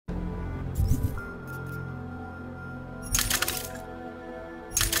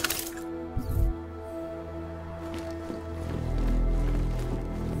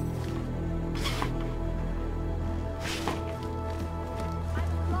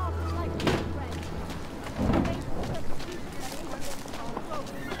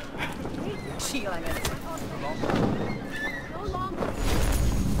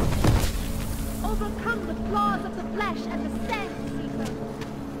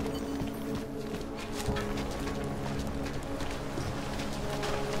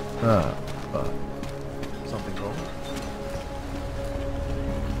Something wrong?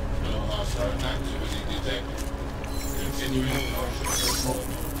 No hostile activity detected. Continuing partial control.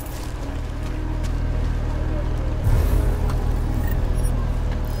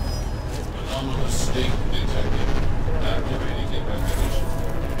 Anomalous state detected. Activating evacuation.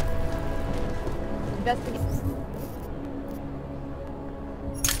 Investigate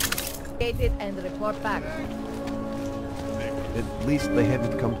and report back. At least they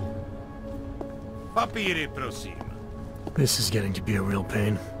haven't come. Papíry, prosím. This is getting to be a real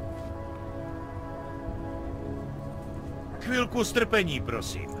pain. Chvilku strpení,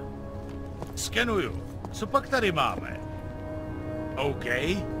 prosím. Skenuju. Co pak tady máme? OK.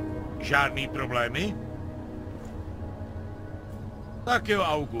 Žádný problémy? Tak jo,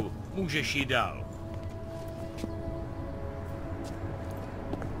 Augu. Můžeš jít dál.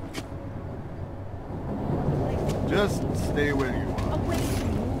 Just stay where you are. A way to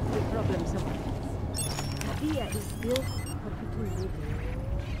move the problems of Rabia is built for people living.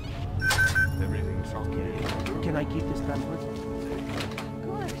 Everything's okay. Can I keep this pamphlet? Of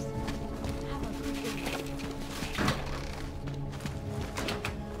course. Have a good day.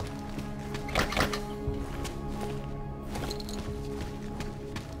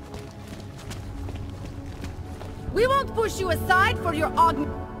 We won't push you aside for your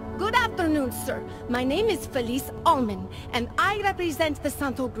augment. Good afternoon, sir. My name is Felice Allman, and I represent the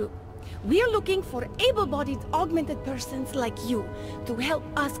Santo Group. We're looking for able-bodied augmented persons like you to help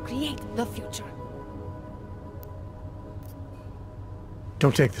us create the future.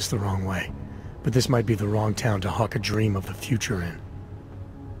 Don't take this the wrong way, but this might be the wrong town to hawk a dream of the future in.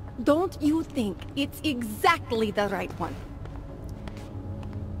 Don't you think it's exactly the right one?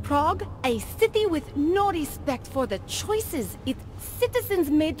 Prague, a city with no respect for the choices its citizens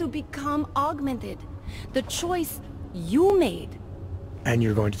made to become augmented. The choice you made. And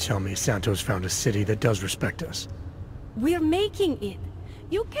you're going to tell me Santos found a city that does respect us. We're making it.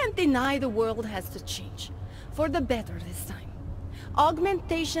 You can't deny the world has to change. For the better this time.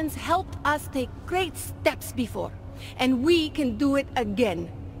 Augmentations helped us take great steps before. And we can do it again.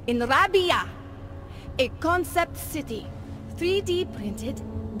 In Rabia. A concept city. 3D printed.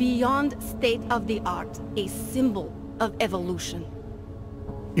 Beyond state-of-the-art, a symbol of evolution.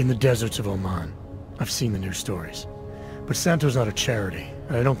 In the deserts of Oman, I've seen the news stories. But Santo's not a charity,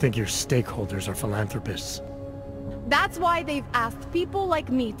 and I don't think your stakeholders are philanthropists. That's why they've asked people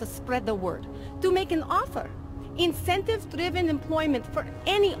like me to spread the word, to make an offer. Incentive-driven employment for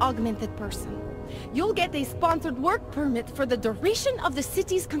any augmented person. You'll get a sponsored work permit for the duration of the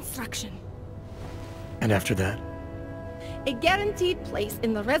city's construction. And after that? A guaranteed place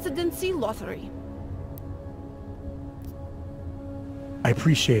in the residency lottery. I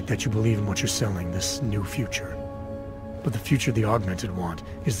appreciate that you believe in what you're selling, this new future. But the future the Augmented want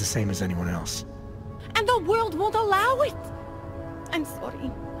is the same as anyone else. And the world won't allow it! I'm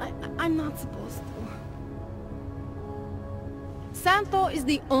sorry. I'm not supposed to. Santo is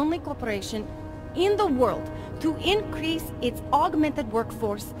the only corporation in the world to increase its augmented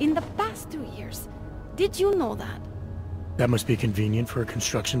workforce in the past 2 years. Did you know that? That must be convenient for a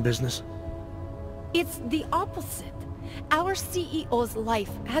construction business? It's the opposite. Our CEO's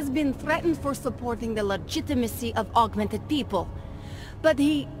life has been threatened for supporting the legitimacy of augmented people. But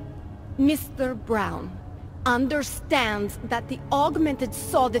he, Mr. Brown, understands that the augmented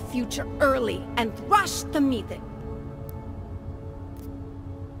saw the future early and rushed to meet it.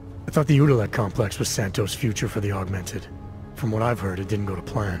 I thought the Udalek complex was Santos' future for the Augmented. From what I've heard, it didn't go to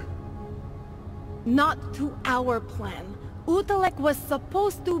plan. Not to our plan. Utalek was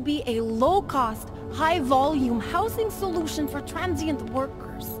supposed to be a low-cost, high-volume housing solution for transient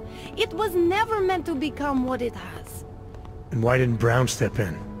workers. It was never meant to become what it has. And why didn't Brown step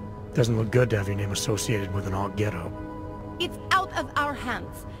in? Doesn't look good to have your name associated with an Aug ghetto. It's out of our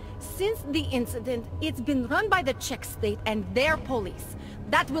hands. Since the incident, it's been run by the Czech state and their police.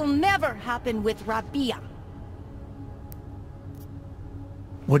 That will never happen with Rabia.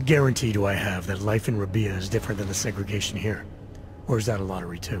 What guarantee do I have that life in Rabia is different than the segregation here? Or is that a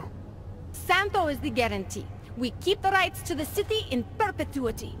lottery too? Santo is the guarantee. We keep the rights to the city in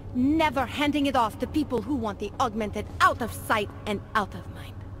perpetuity, never handing it off to people who want the Augmented out of sight and out of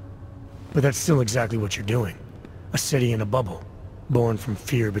mind. But that's still exactly what you're doing. A city in a bubble, born from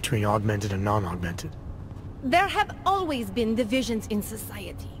fear between Augmented and non-Augmented. There have always been divisions in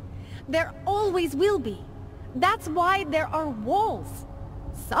society. There always will be. That's why there are walls.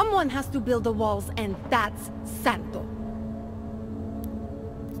 Someone has to build the walls, and that's Santo.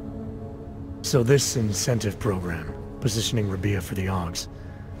 So this incentive program, positioning Rabia for the Augs,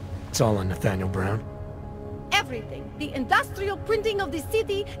 it's all on Nathaniel Brown? everything. The industrial printing of the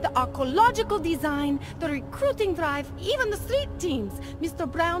city, the archaeological design, the recruiting drive, even the street teams.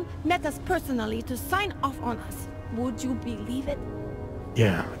 Mr. Brown met us personally to sign off on us. Would you believe it?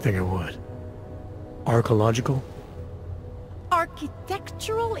 Yeah, I think I would. Archaeological?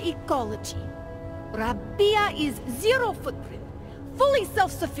 Architectural ecology. Rabia is zero footprint, fully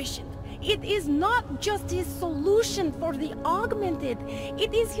self-sufficient. It is not just his solution for the augmented,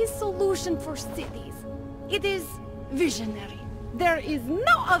 it is his solution for cities. It is visionary. There is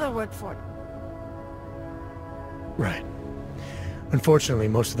no other word for it. Right. Unfortunately,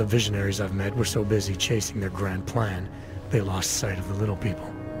 most of the visionaries I've met were so busy chasing their grand plan, they lost sight of the little people.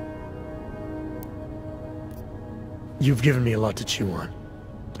 You've given me a lot to chew on.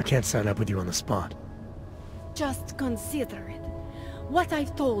 I can't sign up with you on the spot. Just consider it. What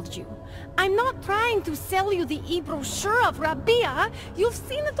I've told you. I'm not trying to sell you the e-brochure of Rabia. You've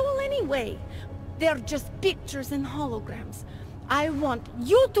seen it all anyway. They're just pictures and holograms. I want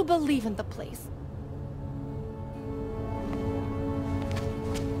you to believe in the place.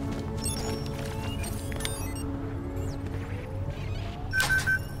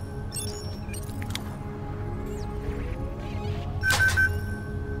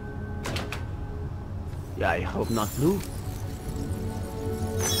 I hope not blue.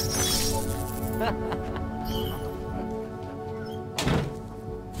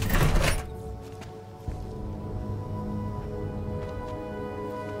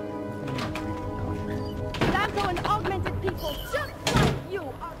 Santo and augmented people just like you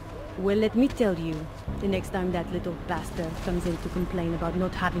are... Well, let me tell you, the next time that little bastard comes in to complain about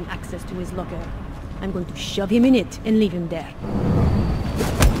not having access to his locker, I'm going to shove him in it and leave him there.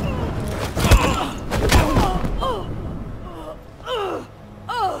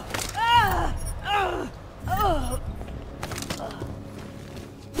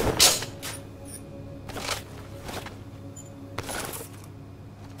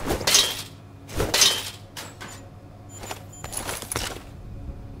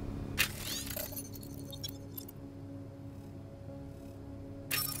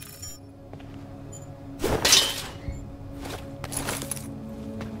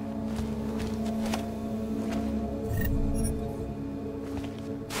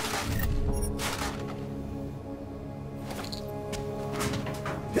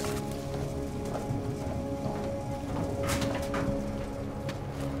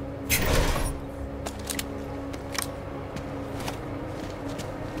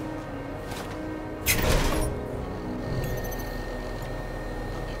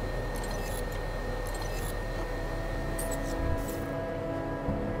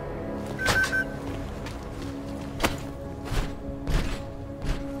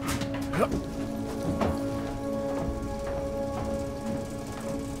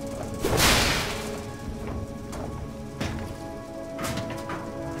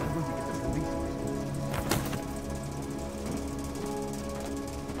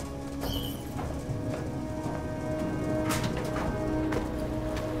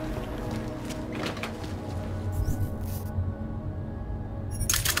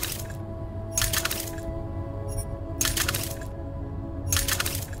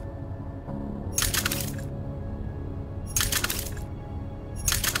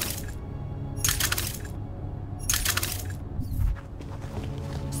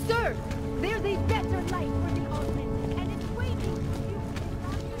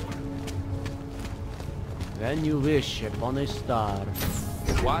 When you wish upon a star.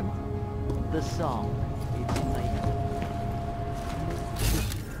 What? The song. It's in my head.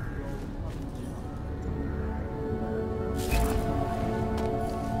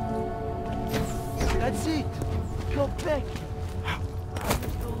 That's it! Go back! I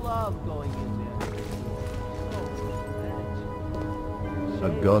used to love going in there. So a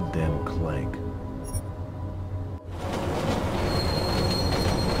goddamn clank.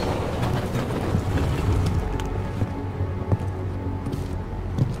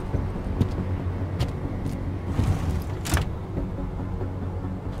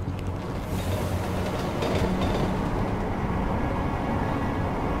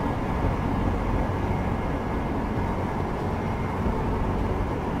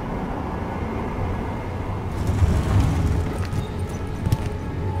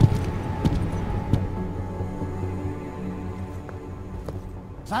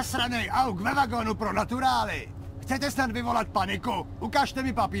 Zasranej auk ve vagonu pro naturály! Chcete snad vyvolat paniku? Ukažte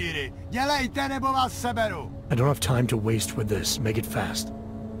mi papíry! Dělejte, nebo vás seberu! I don't have time to waste with this. Make it fast.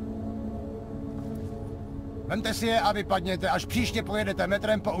 Vemte si je a vypadněte, až příště pojedete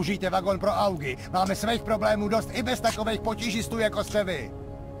metrem, použijte vagon pro augy. Máme svých problémů dost i bez takových potížistů, jako jste vy.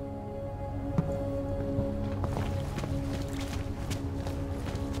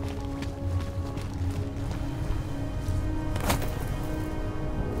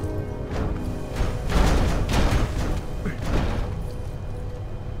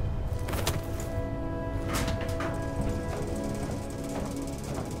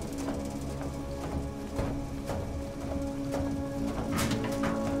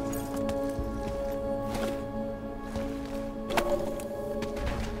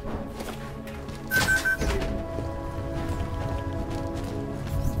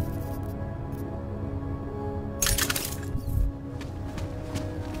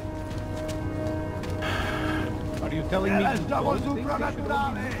 telling me to Stavo go?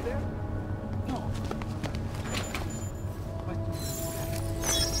 soprannaturale! No.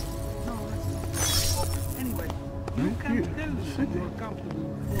 Anyway, you can tell when you're comfortable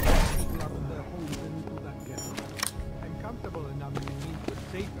before people out of their homes and into that ghetto. I'm comfortable enough to mean we're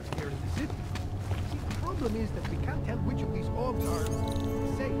safer here in the city. See, the problem is that we can't tell which of these orgs are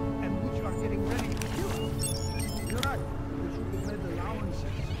safe and which are getting ready to kill us. You're right. We should have made allowances.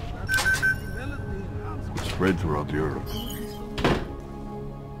 That's why we developed the enhancements. Spread throughout Europe.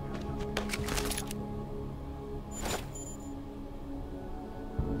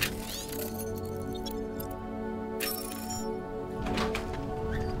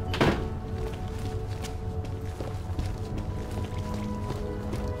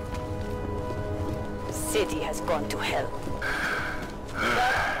 City has gone to hell.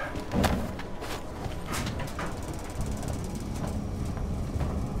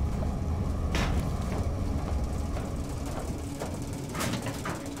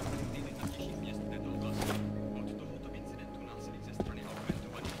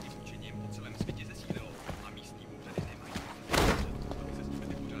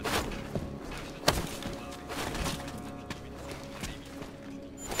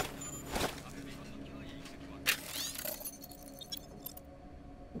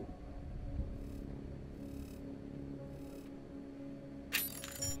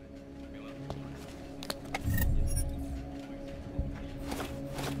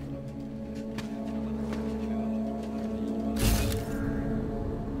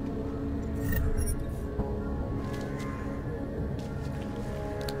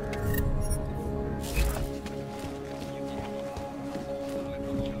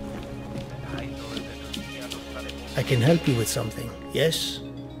 I can help you with something, yes?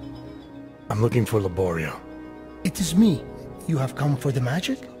 I'm looking for Laborio. It is me. You have come for the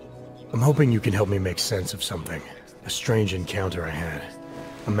magic? I'm hoping you can help me make sense of something. A strange encounter I had.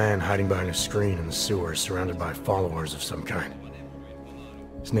 A man hiding behind a screen in the sewers, surrounded by followers of some kind.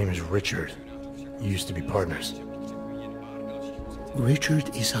 His name is Richard. We used to be partners.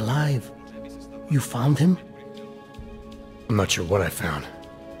 Richard is alive. You found him? I'm not sure what I found,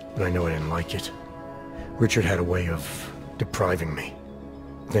 but I know I didn't like it. Richard had a way of depriving me.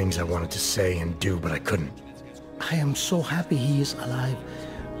 Things I wanted to say and do, but I couldn't. I am so happy he is alive.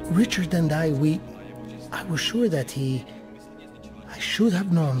 Richard and I was sure that I should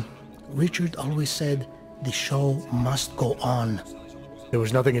have known. Richard always said, the show must go on. There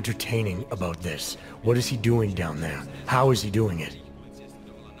was nothing entertaining about this. What is he doing down there? How is he doing it?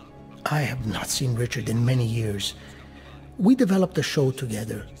 I have not seen Richard in many years. We developed a show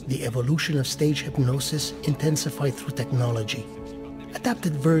together, the evolution of stage hypnosis intensified through technology.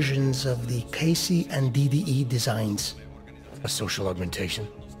 Adapted versions of the Casey and DDE designs. A social augmentation?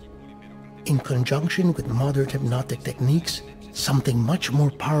 In conjunction with modern hypnotic techniques, something much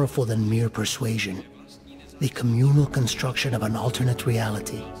more powerful than mere persuasion. The communal construction of an alternate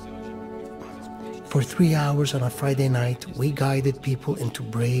reality. For 3 hours on a Friday night, we guided people into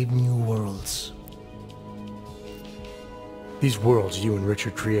brave new worlds. These worlds you and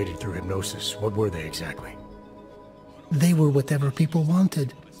Richard created through hypnosis, what were they exactly? They were whatever people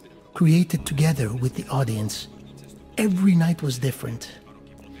wanted, created together with the audience. Every night was different.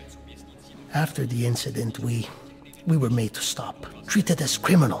 After the incident, we were made to stop, treated as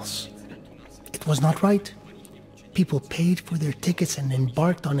criminals. It was not right. People paid for their tickets and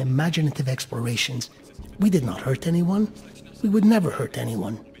embarked on imaginative explorations. We did not hurt anyone. We would never hurt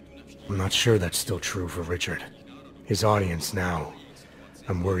anyone. I'm not sure that's still true for Richard. His audience now,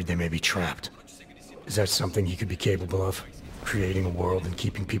 I'm worried they may be trapped. Is that something he could be capable of? Creating a world and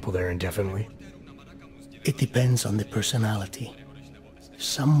keeping people there indefinitely? It depends on the personality. If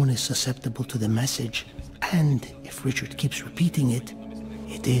someone is susceptible to the message, and if Richard keeps repeating it,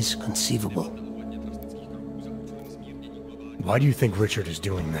 it is conceivable. Why do you think Richard is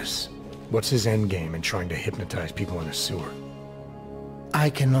doing this? What's his endgame in trying to hypnotize people in a sewer? I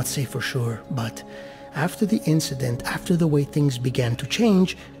cannot say for sure, but after the incident, after the way things began to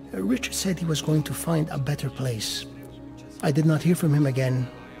change, Richard said he was going to find a better place. I did not hear from him again.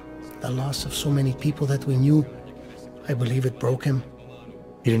 The loss of so many people that we knew, I believe it broke him.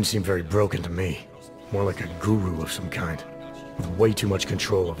 He didn't seem very broken to me. More like a guru of some kind, with way too much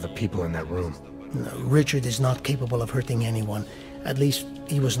control over the people in that room. No, Richard is not capable of hurting anyone. At least,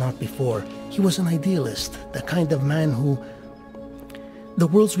 he was not before. He was an idealist, the kind of man who... The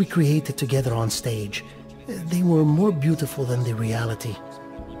worlds we created together on stage, they were more beautiful than the reality.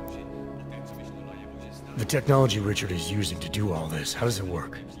 The technology Richard is using to do all this, how does it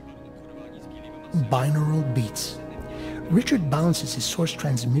work? Binaural beats. Richard bounces his source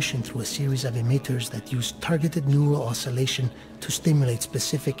transmission through a series of emitters that use targeted neural oscillation to stimulate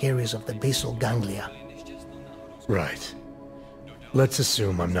specific areas of the basal ganglia. Right. Let's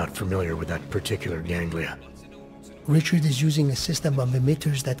assume I'm not familiar with that particular ganglia. Richard is using a system of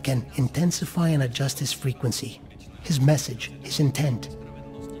emitters that can intensify and adjust his frequency, his message, his intent.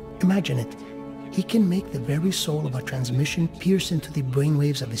 Imagine it. He can make the very soul of a transmission pierce into the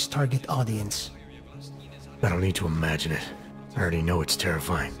brainwaves of his target audience. I don't need to imagine it. I already know it's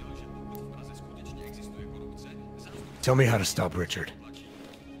terrifying. Tell me how to stop Richard.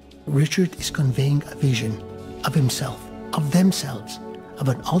 Richard is conveying a vision of himself, of themselves, of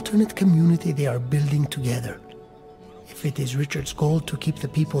an alternate community they are building together. If it is Richard's goal to keep the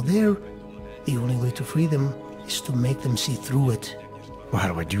people there, the only way to free them is to make them see through it. Well,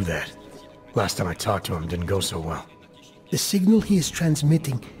 how do I do that? Last time I talked to him didn't go so well. The signal he is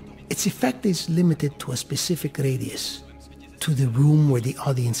transmitting, its effect is limited to a specific radius, to the room where the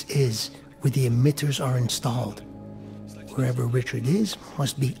audience is, where the emitters are installed. Wherever Richard is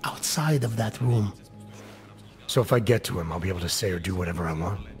must be outside of that room. So if I get to him, I'll be able to say or do whatever I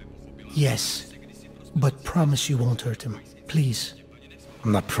want? Yes, but promise you won't hurt him, please.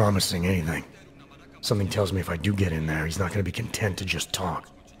 I'm not promising anything. Something tells me if I do get in there, he's not going to be content to just talk.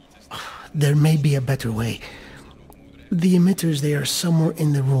 There may be a better way. The emitters, they are somewhere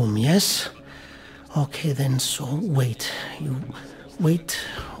in the room, yes? Okay then, so wait. You wait.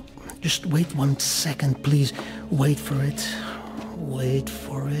 Just wait 1 second, please. Wait for it. Wait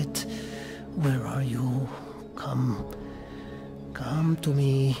for it. Where are you? Come to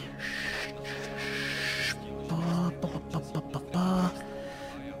me.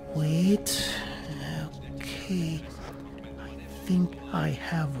 Wait. Okay. I think I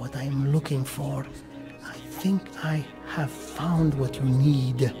have what I'm looking for. I think I have found what you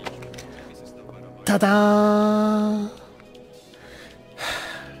need. Ta-da!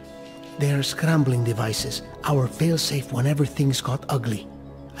 They are scrambling devices, our failsafe whenever things got ugly.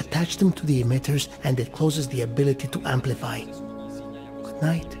 Attach them to the emitters and it closes the ability to amplify. Good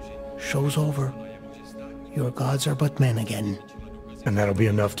night. Show's over. Your gods are but men again. And that'll be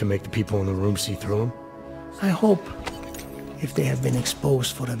enough to make the people in the room see through them? I hope. If they have been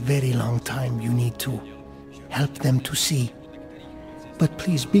exposed for a very long time, you need to help them to see. But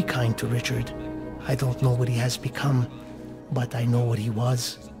please be kind to Richard. I don't know what he has become, but I know what he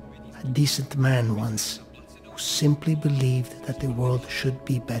was. A decent man once, who simply believed that the world should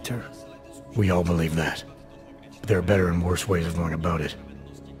be better. We all believe that. But there are better and worse ways of going about it.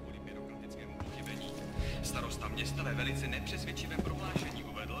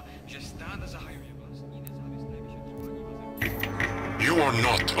 You are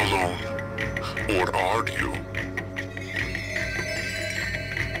not alone. Or are you?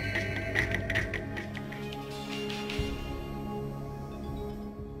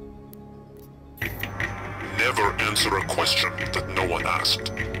 Never answer a question that no one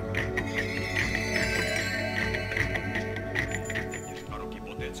asked.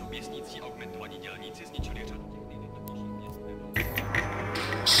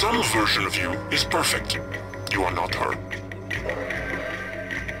 Some version of you is perfect. You are not her.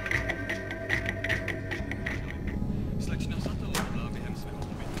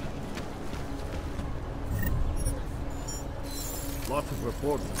 Lots of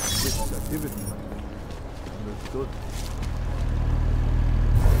reports of suspicious activity. Understood.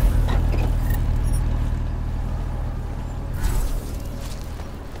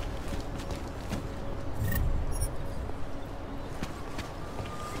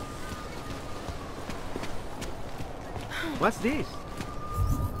 What's this?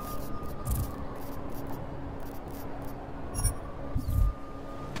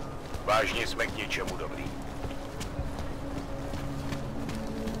 Vážně jsme k něčemu dobrý.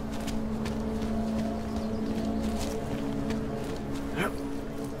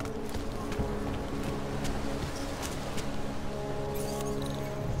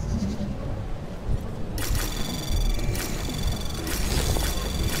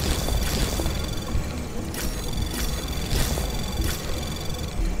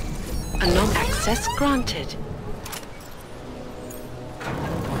 Access granted.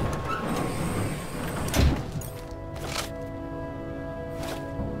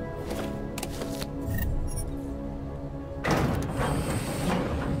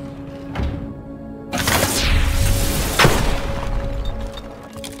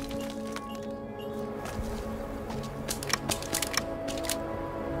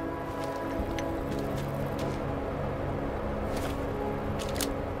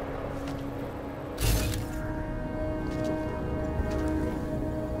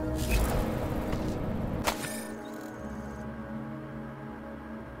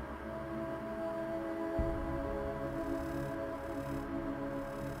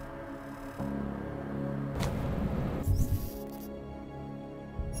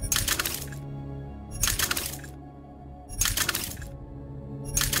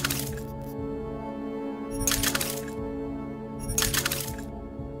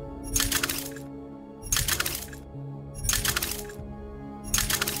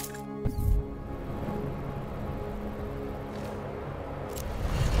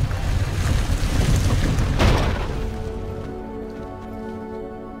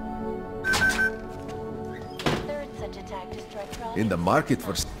 In the market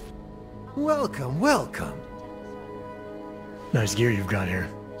for... Welcome, welcome. Nice gear you've got here.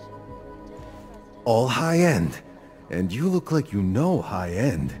 All high-end. And you look like you know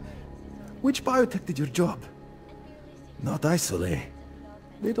high-end. Which biotech did your job? Not Isolate.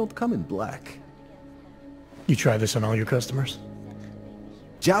 They don't come in black. You try this on all your customers?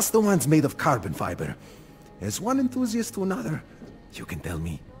 Just the ones made of carbon fiber. As one enthusiast to another, you can tell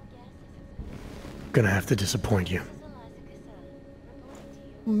me. Gonna have to disappoint you.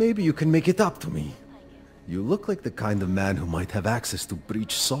 Maybe you can make it up to me. You look like the kind of man who might have access to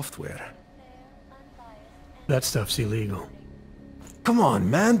breach software. That stuff's illegal. Come on,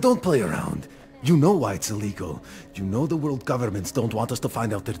 man, don't play around. You know why it's illegal. You know the world governments don't want us to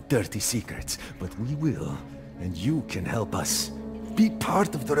find out their dirty secrets. But we will, and you can help us. Be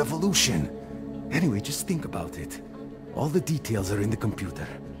part of the revolution. Anyway, just think about it. All the details are in the computer.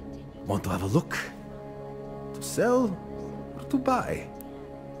 Want to have a look? To sell or to buy?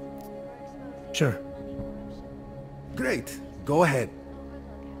 Sure. Great. Go ahead.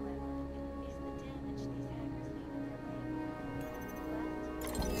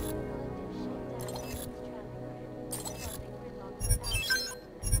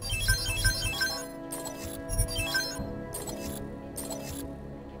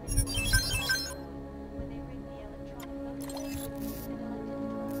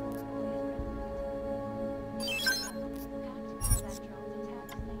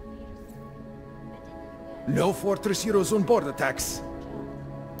 No Fortress Heroes on board attacks.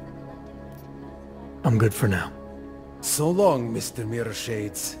 I'm good for now. So long, Mr. Mirror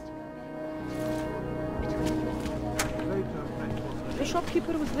Shades. The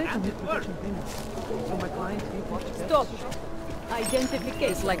shopkeeper was late on his production payment. So my client Stop! Identification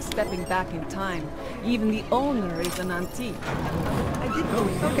is like stepping back in time. Even the owner is an antique. I did go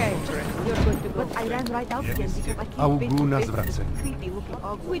in. Okay, you're good to go. But I ran right out again because I can't creepy looking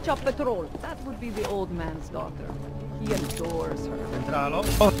ugly. Switch up patrol. That would be the old man's daughter. He adores her.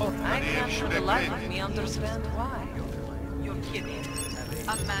 I can't for the life of me understand why. You're kidding.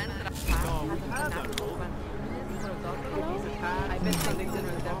 A man that I've been sending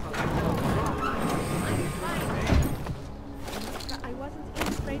dinner there for I wasn't in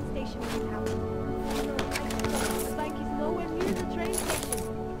the train station when it happened. The bank is nowhere near the train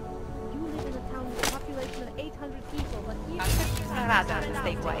station. You live in a town with a population of 800 people, but here... I'd rather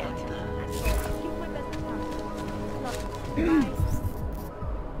stay quiet. Keep my best account. Bye.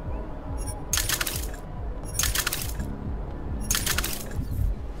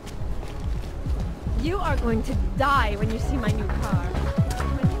 You are going to die when you see my new car.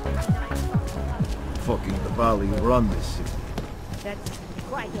 Fucking the Valley run this city. That's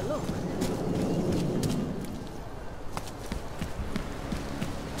quite a look.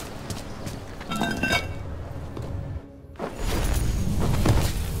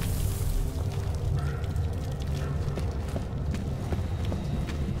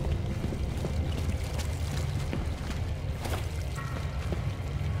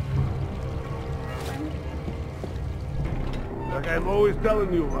 Like I'm always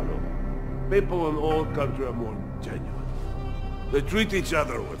telling you, Rado, people in old country are more genuine. They treat each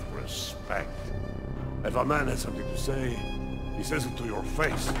other with respect. If a man has something to say, he says it to your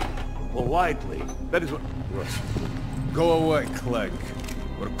face. Politely. That is what... Listen. Go away, Clegg.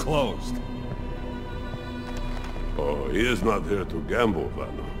 We're closed. Oh, he is not here to gamble,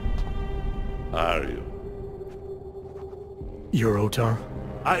 Vano. Are you? You're Otar?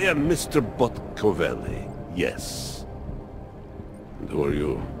 I am Mr. Botkovelli, yes. And who are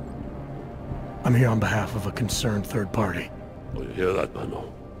you? I'm here on behalf of a concerned third party. Oh, you hear that,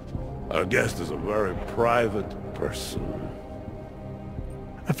 Vano? Our guest is a very private person.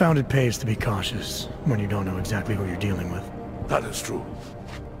 I found it pays to be cautious when you don't know exactly who you're dealing with. That is true.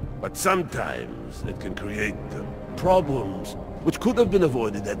 But sometimes it can create problems which could have been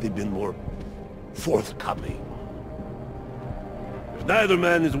avoided had they been more forthcoming. If neither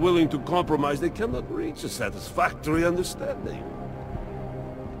man is willing to compromise, they cannot reach a satisfactory understanding.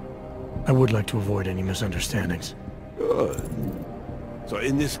 I would like to avoid any misunderstandings. Good. So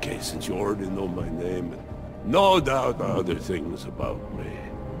in this case, since you already know my name, and no doubt other things about me,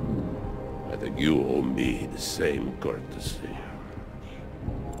 I think you owe me the same courtesy.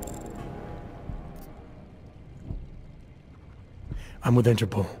 I'm with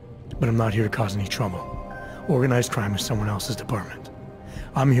Interpol, but I'm not here to cause any trouble. Organized crime is someone else's department.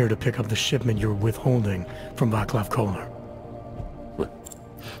 I'm here to pick up the shipment you're withholding from Václav Koller.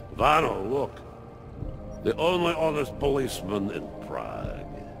 Vano, look. The only honest policeman in Prague.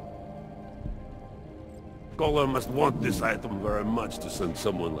 Koller must want this item very much to send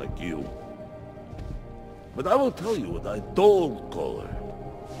someone like you. But I will tell you what I told Kohler.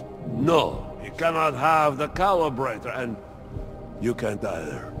 No, he cannot have the calibrator, and you can't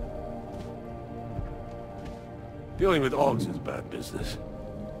either. Dealing with Augs is bad business.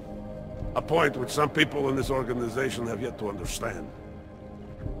 A point which some people in this organization have yet to understand.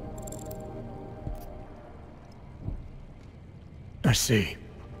 I see.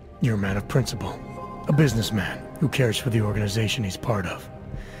 You're a man of principle. A businessman who cares for the organization he's part of.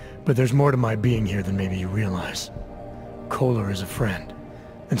 But there's more to my being here than maybe you realize. Kohler is a friend,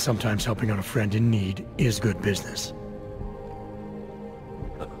 and sometimes helping out a friend in need is good business.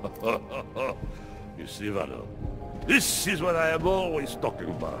 You see, Vano, this is what I am always talking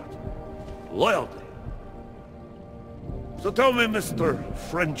about. Loyalty. So tell me, Mr.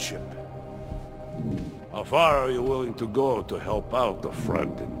 Friendship, how far are you willing to go to help out a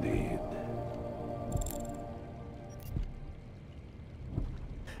friend in need?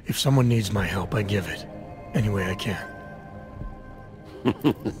 If someone needs my help, I give it. Any way I can.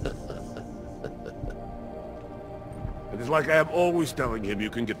 It is like I am always telling him, you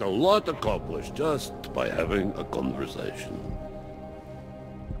can get a lot accomplished just by having a conversation.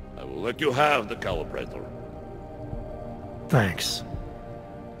 I will let you have the calibrator. Thanks.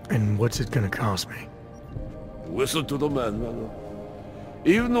 And what's it gonna cost me? Listen to the man, Mano.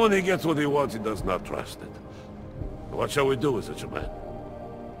 Even when he gets what he wants, he does not trust it. What shall we do with such a man?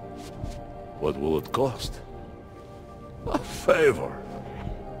 What will it cost? A favor.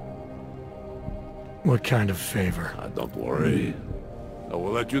 What kind of favor? Don't worry. I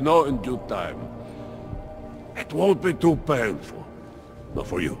will let you know in due time. It won't be too painful. Not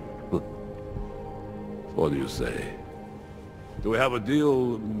for you. What do you say? Do we have a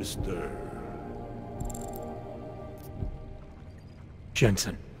deal, Mr.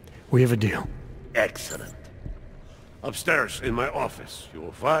 Jensen? We have a deal. Excellent. Upstairs, in my office, you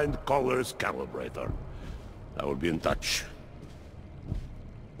will find Kohler's calibrator. I will be in touch.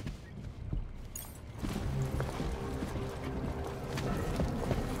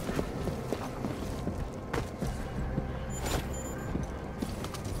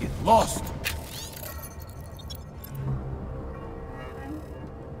 Get lost!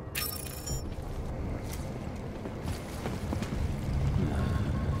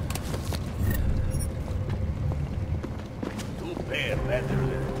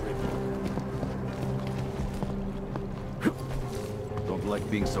 Don't like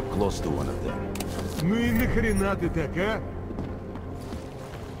being so close to one of them. Ну и нахрена ты так, а?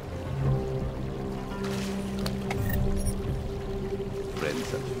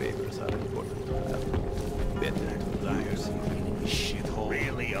 Friends and favors are important to have. Better liars in a shithole.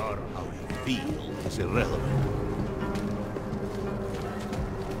 Really are. How you feel is irrelevant.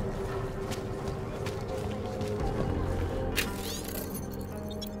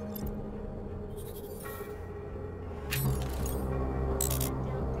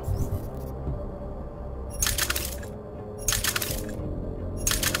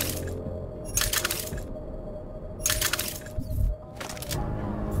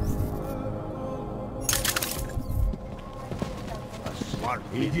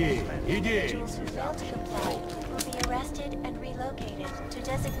 Иди. Will be arrested and relocated to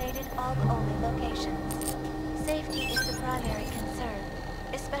designated AUG-only locations. Safety is the primary concern,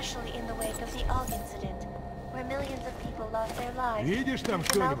 especially in the wake of the AUG incident, where millions of people lost their lives Видишь там to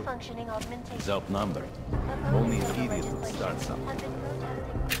что-нибудь? malfunctioning augmentation. It's outnumbered. Only an idiot would start something.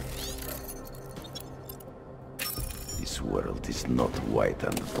 This world is not white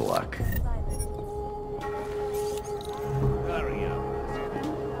and black.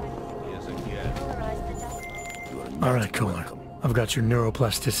 All right, Kohler. I've got your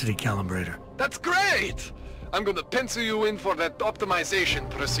neuroplasticity calibrator. That's great! I'm gonna pencil you in for that optimization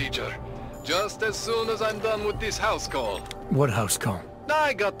procedure. Just as soon as I'm done with this house call. What house call?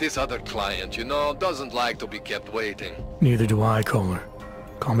 I got this other client, you know, doesn't like to be kept waiting. Neither do I, Kohler.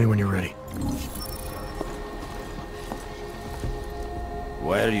 Call me when you're ready.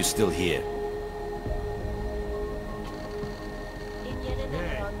 Why are you still here? In yet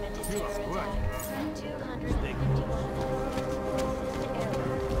another augmented terror attack, 251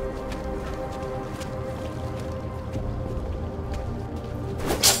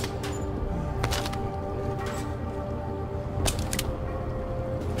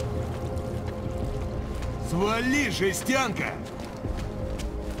 Свали, жестянка!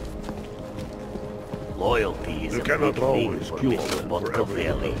 Loyalty is cannot always cure for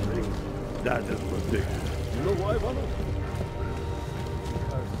everything. That is ridiculous. You know why, Vano?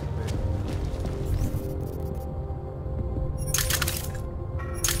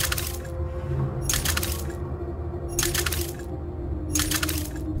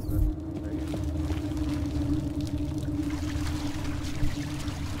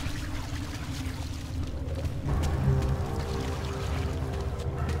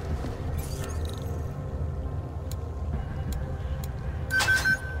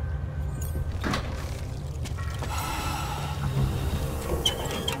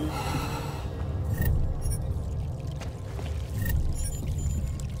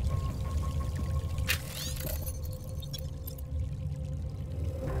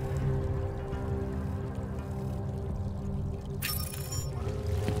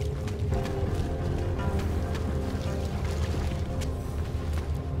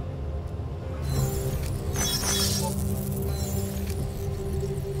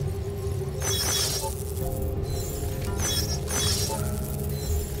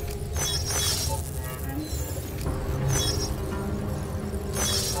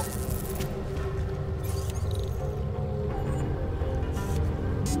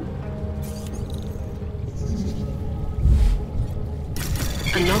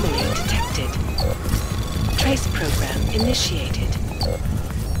 Anomaly detected. Trace program initiated.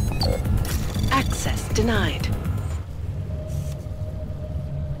 Access denied.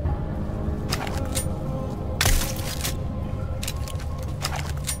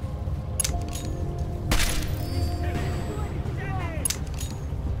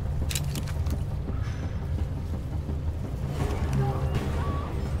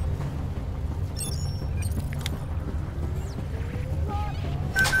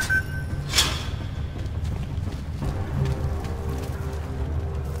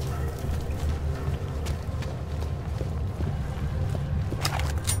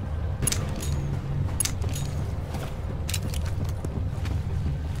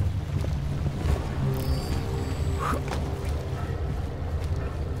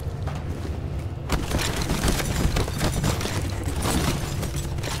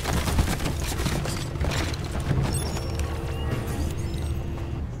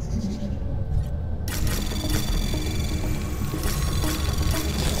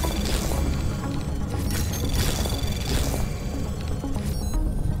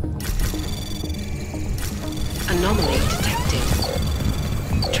 Anomaly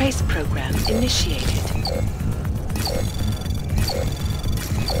detected. Trace program initiated.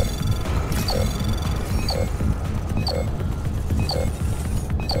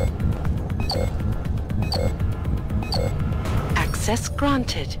 Access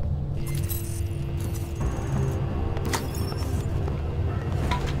granted.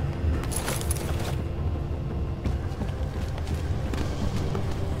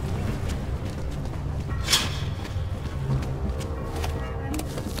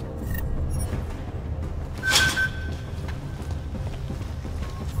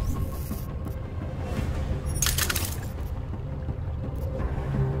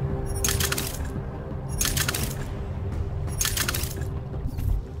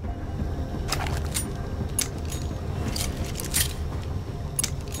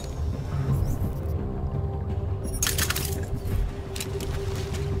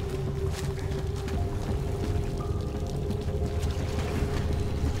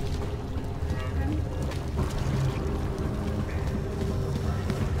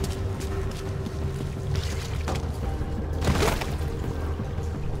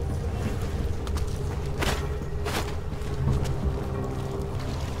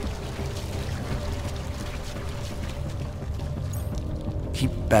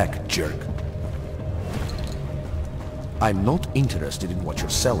 Keep back, jerk. I'm not interested in what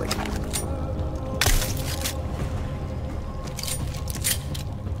you're selling.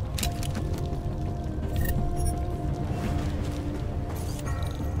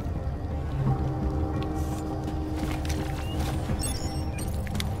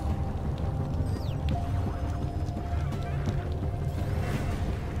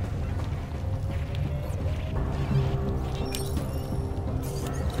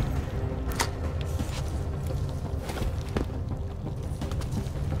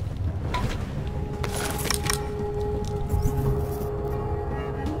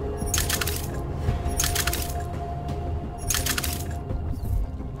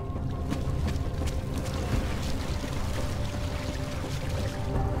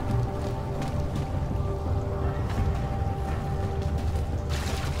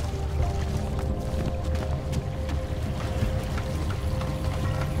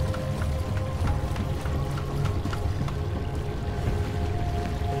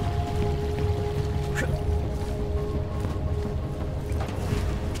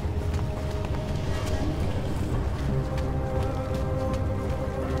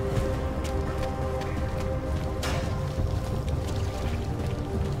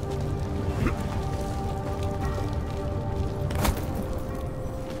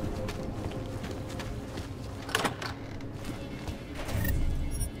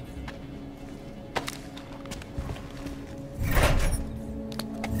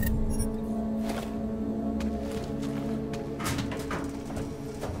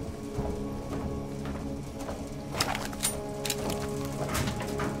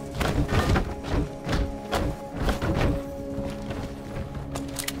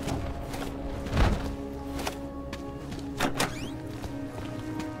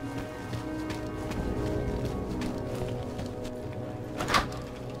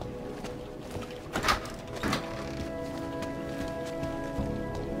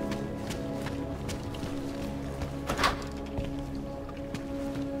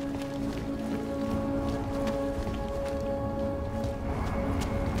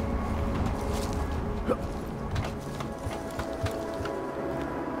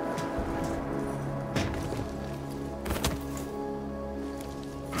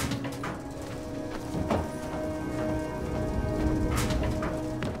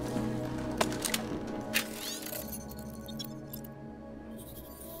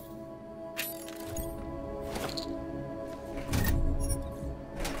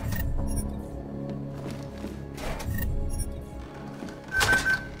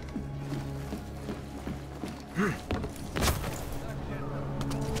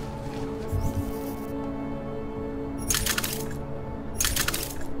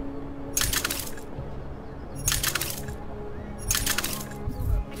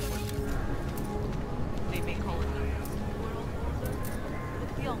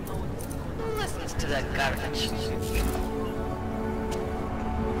 don't know it. Listen to that garbage.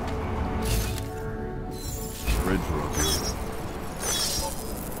 Bridge road.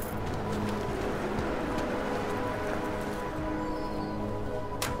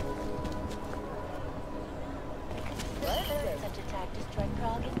 Such attack destroyed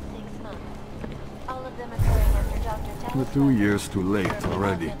Prague in 6 months. All of them occurring after Dr. We're 2 years too late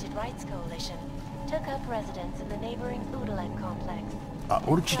already. Augmented Rights Coalition took up residence in the neighboring Udalen complex. A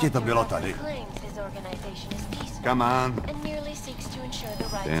určitě to bylo tady. Claims his organization is peaceful Come on. and merely seeks to ensure the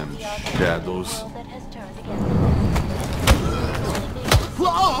rights Damn of the augmented shadows. world that has turned against them.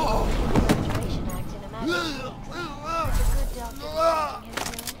 Whoa! Restoration Act in a matter of weeks. With a good doctor protecting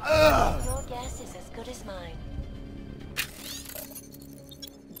him soon, your guess is as good as mine.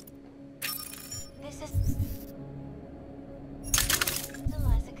 This is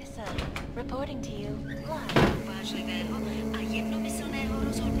Eliza Kassan, reporting to you live. Vážlivého a jednomyslného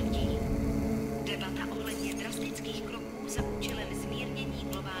rozhodnutí. Debata ohledně drastických kroků za účelem zmírnění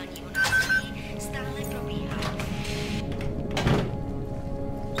globálního násilí stále probíhá.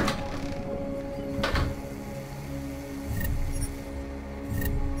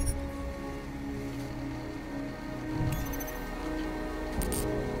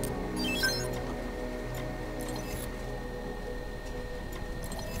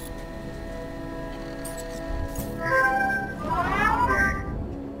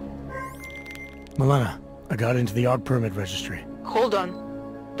 Milena, I got into the odd permit registry. Hold on.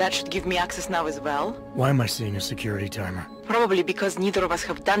 That should give me access now as well. Why am I seeing a security timer? Probably because neither of us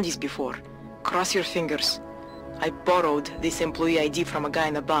have done this before. Cross your fingers. I borrowed this employee ID from a guy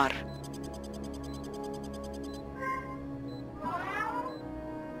in a bar.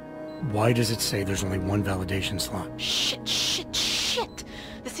 Why does it say there's only one validation slot? Shit!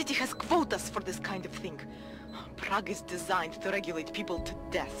 The city has quotas for this kind of thing. Prague is designed to regulate people to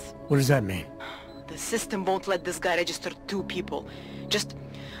death. What does that mean? The system won't let this guy register 2 people. Just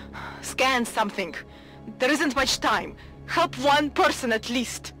scan something. There isn't much time. Help 1 person at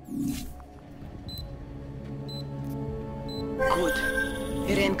least. Good.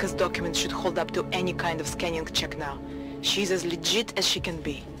 Irenka's documents should hold up to any kind of scanning check now. She's as legit as she can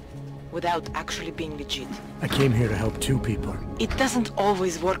be, without actually being legit. I came here to help 2 people. It doesn't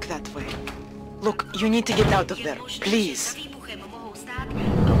always work that way. Look, you need to get out of there, please.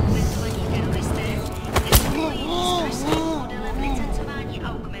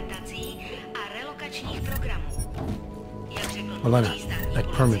 Milena, that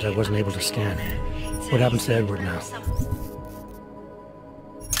permit I wasn't able to scan. What happens to Edward now?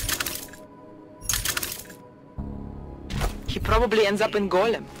 He probably ends up in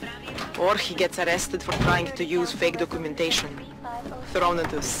Golem. Or he gets arrested for trying to use fake documentation. Thrown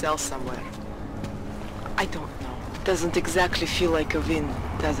into a cell somewhere. I don't know. Doesn't exactly feel like a win,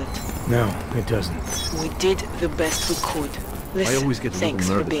 does it? No, it doesn't. We did the best we could. Listen, I always get a little thanks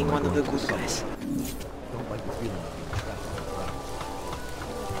for nervous being when I one of go the into good guys. Don't like the feeling of being trapped in the ground.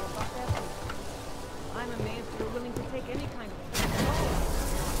 I'm amazed you're willing to take any kind of...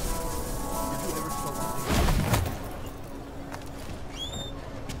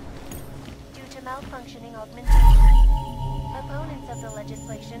 Due to malfunctioning augmentation, opponents of the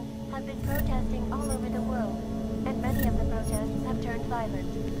legislation have been protesting all over the world, and many of the protests have turned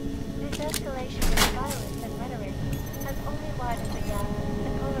violent. This escalation in violence and rhetoric has only widened the gap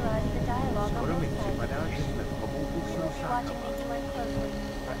and polarized the dialogue on both sides. We'll be watching the UN closely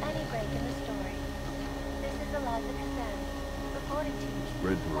for any break in the story. This is Eliza Kassan, reporting to you.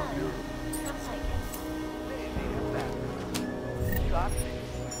 Spread to our bureau. Come like it.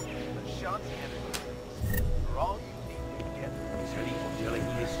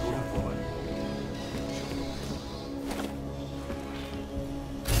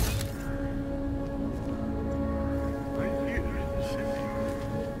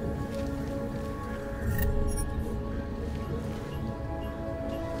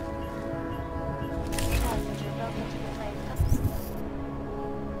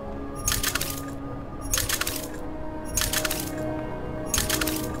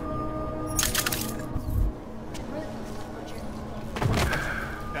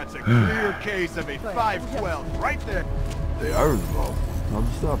 That's a clear case of a 512, right there. They are involved. How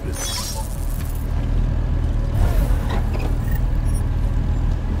to stop it?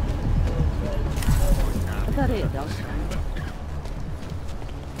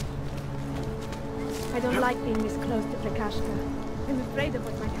 I don't like being this close to Plakashka. I'm afraid of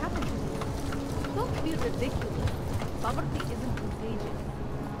what might happen to me. Don't be ridiculous. Poverty isn't contagious.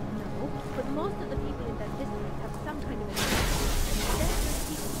 No, but most of the people in that district have some kind of illness. And desperate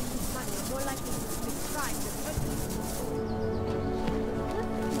people who need money are more likely to commit crime than hurt people.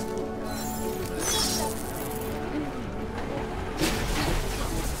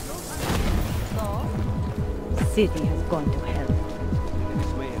 city has gone to hell.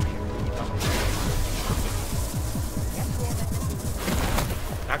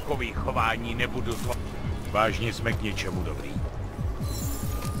 Takový chování nebudu to... Vážně jsme k něčemu dobrý.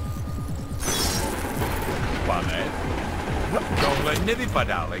 Pane, tohle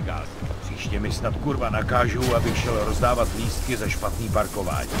nevypadá legálně. Příště mi snad kurva nakážou, abych šel rozdávat lístky za špatný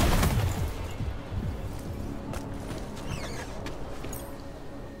parkování.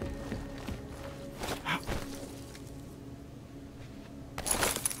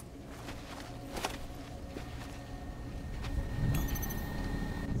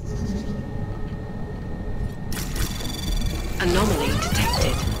 Anomaly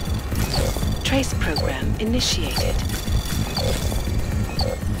detected. Trace program initiated.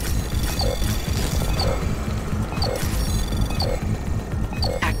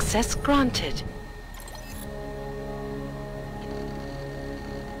 Access granted.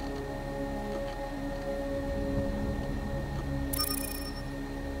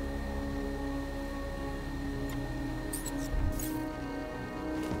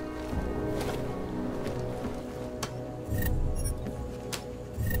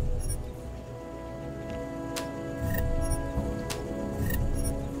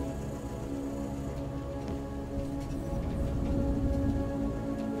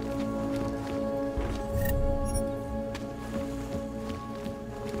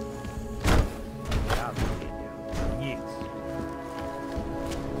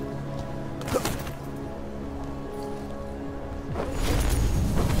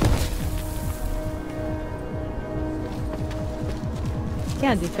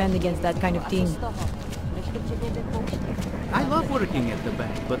 Can't defend against that kind of team. I love working at the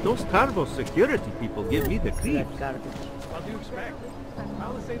bank, but those Tarbo security people give me the creeps. What do you expect?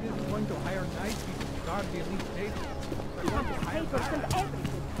 Palisade isn't going to hire nice people to guard the elite papers. They're going to hire bad.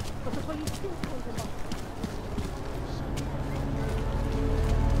 But the police still hold them up.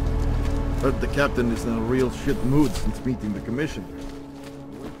 Heard the captain is in a real shit mood since meeting the commission.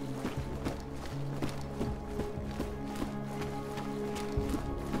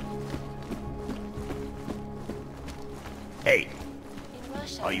 Hey,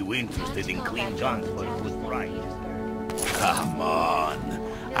 are you interested in clean guns for a good price? Come on,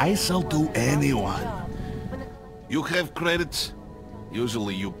 I sell to anyone. You have credits?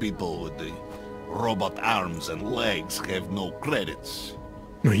 Usually you people with the robot arms and legs have no credits.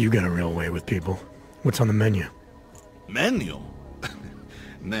 Well, you got a real way with people. What's on the menu? Menu?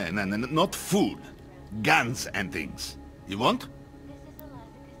 No, not food. Guns and things. You want?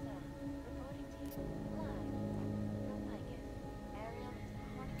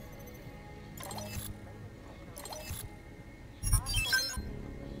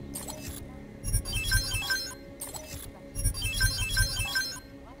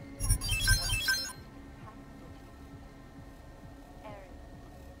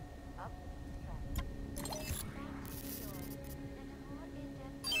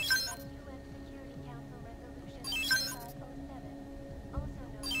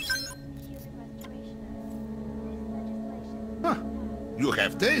 You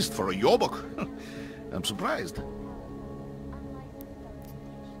have taste for a yobok. I'm surprised.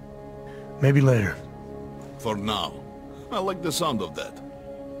 Maybe later. For now. I like the sound of that.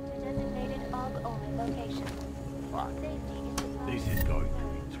 Designated all-only location. This is going to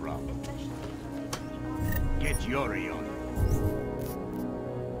be trouble. Get Yuri on it.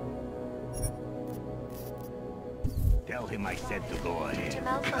 Tell him I said to go ahead.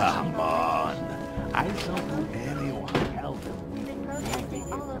 Come on. I saw to anyone. Tell them we've been protesting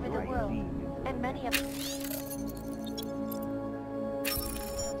all over the world, and many of them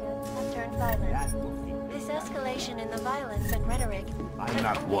have turned violent. This escalation in the violence and rhetoric... I'm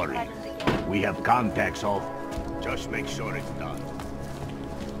not worried. We have contacts all... Just make sure it's done.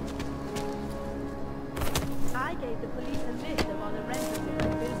 I gave the police a list of all the renters in the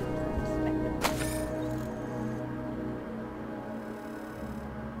building respectively.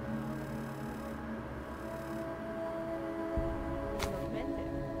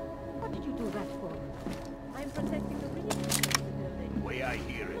 What did you do that for? I'm protecting the real estate of the building. The way I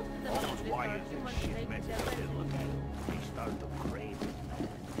hear it, all those wires and shit make it look at it. They start to crave it.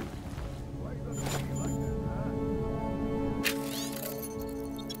 Why are you gonna be like that, huh?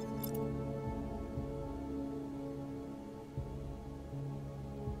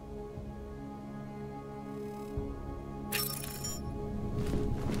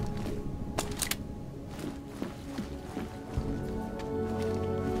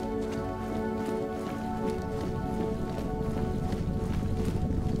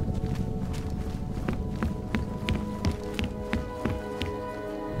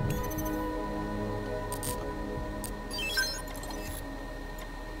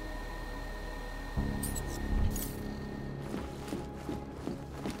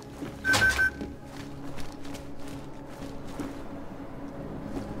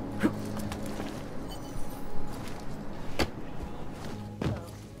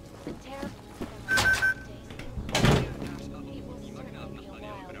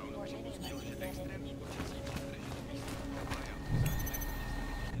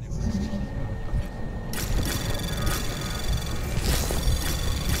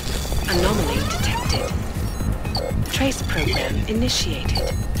 initiated.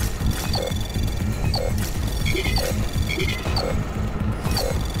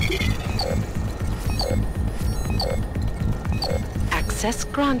 Access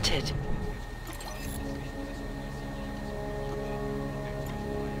granted.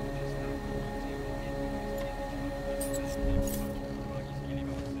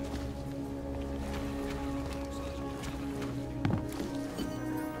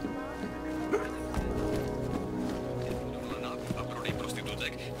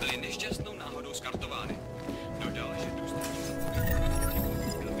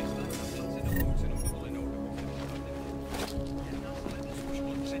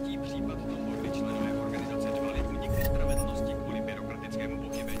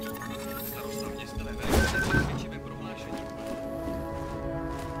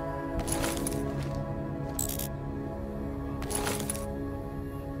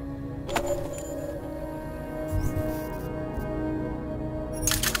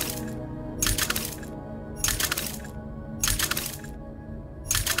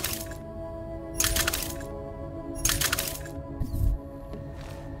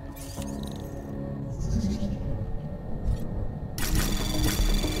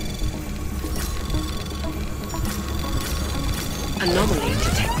 Anomaly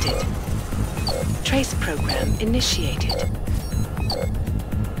detected. Trace program initiated.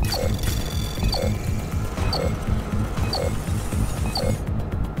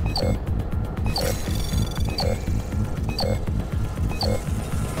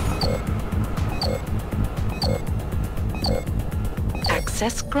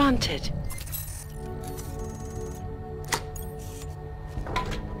 Access granted.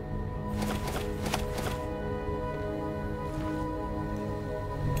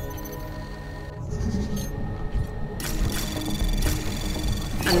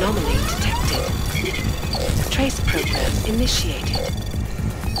 Anomaly detected. Trace program initiated.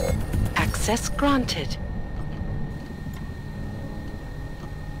 Access granted.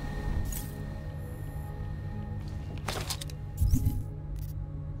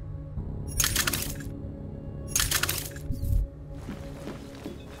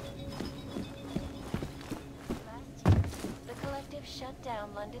 The collective shut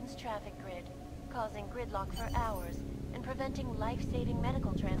down London's traffic grid, causing gridlock for hours and preventing life-saving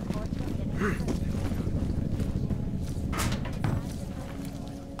medical transports from getting through.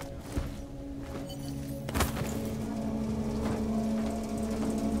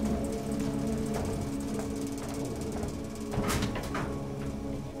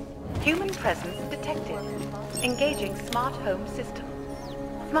 Human presence detected. Engaging smart home system.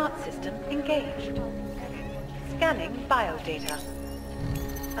 Smart system engaged. Scanning biodata.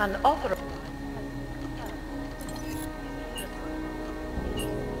 Unauthorized.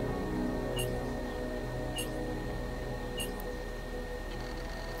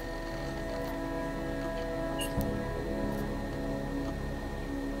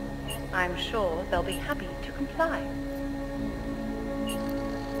 I'm sure they'll be happy to comply.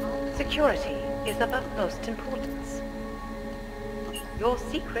 Security is of utmost importance. Your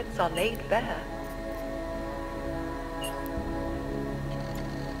secrets are laid bare.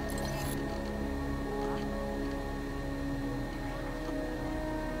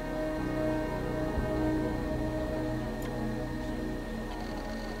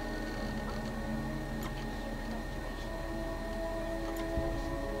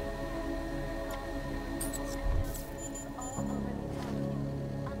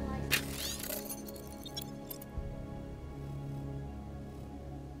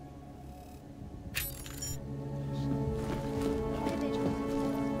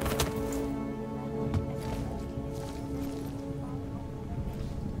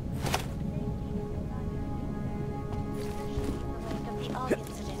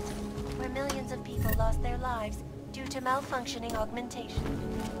 Lost their lives due to malfunctioning augmentation.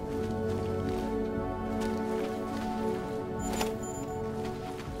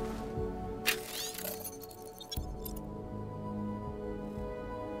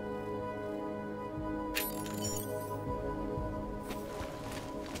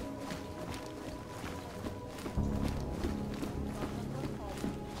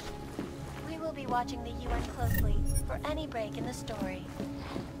 We will be watching the UN closely for any break in the story.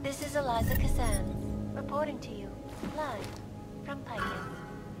 This is Eliza Kazan, reporting to you, live, from Paikin.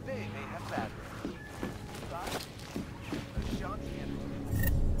 They may have batteries.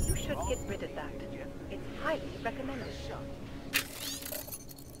 You should get rid of that. It's highly recommended.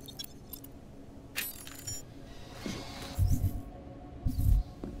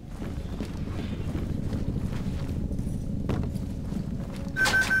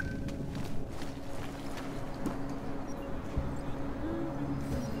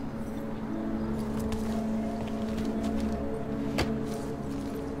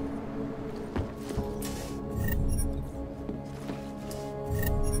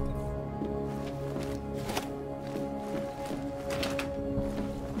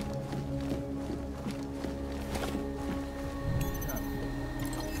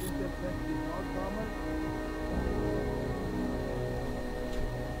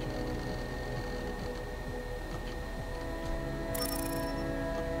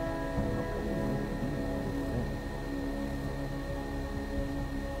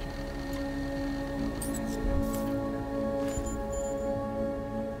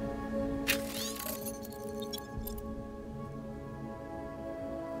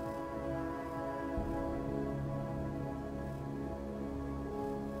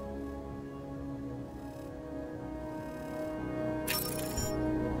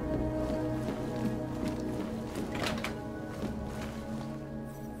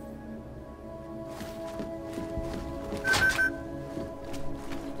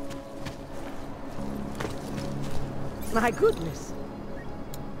 My goodness.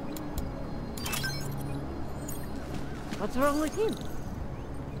 What's wrong with him?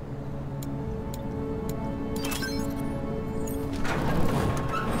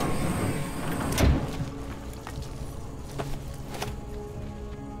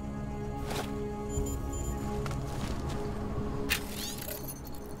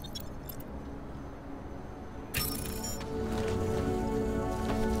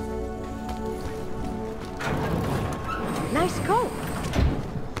 Nice coat.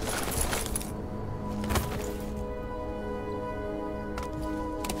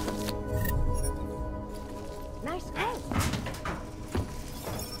 Nice coat.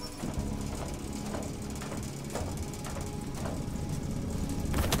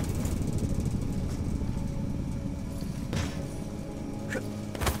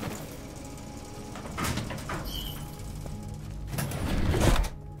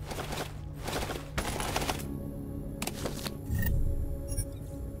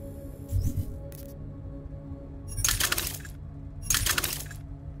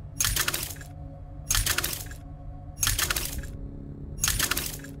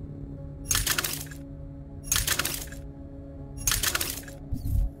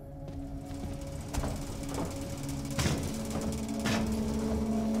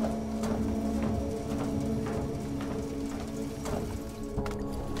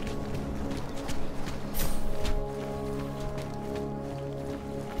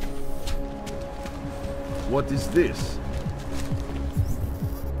 What is this?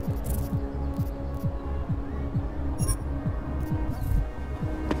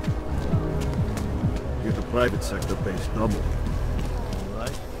 Here the private sector pays double. All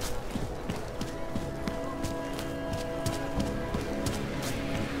right.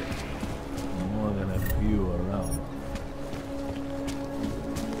 More than a few around.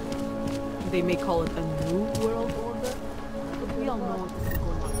 They may call it a new world order, but we all know it's been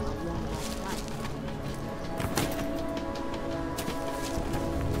going on for a long, long time.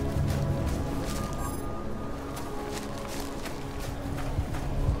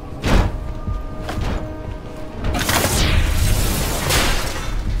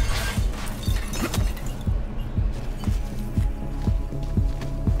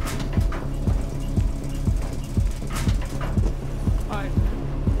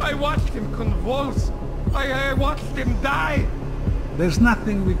 I watched him convulse. I watched him die. There's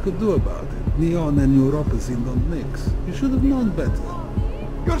nothing we could do about it. Neon and neuropathy don't mix. You should have known better.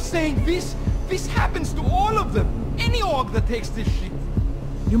 You're saying this happens to all of them? Any org that takes this shit?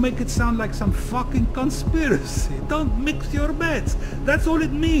 You make it sound like some fucking conspiracy. Don't mix your bets. That's all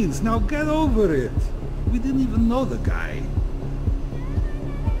it means. Now get over it. We didn't even know the guy.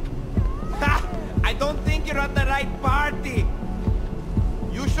 Ha! I don't think you're at the right party.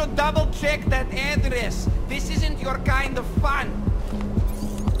 You should double-check that address. This isn't your kind of fun.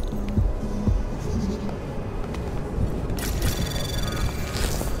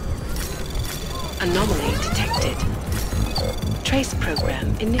 Anomaly detected. Trace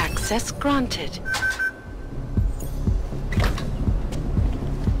program in access granted.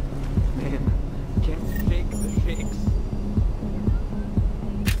 Man, can't shake the shakes.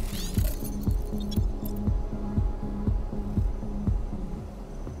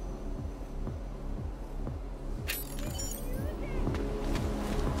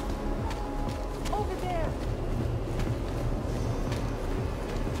 Over there!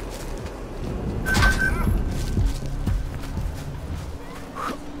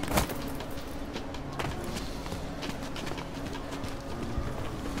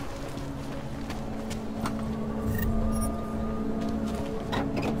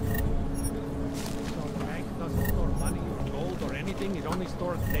 It only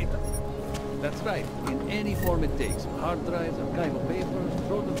stores data? That's right. In any form it takes. Hard drives, archival papers,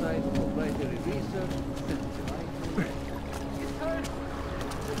 prototypes, proprietary research,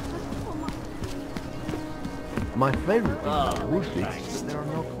 My favorite thing about wood beats is that there are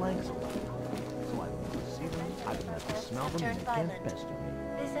no clanks around. So I don't want to see them, I don't have to smell them, and they can't pester me.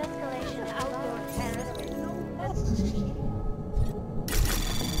 This escalation is outdoor terrorism.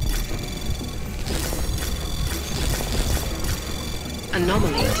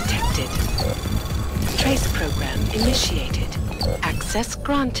 Anomaly detected. Trace program initiated. Access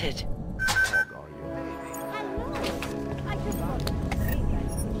granted.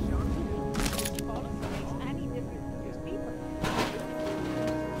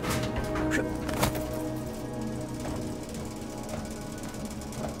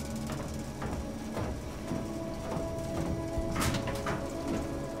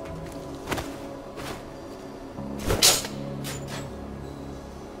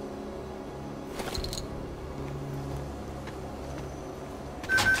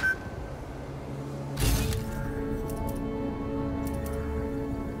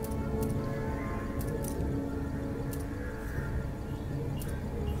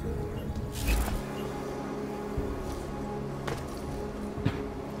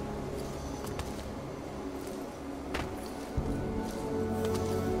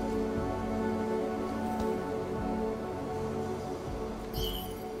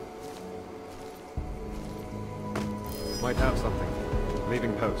 Might have something.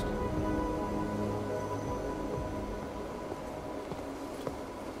 Leaving post.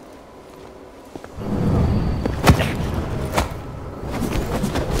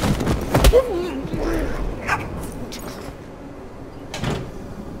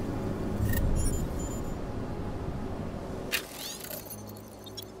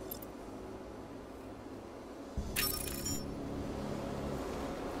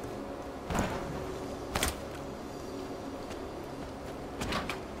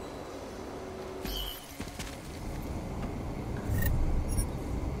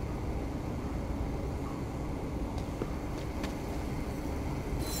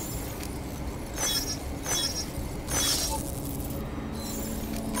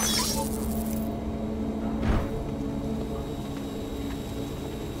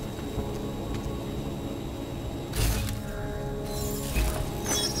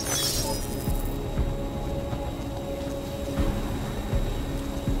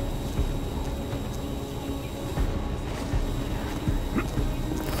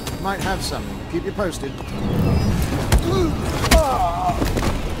 Might have something. Keep you posted.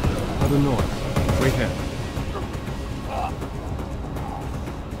 Other north. Wait here.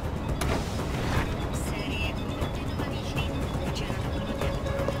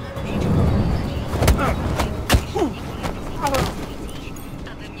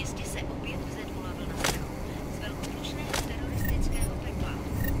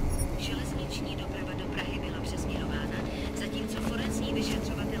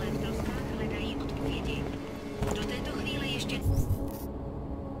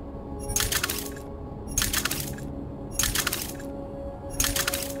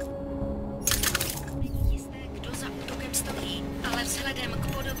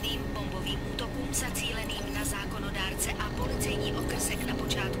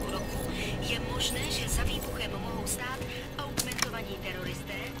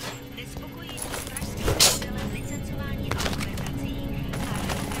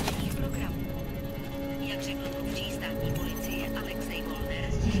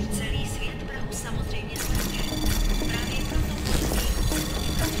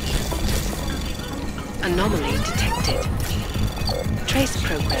 Anomaly detected. Trace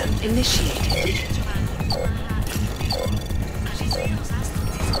program initiated.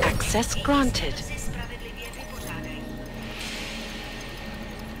 Access granted.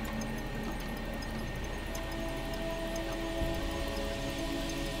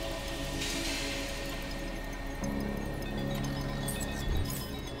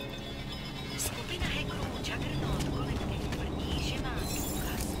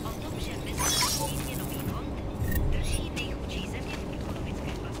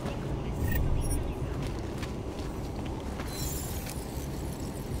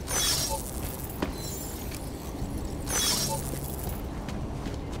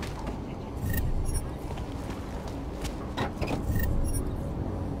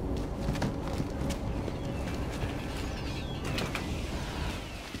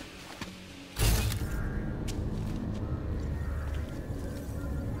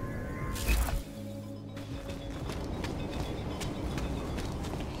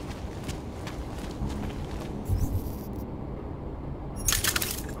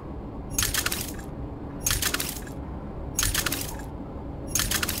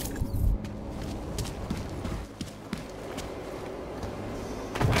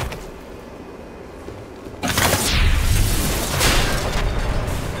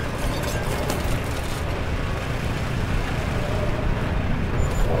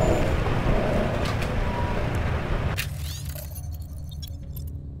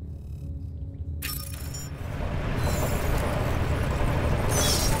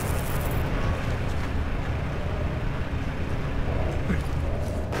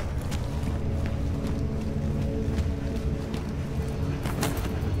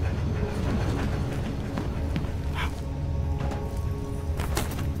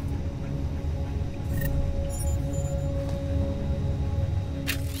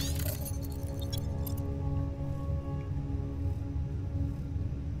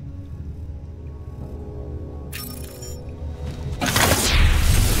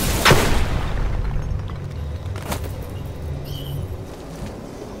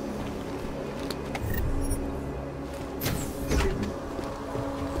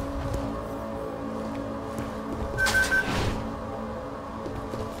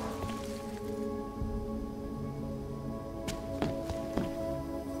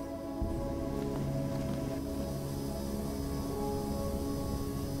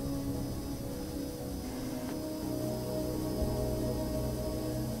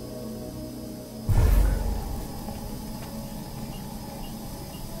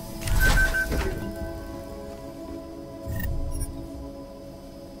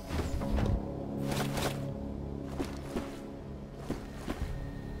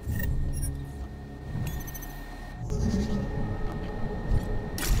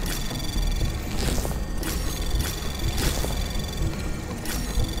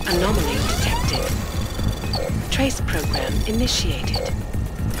 Anomaly detected. Trace program initiated.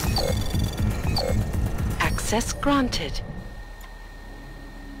 Access granted.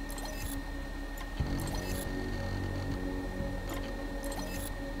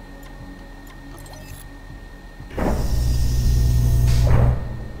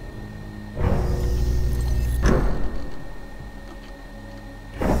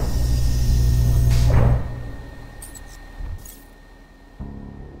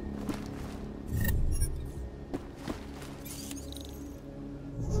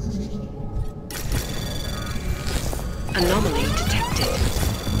 Anomaly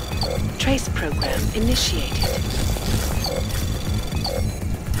detected. Trace program initiated.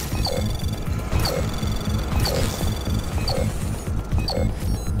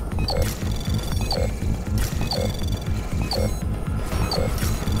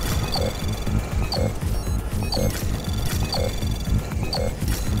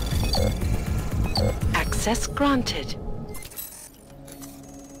 Access granted.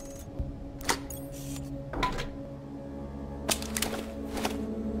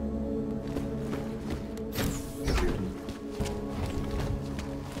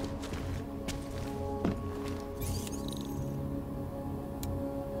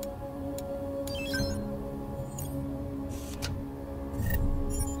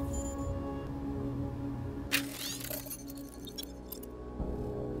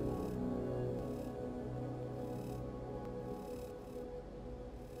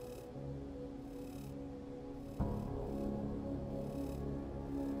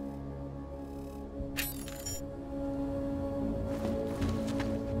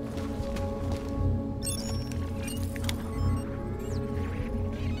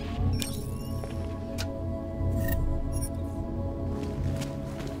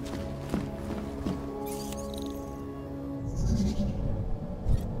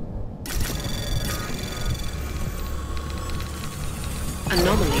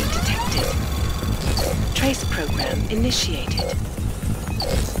 Anomaly detected. Trace program initiated.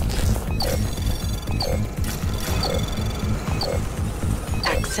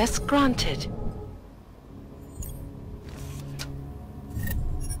 Access granted.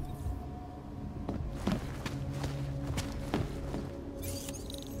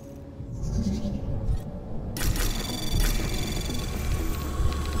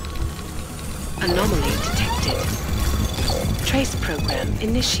 Anomaly detected. Trace program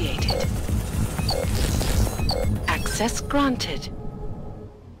initiated. Access granted.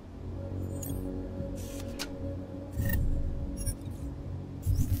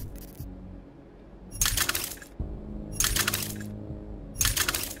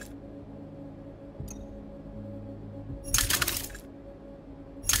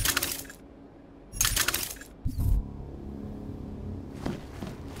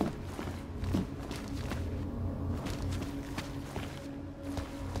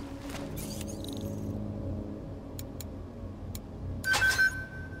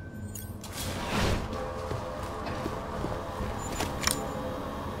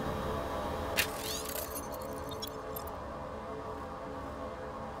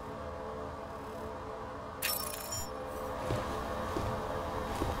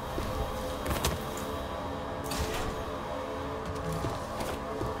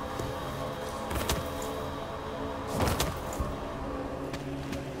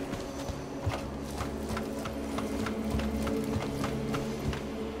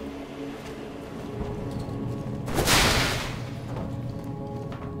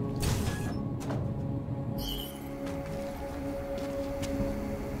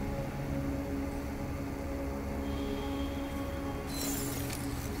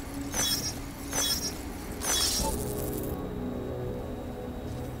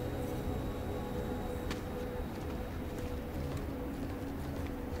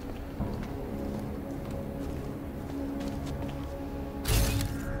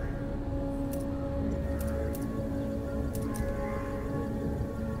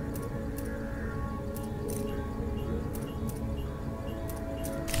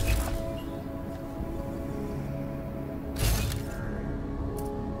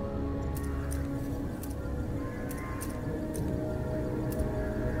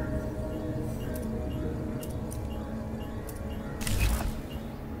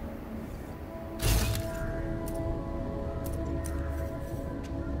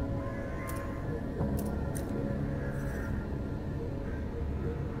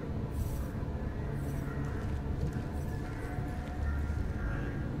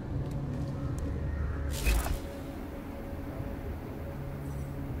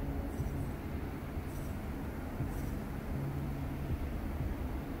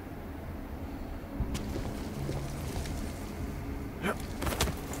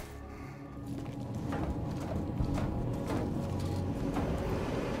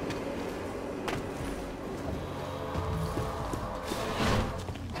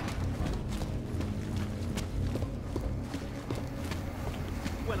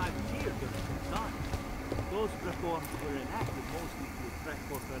 storms were enacted mostly to attract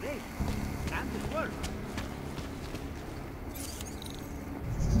corporations, and it worked.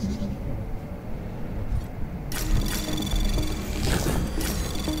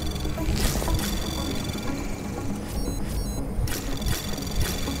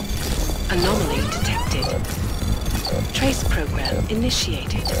 Anomaly detected. Trace program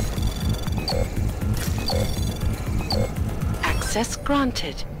initiated. Access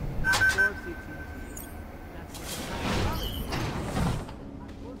granted.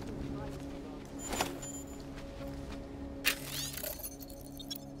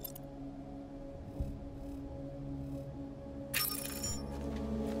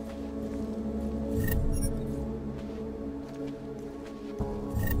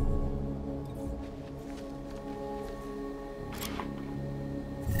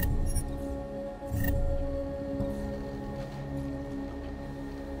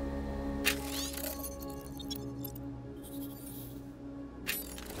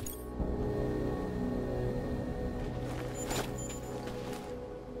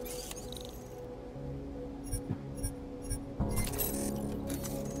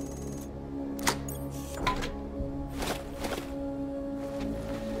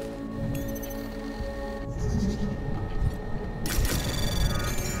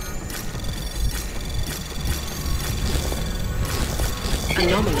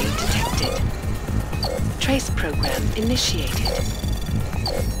 Anomaly detected. Trace program initiated.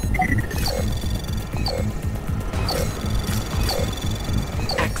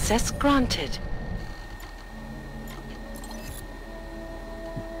 Access granted.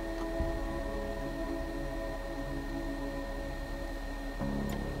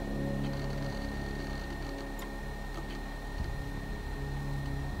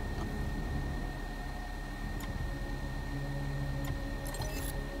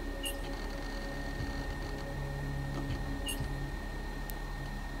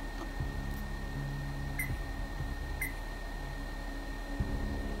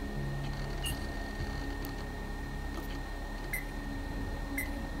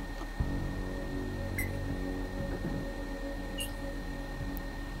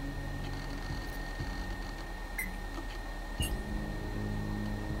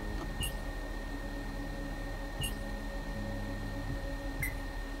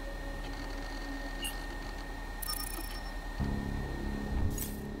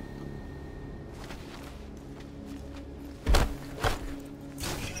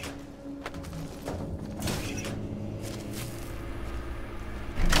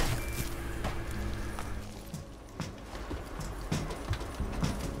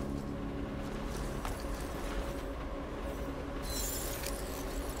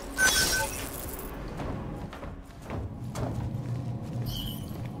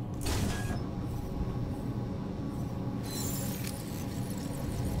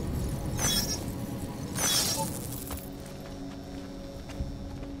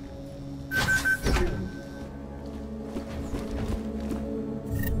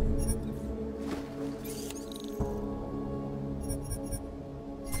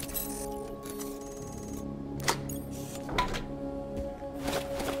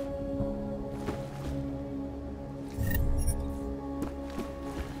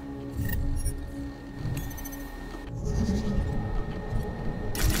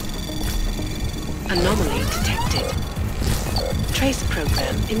 Anomaly detected. Trace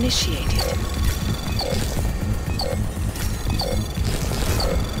program initiated.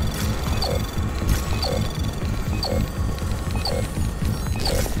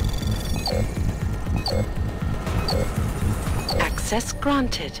 Access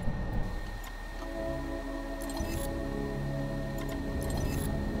granted.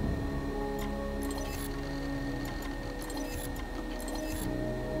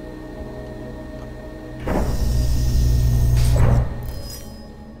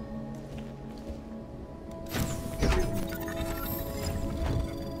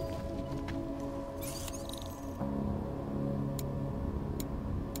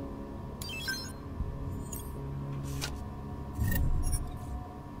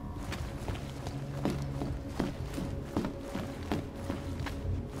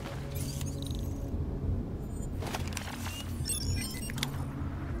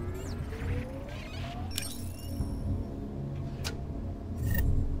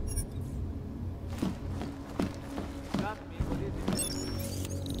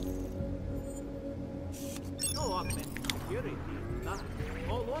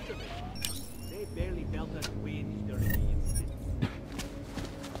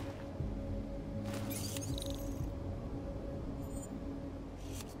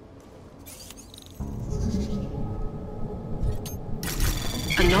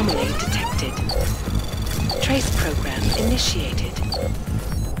 Anomaly detected. Trace program initiated.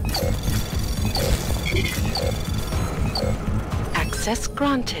 Access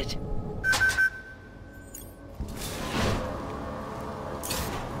granted.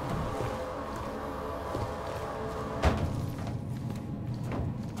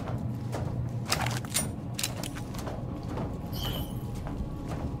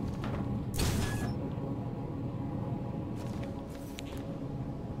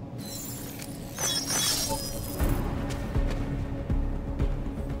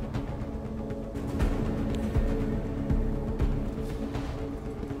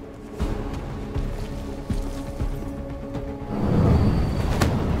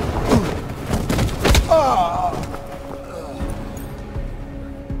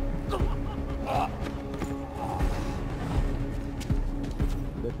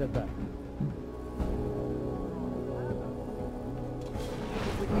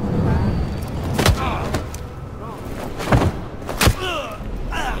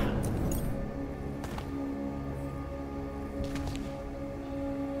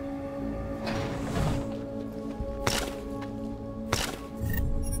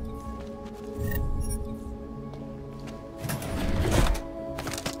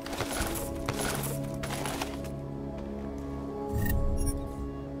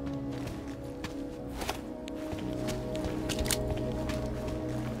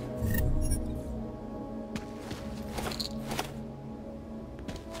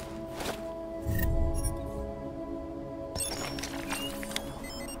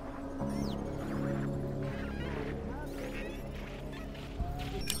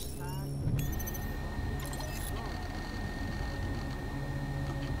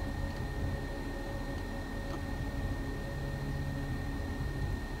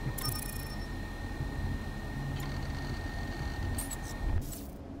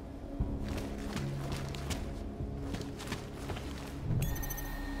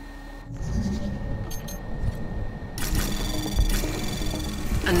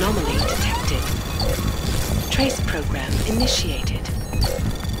 Anomaly detected. Trace program initiated.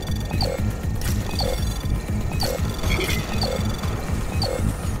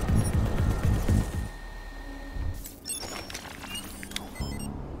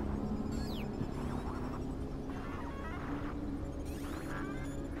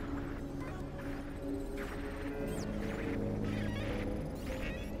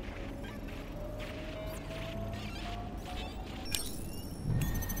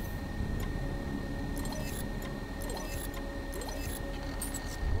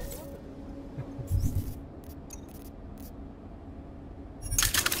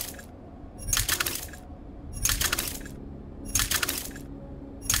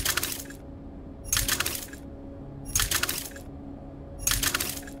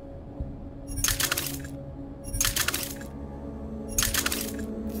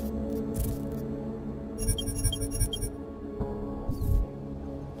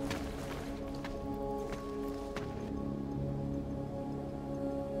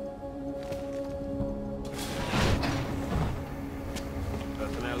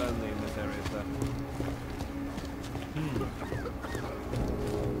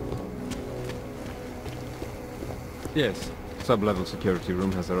 Yes. Sub-level security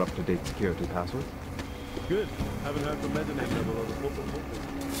room has our up-to-date security password. Good. Haven't heard from mezzanine level or the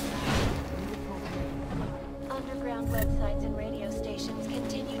Underground websites and radio stations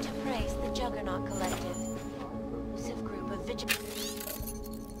continue to praise the Juggernaut Collective. Elusive group of vigilantes.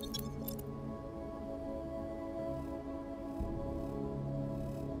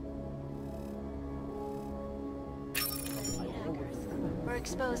 We're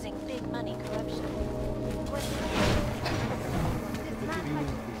exposing big money corruption.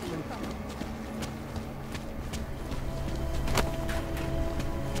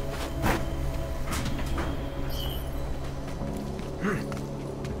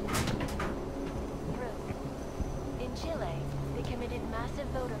 In Chile, they committed massive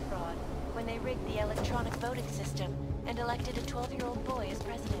voter fraud when they rigged the electronic voting system and elected a 12-year-old boy as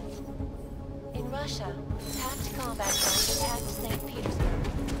president. In Russia, hacked combat drones attacked St. Petersburg.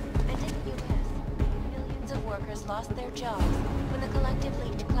 And in the US, millions of workers lost their jobs when the collective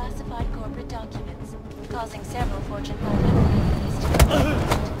leaked classified corporate documents, causing several Fortune 500 companies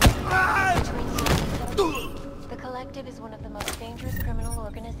to The collective is one of the most dangerous criminal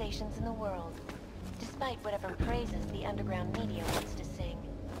organizations in the world, despite whatever praises the underground media wants to sing.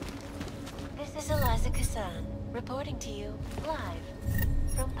 This is Eliza Kassan, reporting to you live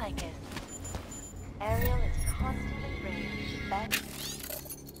from Picus. Ariel is constantly bringing back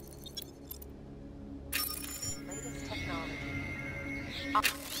latest technology.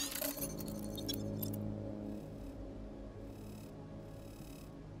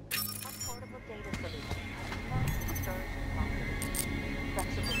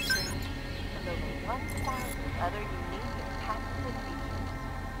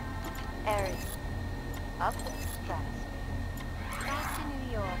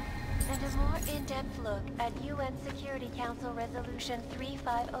 And a more in-depth look at UN Security Council Resolution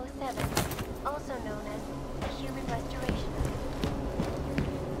 3507, also known as the Human Restoration Act.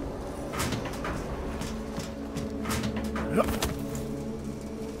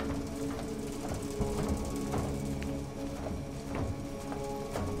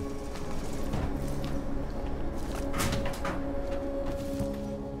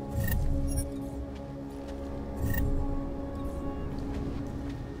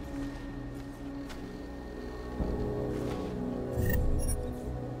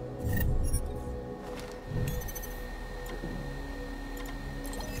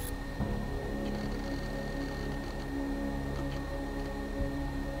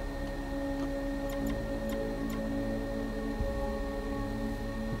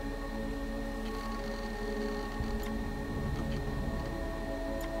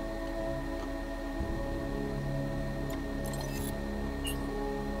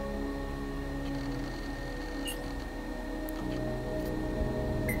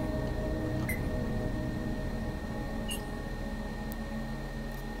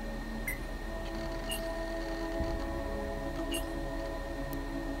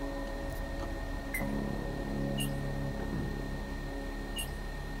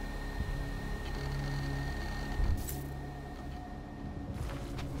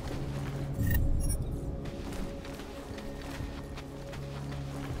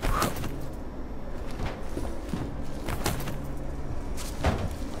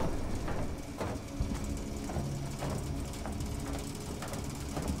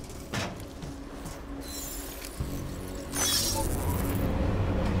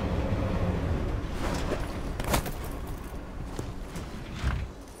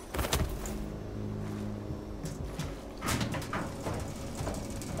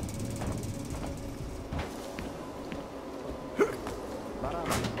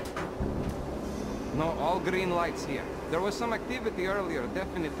 No, all green lights here. There was some activity earlier,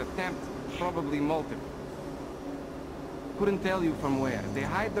 definite attempt, probably multiple. Couldn't tell you from where. They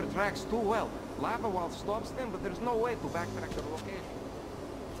hide their tracks too well. Lava wall stops them, but there's no way to backtrack their location.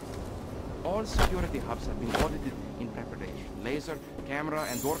 All security hubs have been audited in preparation. Laser, camera,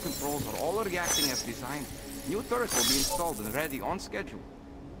 and door controls are all reacting as designed. New turrets will be installed and ready on schedule.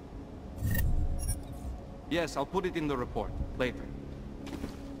 Yes, I'll put it in the report later.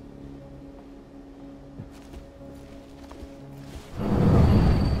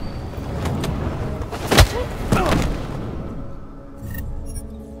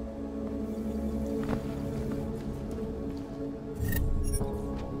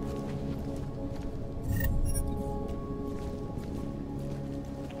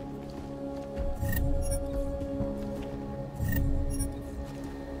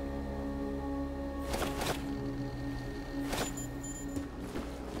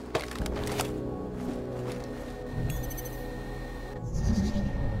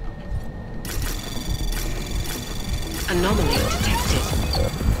 Anomaly detected.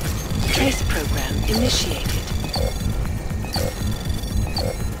 Trace program initiated.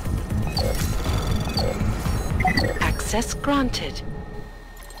 Access granted.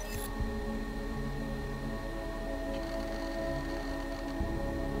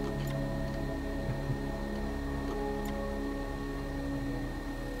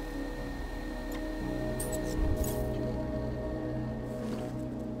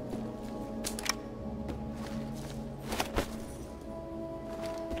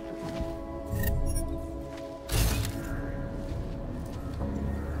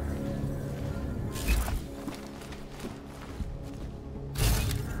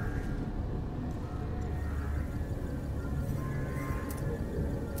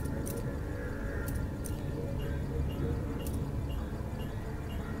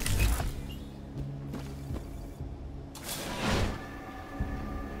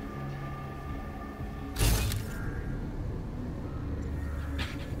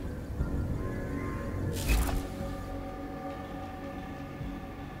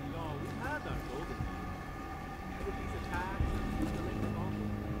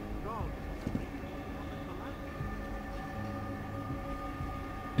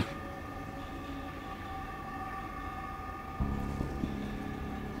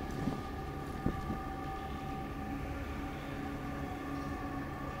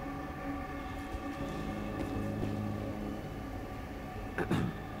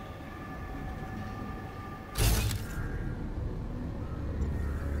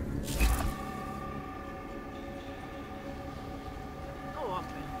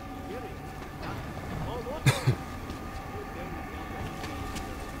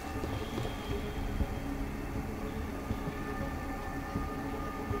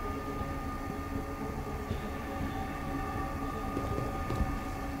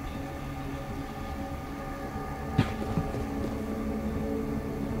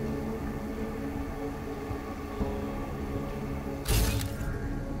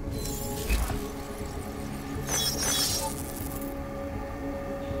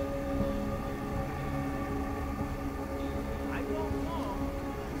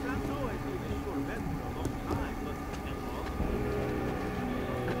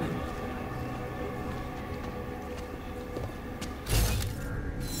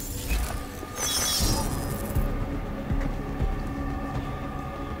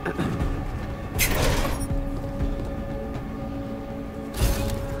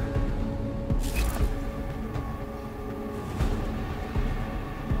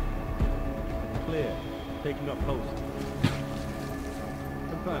 taking up post.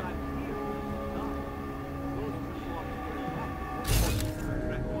 Confirmed.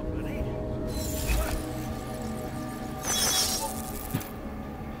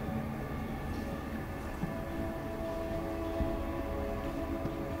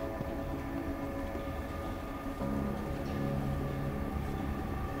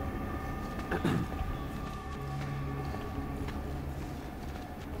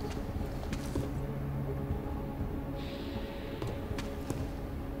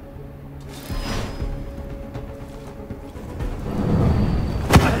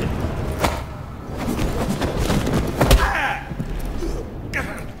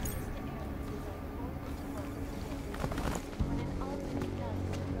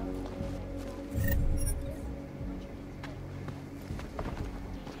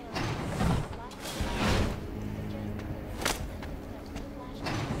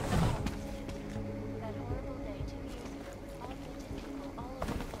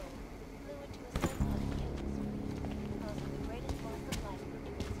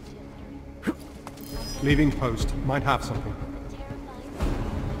 Leaving post. Might have something.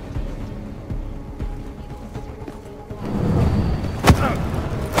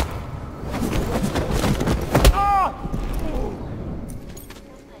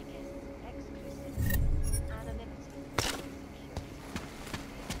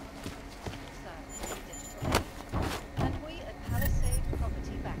 And we at Palisade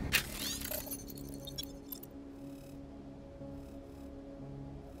Property Bank.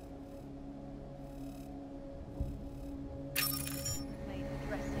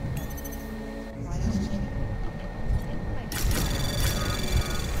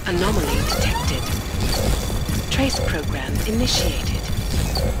 Anomaly detected. Trace program initiated.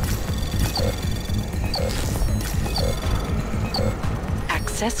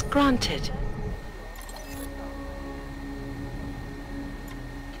 Access granted.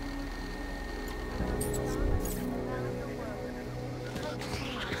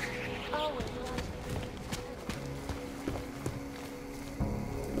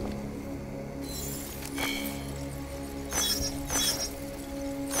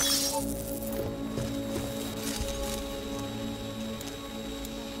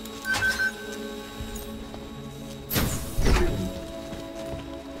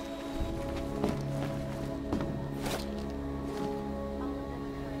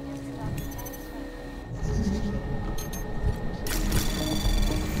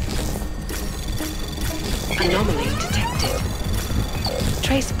 Anomaly detected.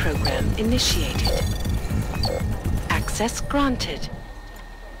 Trace program initiated. Access granted.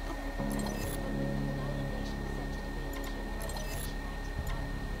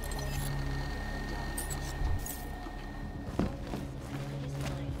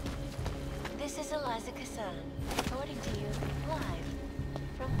 This is Eliza Kassan, reporting to you live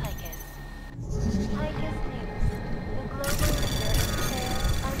from Picus. Picus News, the global leader in fair,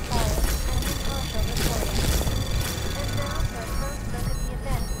 unbiased, and impartial reporting. And now for a close look at the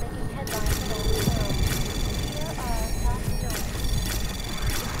events making headlines around the world. Here are our top stories.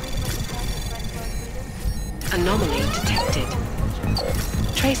 The freedom of the press is right for freedom. Anomaly detected.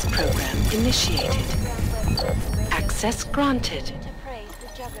 Trace program initiated. Access granted. To praise the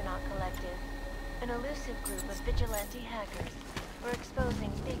Juggernaut Collective, an elusive group of vigilante hackers who are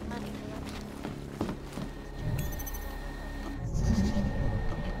exposing big money corruption.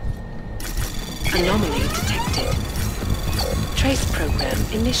 Anomaly detected. Trace program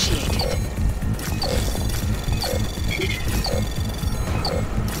initiated.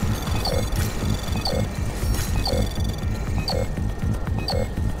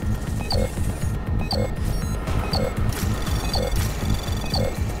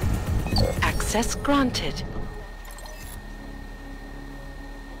 Access granted.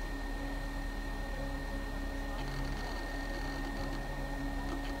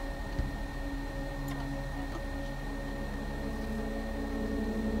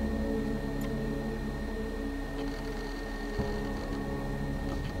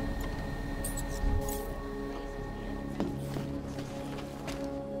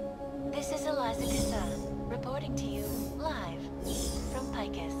 This is Eliza Kassan, reporting to you live from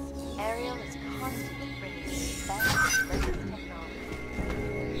Picus. Ariel is constantly bringing you the best and latest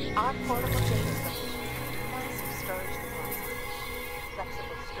technology. Our portable data centers, massive storage capacity,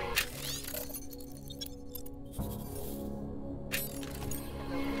 flexible streaming,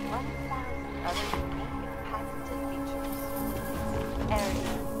 and over 1,000 other unique and patented features.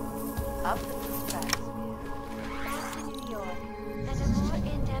 Ariel, up in the stratosphere, back to New York, and a more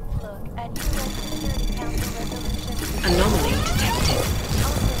in-depth look at UN Security Council resolution. Anomaly detected.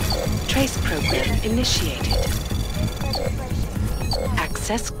 Trace Trace program initiated.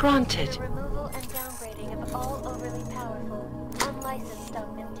 Access granted. The removal and downgrading of all overly powerful, unlicensed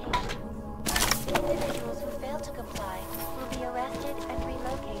augmentations. Individuals who fail to comply will be arrested and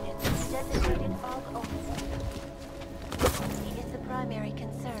relocated to designated AUG-only centers. Safety is the primary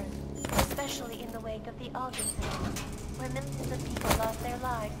concern, especially in the wake of the AUG incident, where millions of people lost their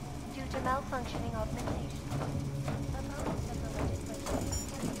lives due to malfunctioning augmentations. Opponents of the legislation.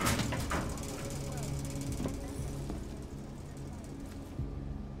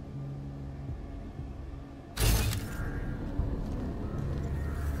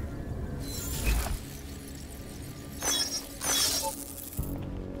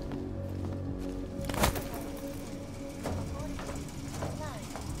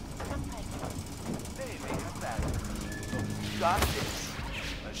 Got this.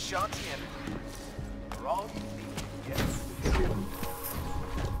 Ashanti Energy. For all you think, yes.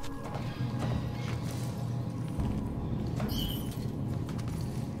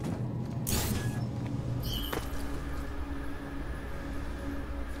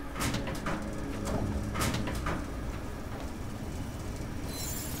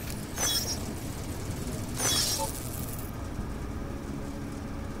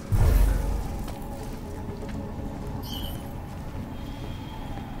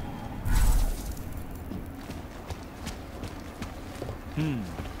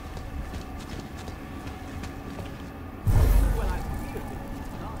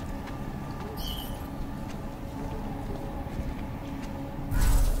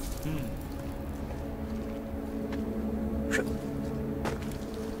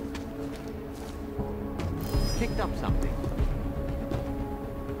 Picked up something.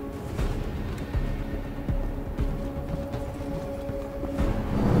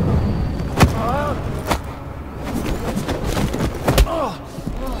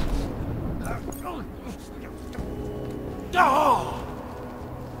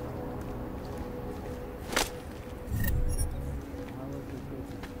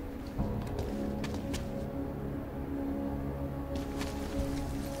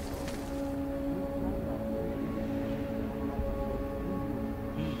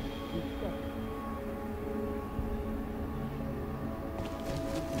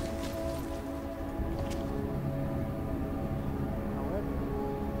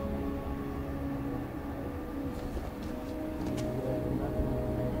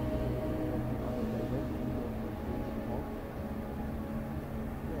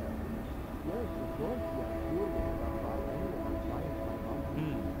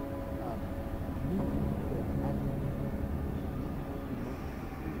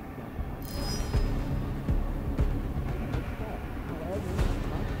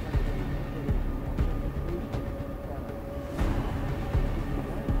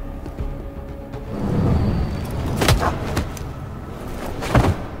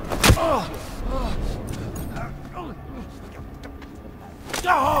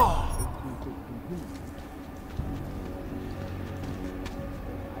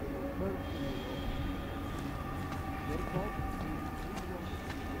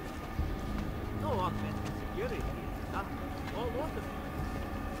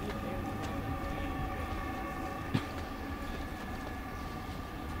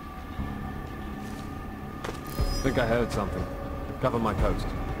 I think I heard something. Cover my post.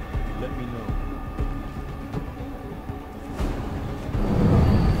 Let me know.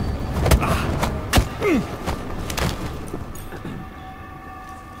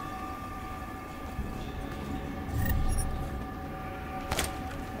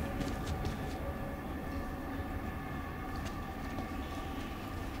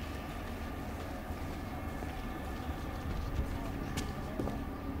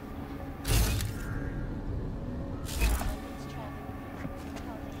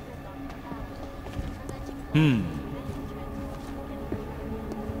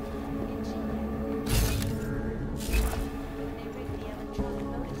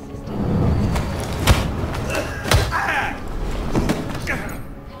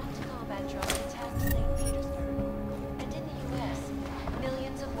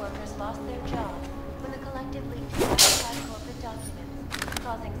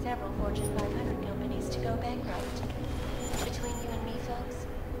 Causing several Fortune 500 companies to go bankrupt. Between you and me, folks,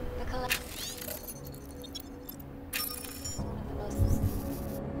 the collective is one of the most...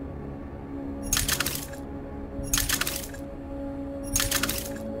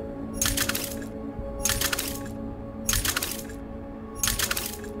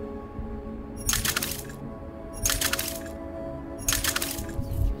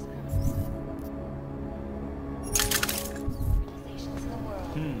 organizations in the world.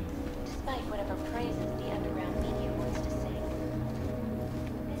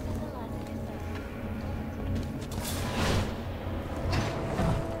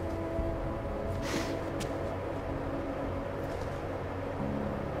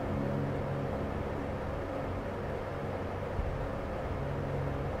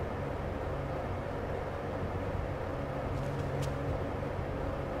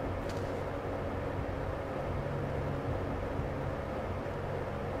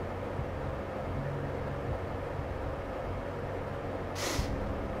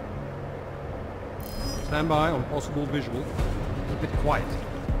 Stand by on possible visual. Keep it quiet.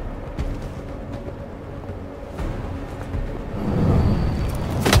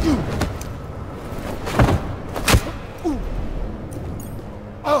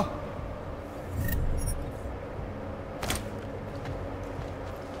 Oh!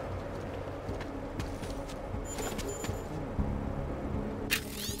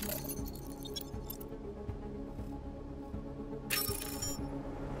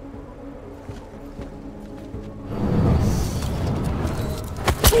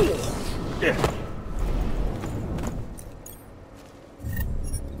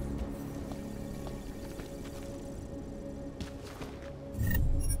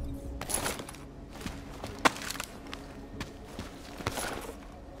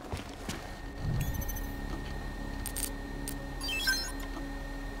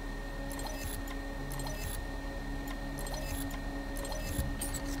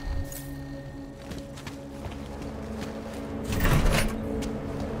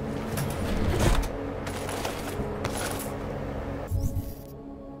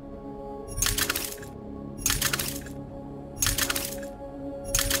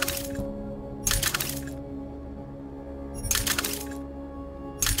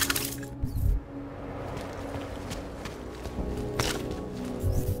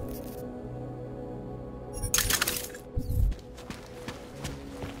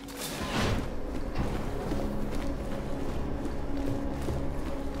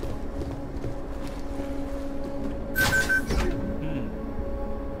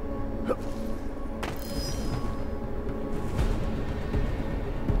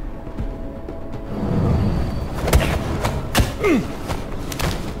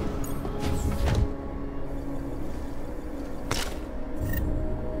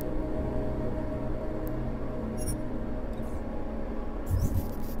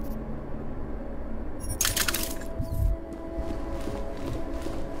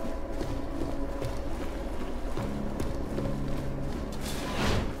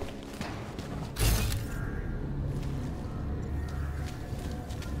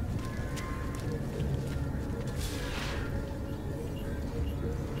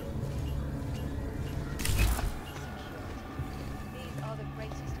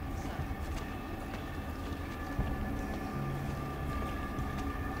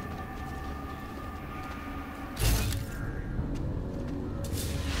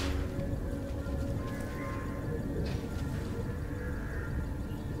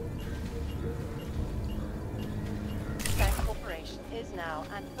 Is now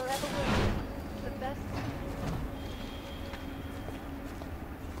and forever will be the best.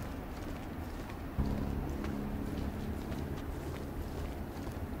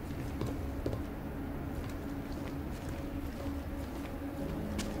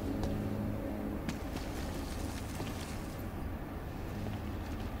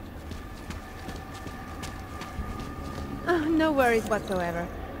 No worries whatsoever.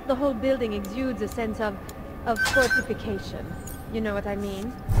 The whole building exudes a sense of fortification. You know what I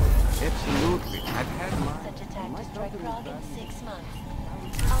mean? Absolutely. I've had such attack to strike Prague in 6 months.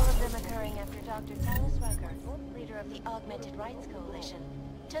 All of them occurring after Dr. Talus Rucker, leader of the Augmented Rights Coalition,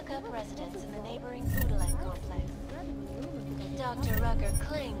 took up residence in the neighboring Budelang complex. Dr. Rucker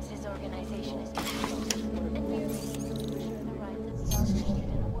claims his organization is peaceful and merely seeks to ensure the rights of the Augmented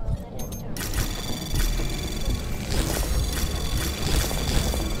in a world that has turned.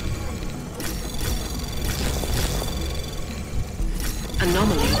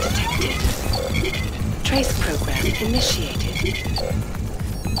 Anomaly detected. Trace program initiated.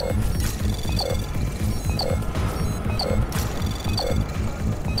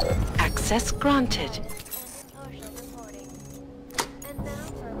 Access granted. And now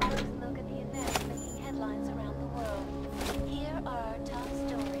for a close look at the events making headlines around the world. Here are our top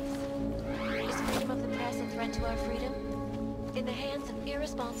stories. Is freedom of the press a threat to our freedom? In the hands of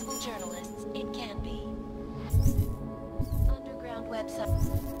irresponsible journalists, it can be. Underground websites.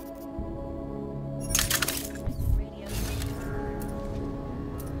 Radio.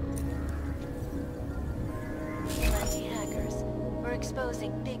 Vigilante hackers. We're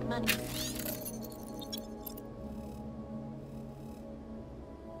exposing big money.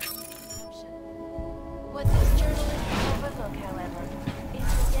 What these journalists overlook, however, is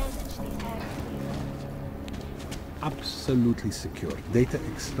the damage these hackers do. Absolutely secure. Data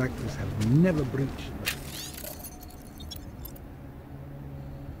extractors have never breached.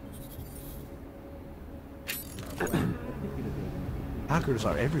 Hackers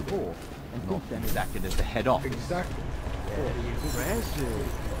are everywhere. And not them is acted as the head office. Exactly. Impressive.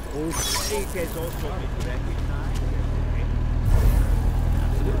 Old Snake has also been recognized.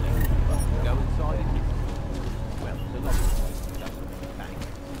 Absolutely. Go inside and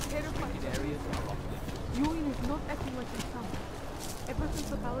Ewing is not acting like himself. Ever since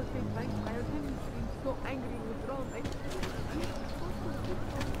the Palisade Bank hired him, he's been so angry and withdrawn.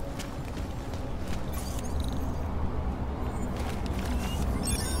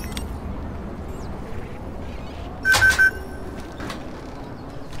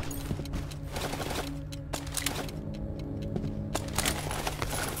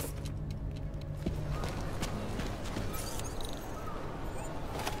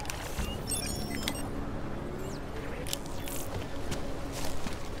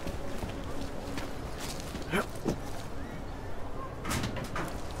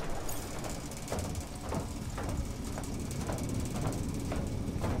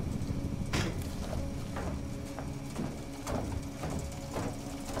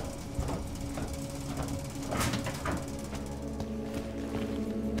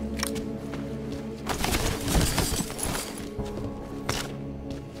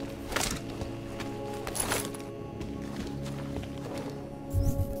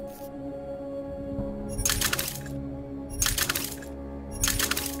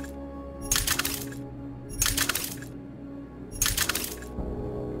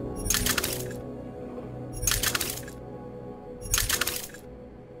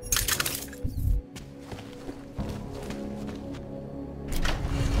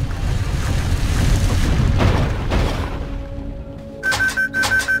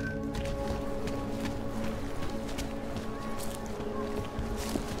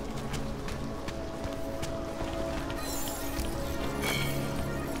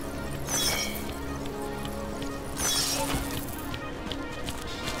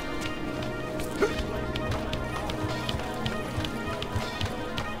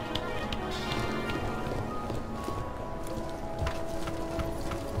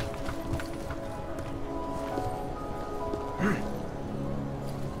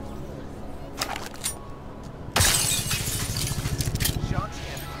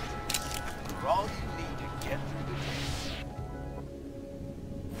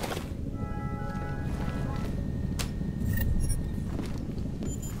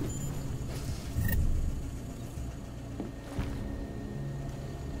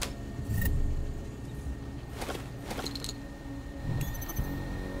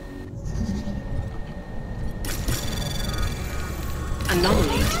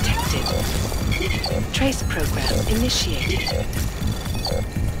 Anomaly detected. Trace program initiated.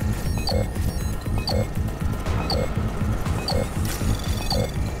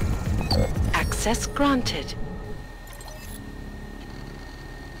 Access granted.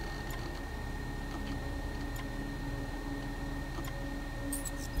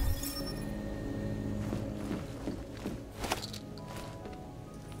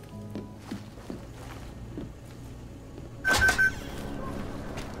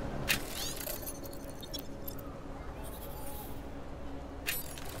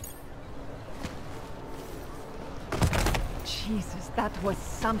 Jesus, that was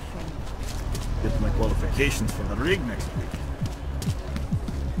something. Get my qualifications for the rig next week.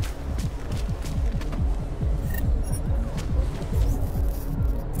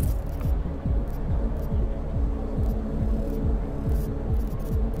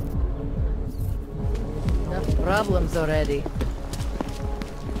 Enough problems already.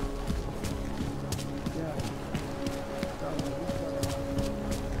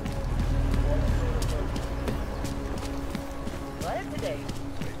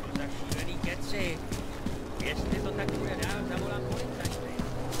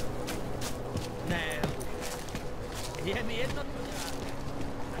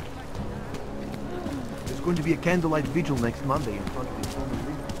 There's going to be a candlelight vigil next Monday in front of the former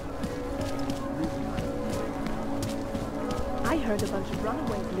I heard a bunch of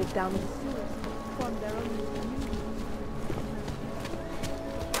runaways live down in the sewers, form their own community.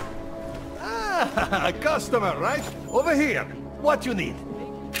 Ah, a customer, right? Over here. What you need?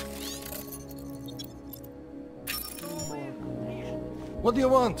 What do you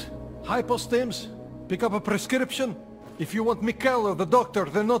want? Hypostims? Pick up a prescription? If you want Mikhail or the doctor,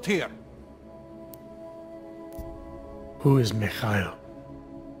 they're not here. Who is Mikhail?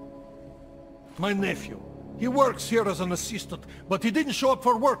 My nephew. He works here as an assistant, but he didn't show up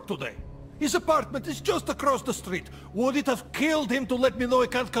for work today. His apartment is just across the street. Would it have killed him to let me know he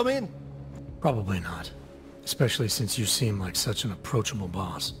can't come in? Probably not. Especially since you seem like such an approachable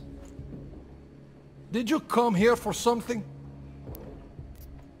boss. Did you come here for something?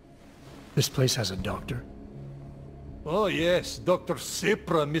 This place has a doctor? Oh yes, Dr.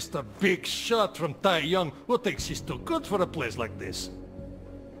 Sipra, Mr. Big Shot from Tai Young, who thinks he's too good for a place like this.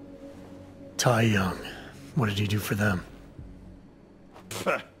 Tai Young. What did he do for them?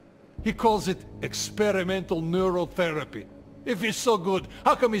 He calls it experimental neurotherapy. If he's so good,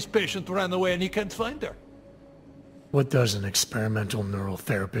 how come his patient ran away and he can't find her? What does an experimental neural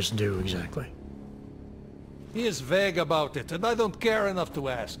therapist do exactly? He is vague about it, and I don't care enough to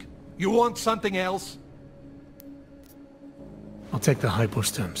ask. You want something else? I'll take the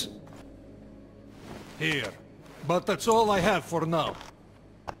hypostems. Here. But that's all I have for now.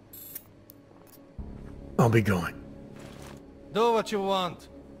 I'll be going. Do what you want.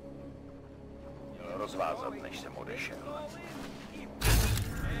 Rozvázat, než jsem odešel.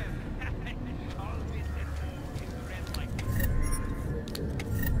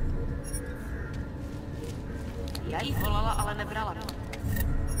 Já jí volala, ale nebrala.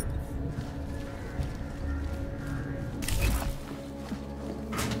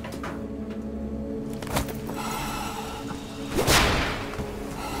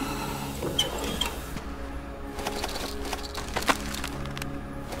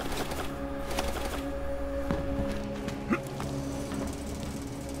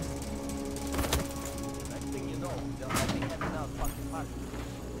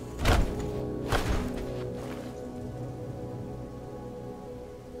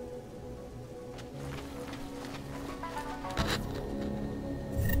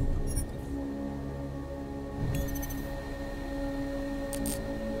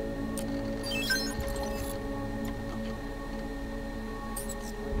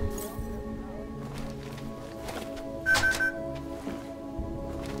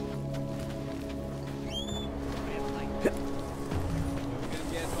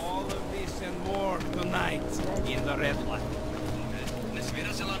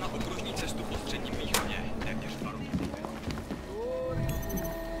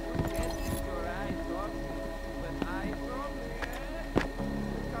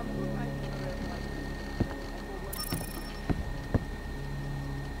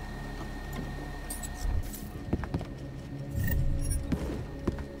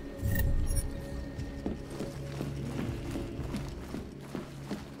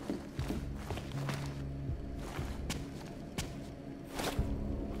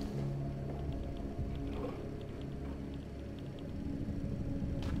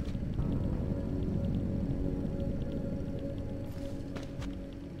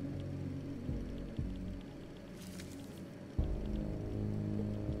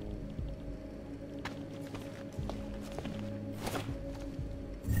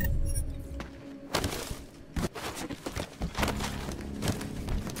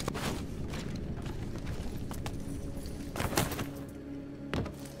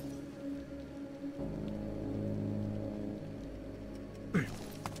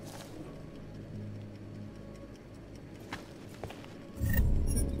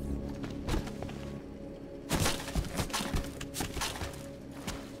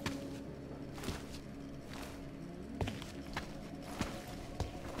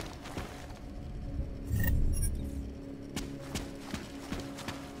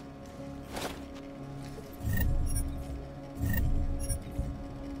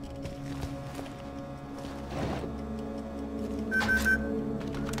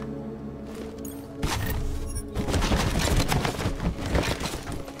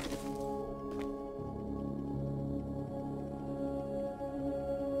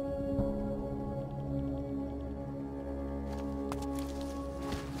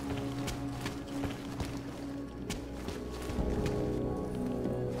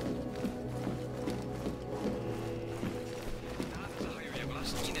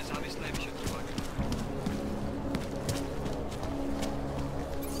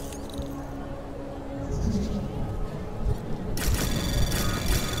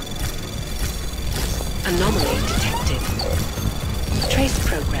 Anomaly detected. Trace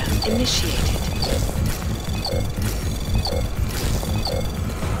program initiated.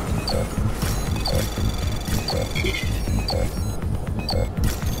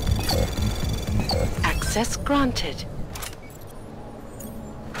 Access granted.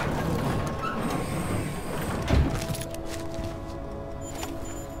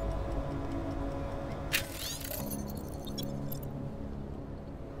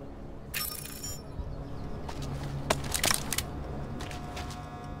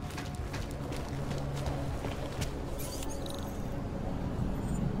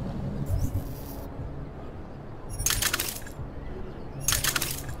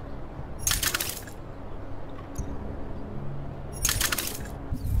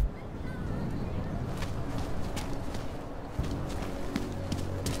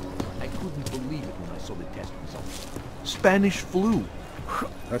 Believe it when I saw the test results. Spanish flu.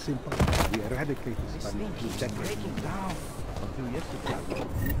 That's impossible. We eradicated Spanish breaking down. Until yesterday,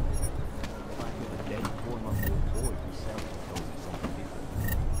 finding a dead 4-month-old boy who sells told me something different.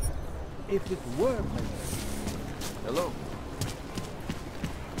 If it were Hello.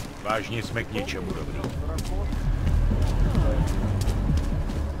 Vážně jsme k něčemu dobrý.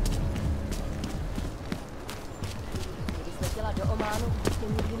 Když letěla do Ománu, tě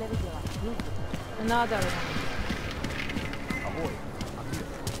nikdy neviděla. Nada. Ahoy.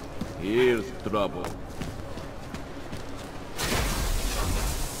 Here's trouble.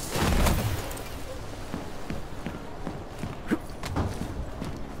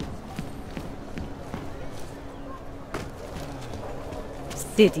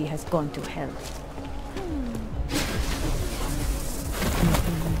 City has gone to hell.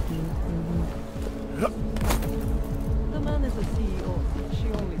 The man is a CEO.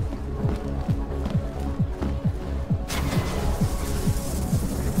 She only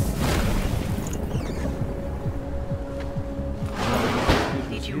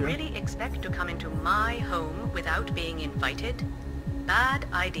Did you really expect to come into my home without being invited? Bad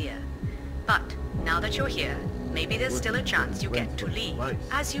idea. But now that you're here, maybe there's still a chance you get to leave.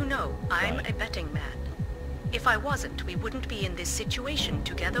 As you know, I'm a betting man. If I wasn't, we wouldn't be in this situation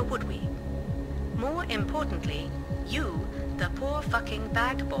together, would we? More importantly, you, the poor fucking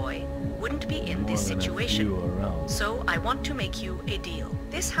bag boy, wouldn't be in this situation. So I want to make you a deal.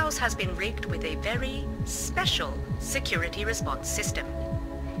 This house has been rigged with a very special security response system.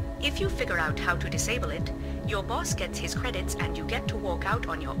 If you figure out how to disable it, your boss gets his credits and you get to walk out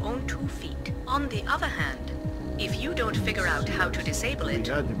on your own 2 feet. On the other hand, if you don't figure out how to disable it,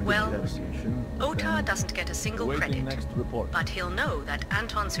 well, Otar doesn't get a single credit, but he'll know that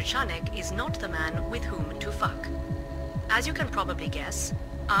Anton Suchanek is not the man with whom to fuck. As you can probably guess,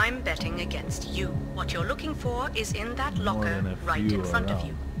 I'm betting against you. What you're looking for is in that locker right in front of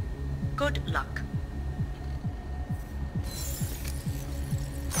you. Good luck.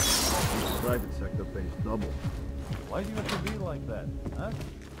 Private sector pays double. Why do you have to be like that, huh?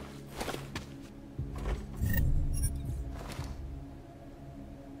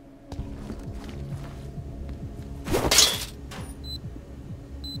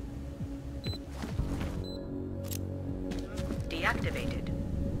 Deactivated.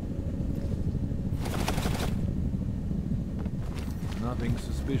 Nothing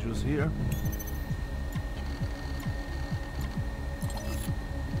suspicious here.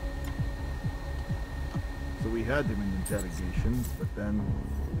 So we had him in interrogation, but then...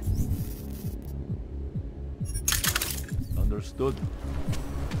 Understood.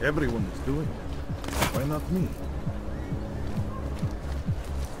 Everyone is doing it. Why not me?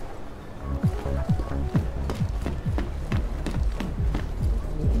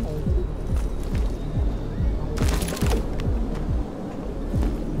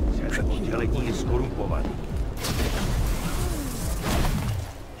 Oddělení je skorumpovaný.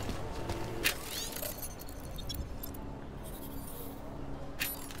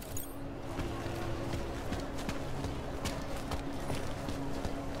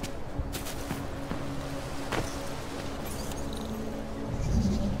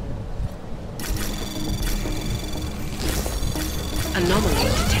 Anomaly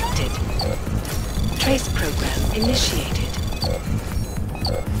detected. Trace program initiated.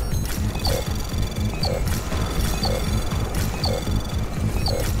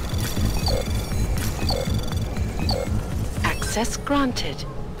 Access granted.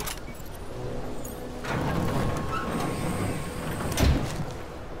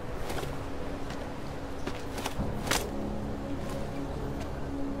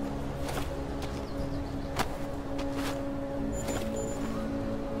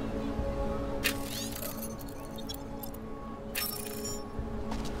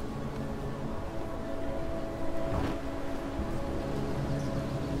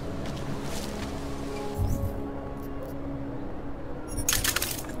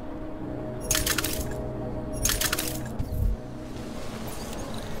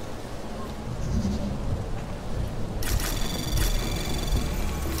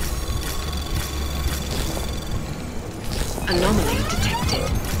 Anomaly detected.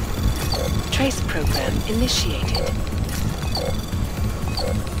 Trace program initiated.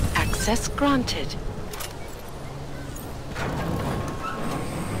 Access granted.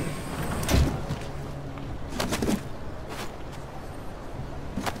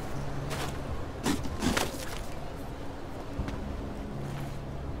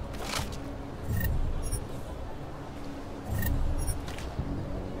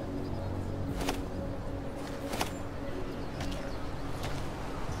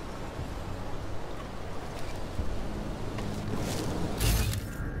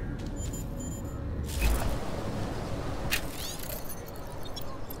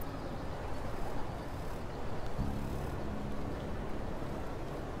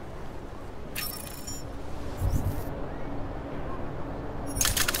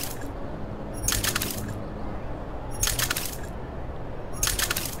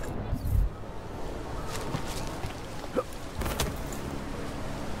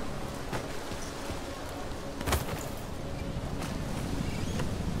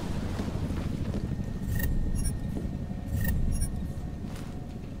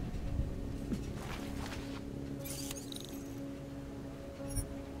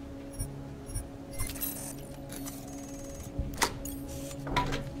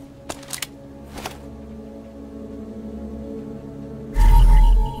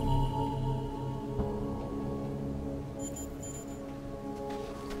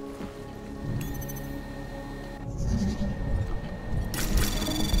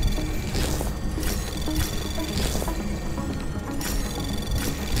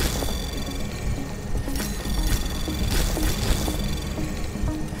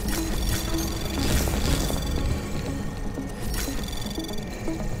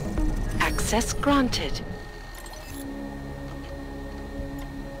 Access granted.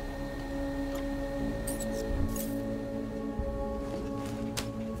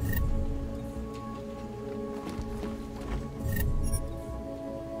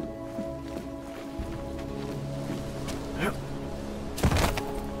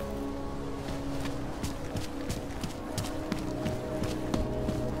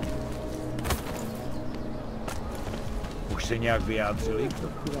 Už se nějak vyjádřili?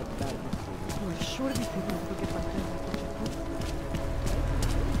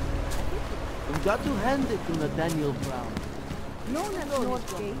 We've got to hand it to Nathaniel Brown. Known as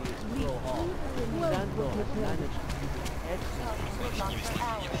Northgate,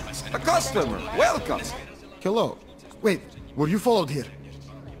 A customer! Welcome! Hello. Wait, were you followed here?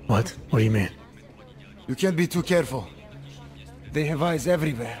 What? What do you mean? You can't be too careful. They have eyes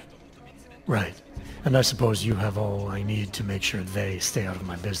everywhere. Right. And I suppose you have all I need to make sure they stay out of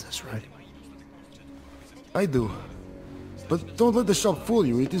my business, right? I do. But don't let the shop fool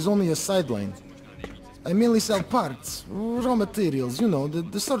you, it is only a sideline. I mainly sell parts, raw materials, you know,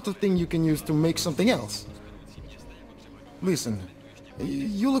 the sort of thing you can use to make something else. Listen,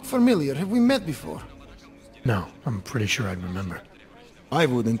 you look familiar. Have we met before? No, I'm pretty sure I'd remember. I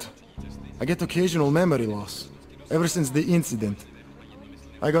wouldn't. I get occasional memory loss, ever since the incident.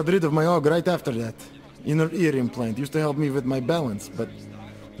 I got rid of my AUG right after that. Inner ear implant used to help me with my balance, but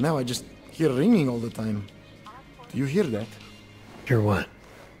now I just hear ringing all the time. Do you hear that? Hear what?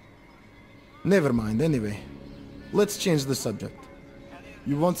 Never mind, anyway. Let's change the subject.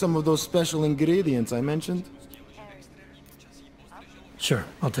 You want some of those special ingredients I mentioned? Sure,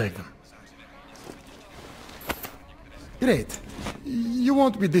 I'll take them. Great. You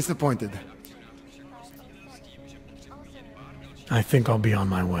won't be disappointed. I think I'll be on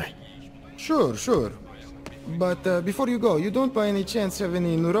my way. Sure, sure. But before you go, you don't by any chance have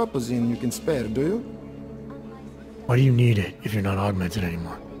any neuropozine you can spare, do you? Why do you need it if you're not augmented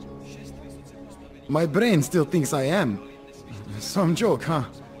anymore? My brain still thinks I am. Some joke, huh?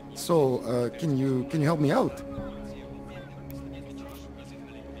 So, can you help me out?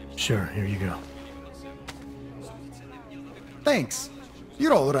 Sure, here you go. Thanks.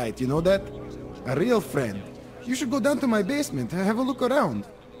 You're all right, you know that? A real friend. You should go down to my basement and have a look around.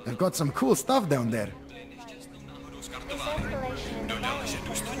 I've got some cool stuff down there.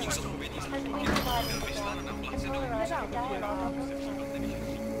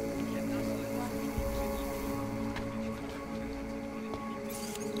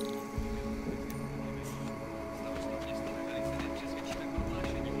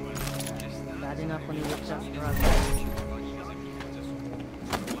 Bad enough when he looks after us.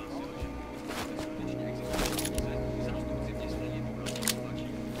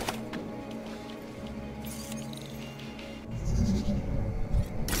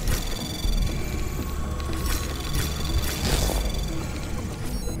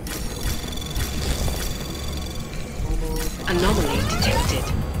 Anomaly detected.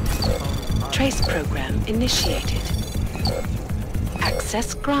 Trace program initiated.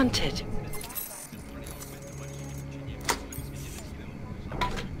 Access granted.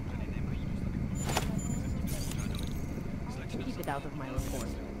 Keep it out of my report.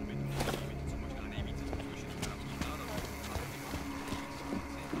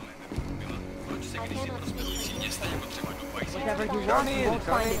 Whatever you want, you won't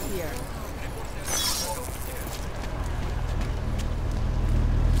find it here.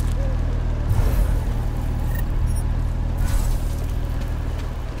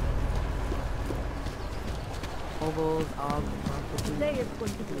 Ovals, AUG, Today is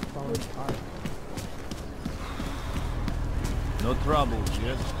going to be a good part. No trouble,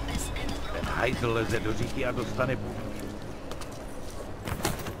 yes? Ten hajzl leze do říky a dostane...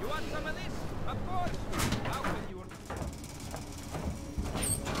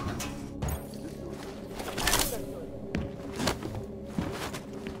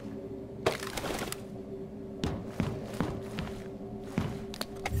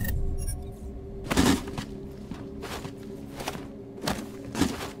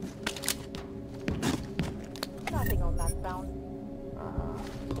 Nothing on that Brown.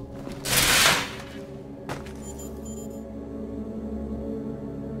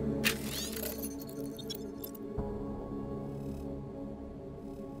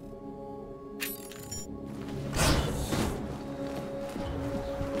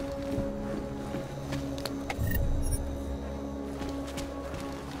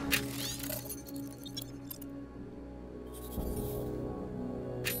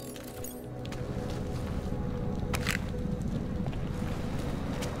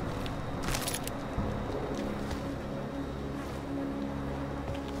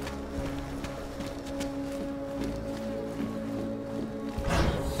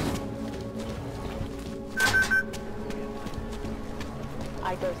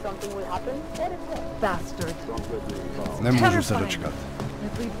 Either something will happen, or it won't. Bastard. Не можу се дочекати.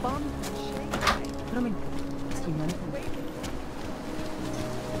 Every bump and shake. Promiň, s tím nenechám.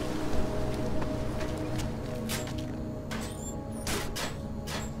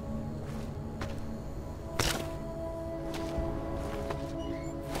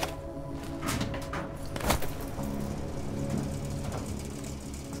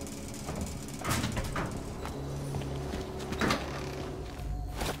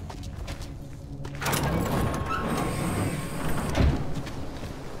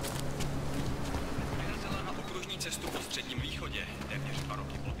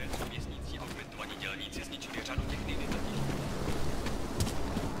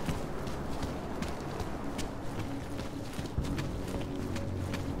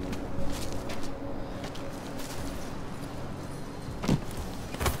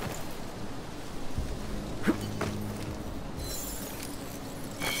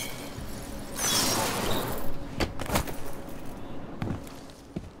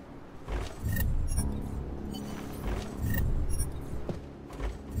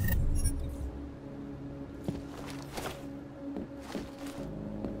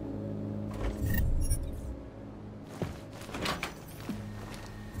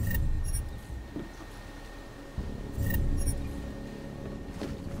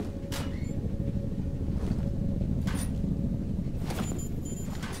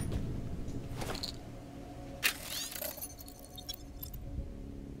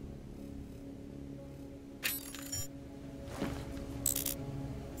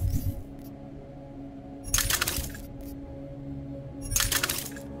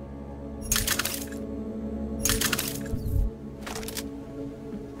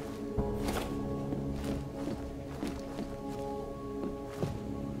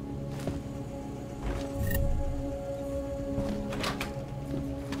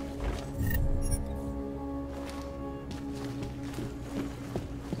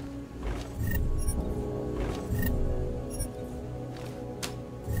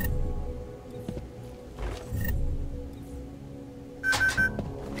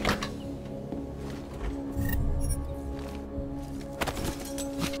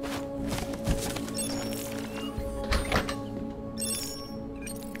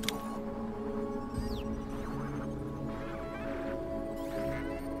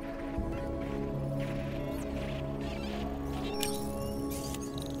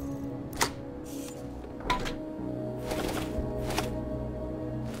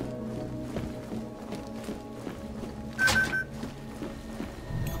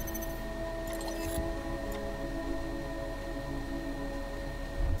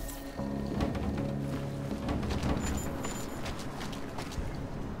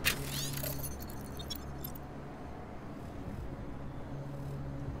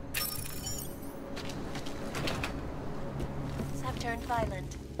 Turned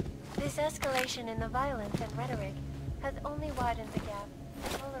violent. This escalation in the violence and rhetoric has only widened the gap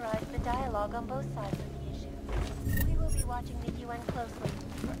and polarized the dialogue on both sides of the issue. We will be watching the UN closely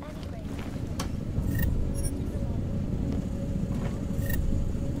for any breaks.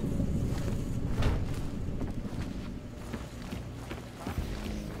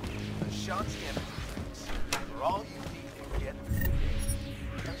 Ashanti Enterprise. For all you need to get through the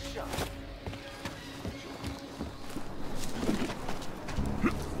day. Ashanti.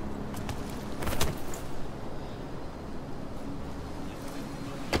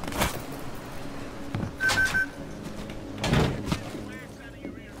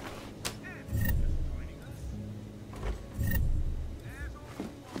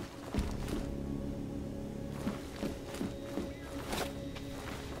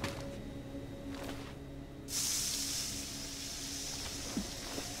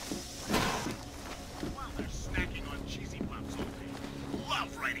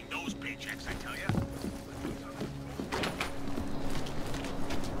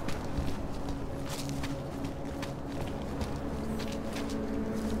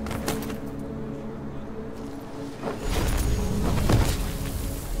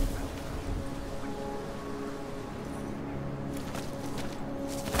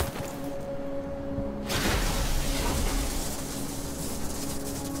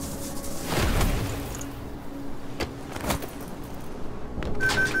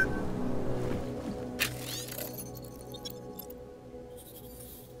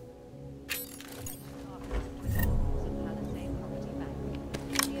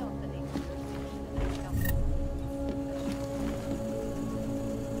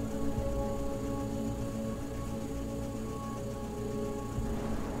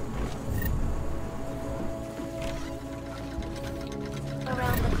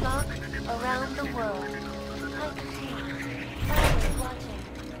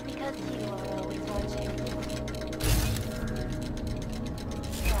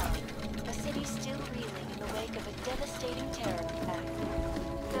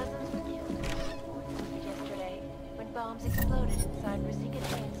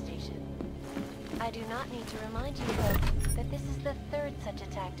 not need to remind you, though, that this is the third such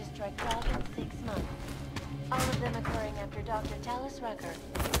attack to strike Prague in 6 months. All of them occurring after Dr. Tallis Rucker,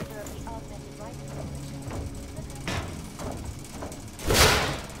 leader of the Augmented Rights Coalition,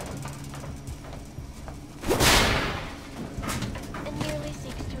 and merely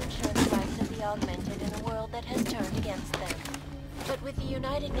seeks to ensure the rights of the Augmented in a world that has turned against them. But with the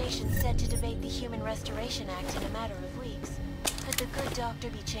United Nations set to debate the Human Restoration Act in a matter of weeks, could the good doctor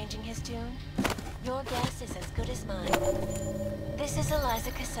be changing his tune? Your guess is as good as mine. This is Eliza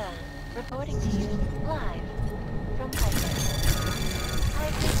Kassan, reporting to you live from Palisade.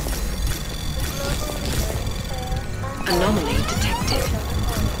 Anomaly detected.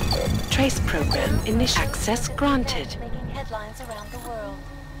 Trace program initial. Access granted. Making headlines around the world.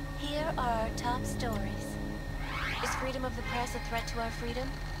 Here are our top stories. Is freedom of the press a threat to our freedom?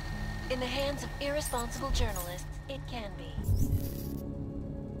 In the hands of irresponsible journalists, it can be.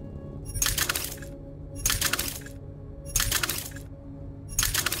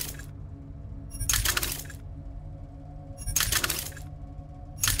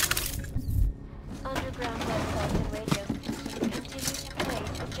 Underground websites and radio stations continue to page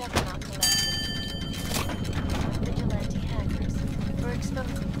the Juggernaut collection. Vigilante hackers were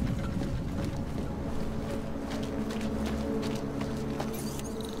exposed.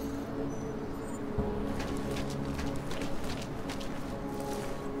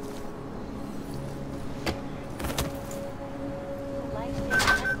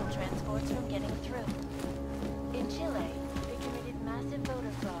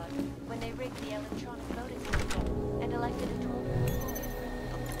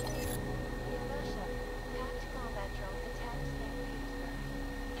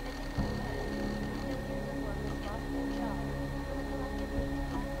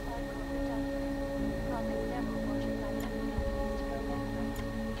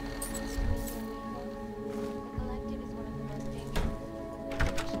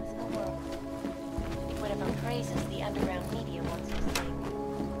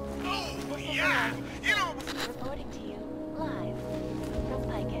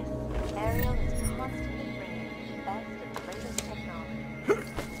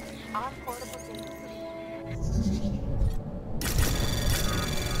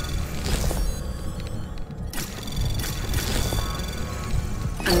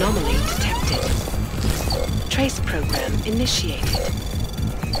 Anomaly detected. Trace program initiated.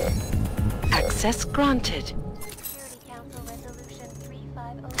 Access granted. Security Council Resolution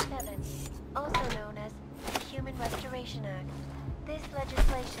 3507, also known as the Human Restoration Act. This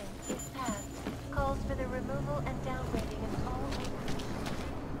legislation, if passed, calls for the removal and downgrading of all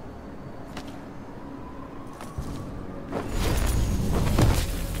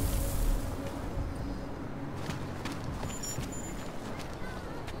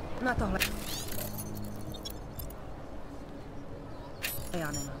Na tohle.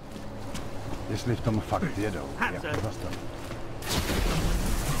 Já nemám. Jestli v tom fakt jedou, jak to zastavit?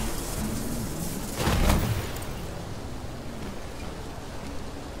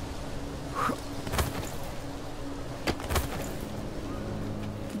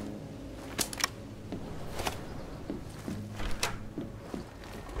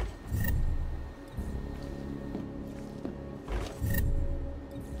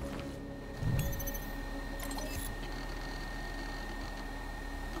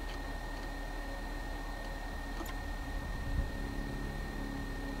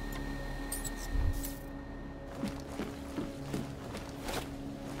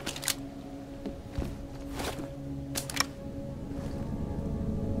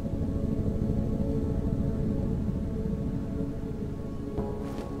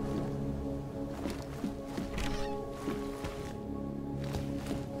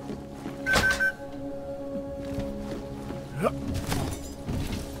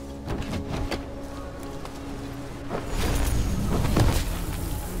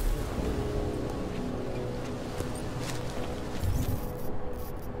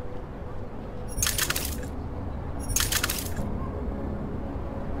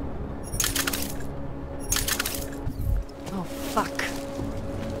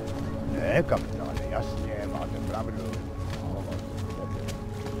 Ne, kapitáne, jasně, máte pravdu.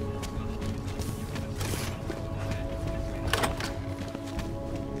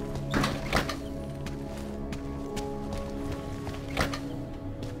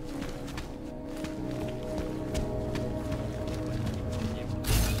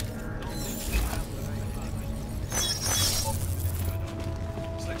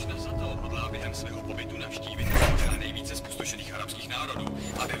 Slečna Zato hodlá během svého pobytu navštívit nejvíce zpustošených arabských národů,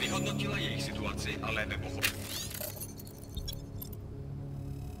 aby vyhodnotila jejich situaci a lépe pochopila,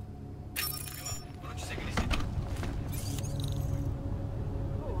 proč se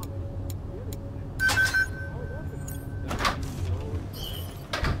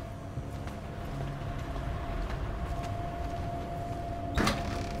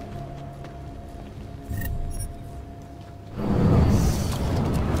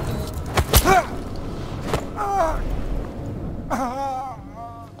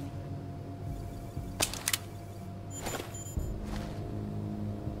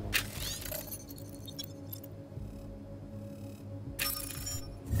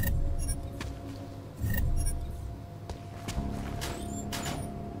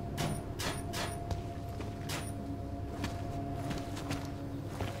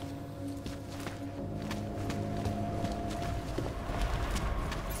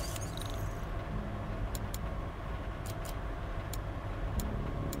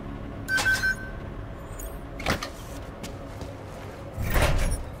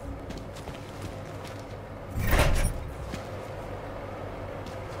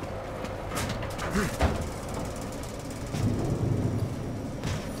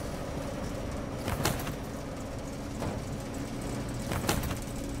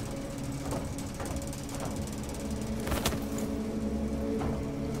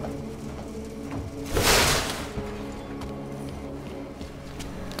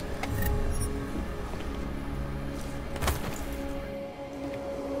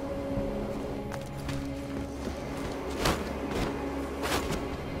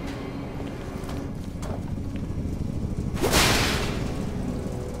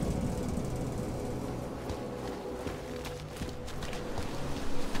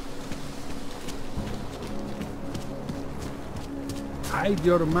Hide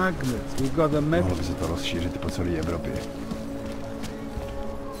your magnets. We've got a map. Mohlo by se to rozšířit po celé Evropě.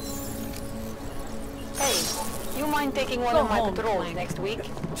 Hey, you mind taking one of my patrols next week?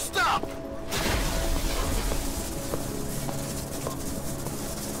 Stop!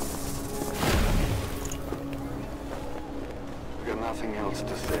 We got nothing else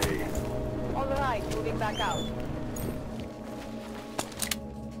to say. All right, moving back out.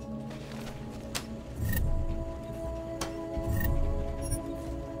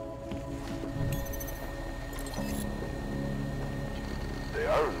 They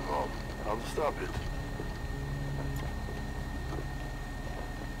are involved. I'll stop it.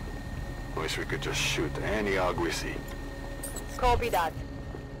 Wish we could just shoot any hog we see. Copy that.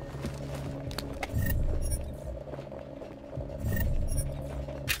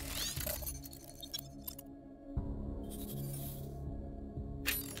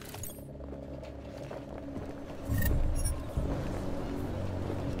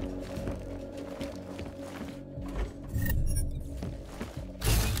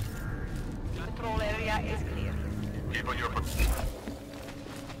 Patrol area is clear. Keep on your...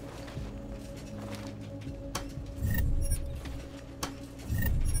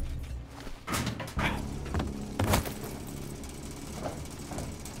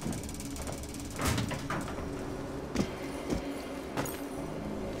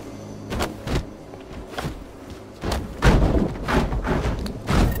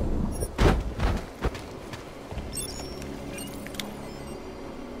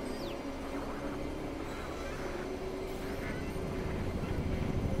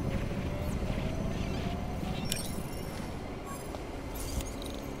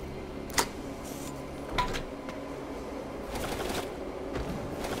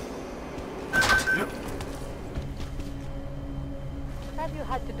 Have you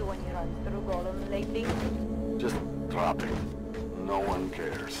had to do any runs through Golem lately? Just drop it. No one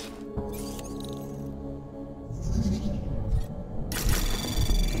cares.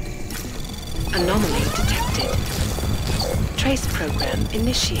 Anomaly detected. Trace program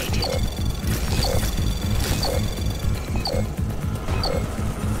initiated.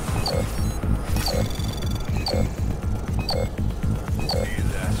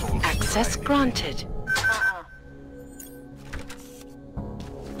 Access granted.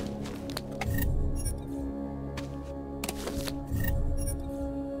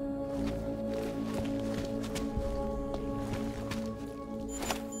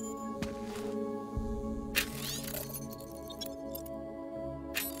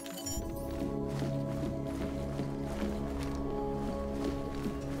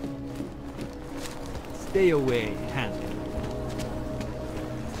 Stay away, hand.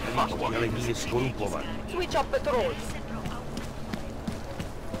 Switch up patrols.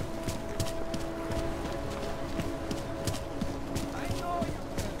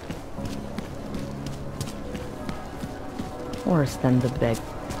 Worse than the beg.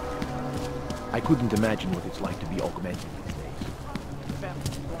 I couldn't imagine what it's like to be augmented these days.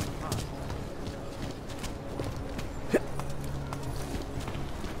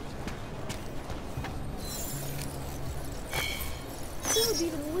 Who would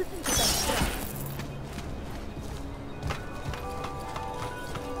even listen to that stuff?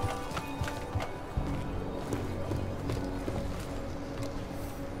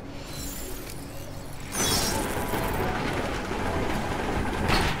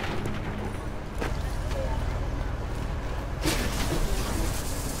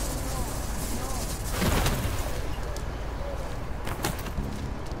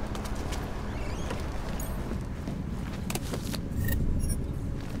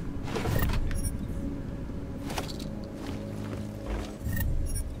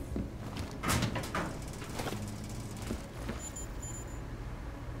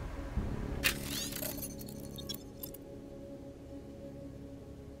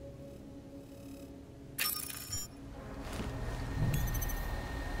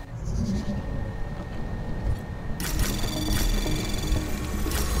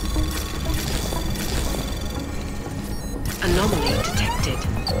 Anomaly detected.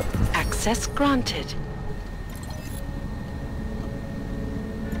 Access granted.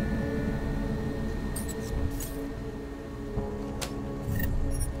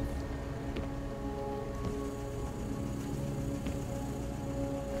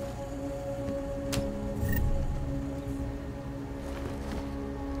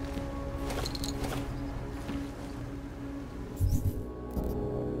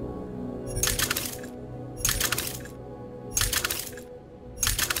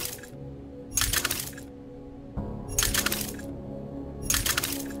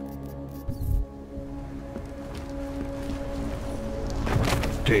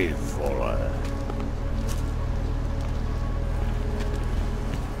 Ty vole.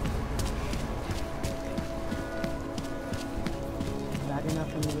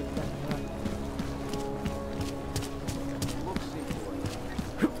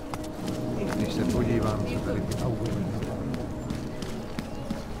 Když se podívám, co tady ty auty.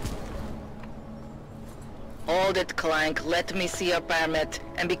 Hold it, Clank. Let me see your permit,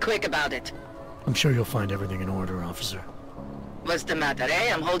 and be quick about it. I'm sure you'll find everything in order, officer. What's the matter,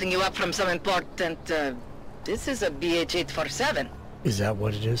 eh? I'm holding you up from some important, This is a BH-847. Is that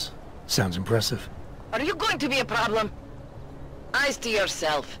what it is? Sounds impressive. Are you going to be a problem? Eyes to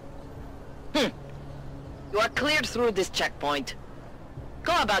yourself. You are cleared through this checkpoint.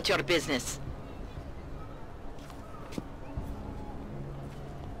 Go about your business.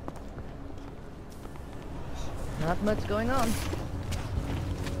 Not much going on.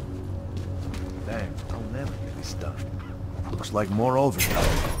 Damn, I'll never get this done. Looks like more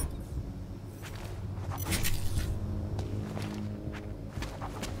overtime.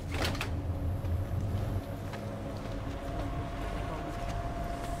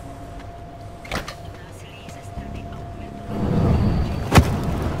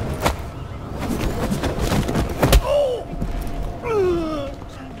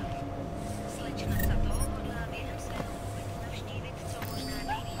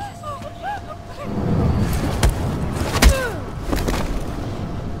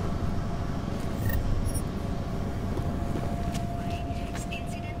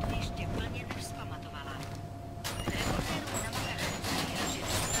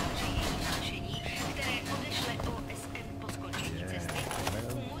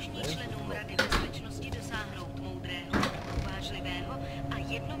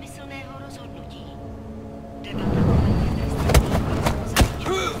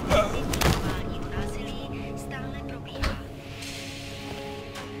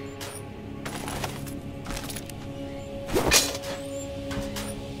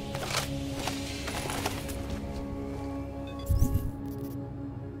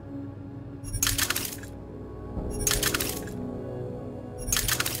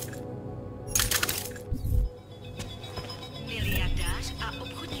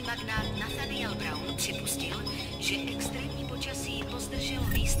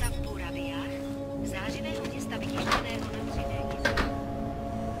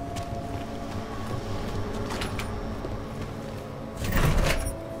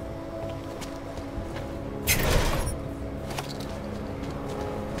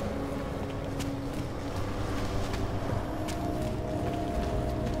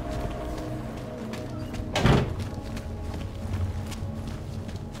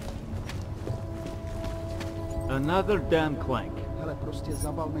 Another damn Clank. Hele, prostě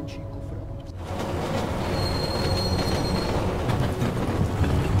zabal menší kufr.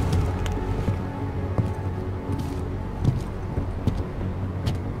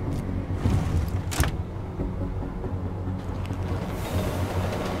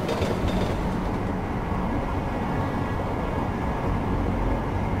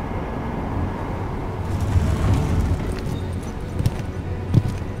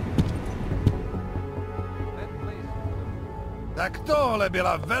 Tak tohle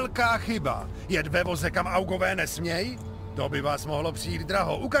byla velká chyba. Jet ve voze, kam augové nesmějí? To by vás mohlo přijít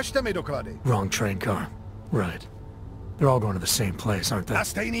draho. Ukažte mi doklady. Wrong train car. Right. They're all going to the same place, aren't they? Na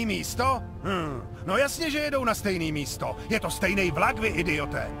stejný místo? No jasně, že jedou na stejný místo. Je to stejný vlak, vy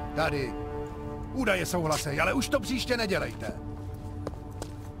idioté. Tady. Údaje souhlasejí, ale už to příště nedělejte.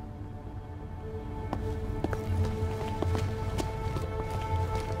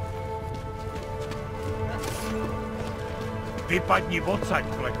 Vypadni odsaď,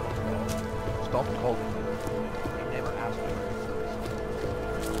 Blacko. Stop calling.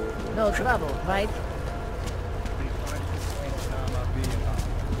 No trouble, right?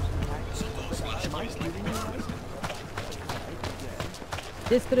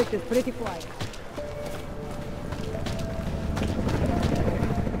 District is pretty quiet.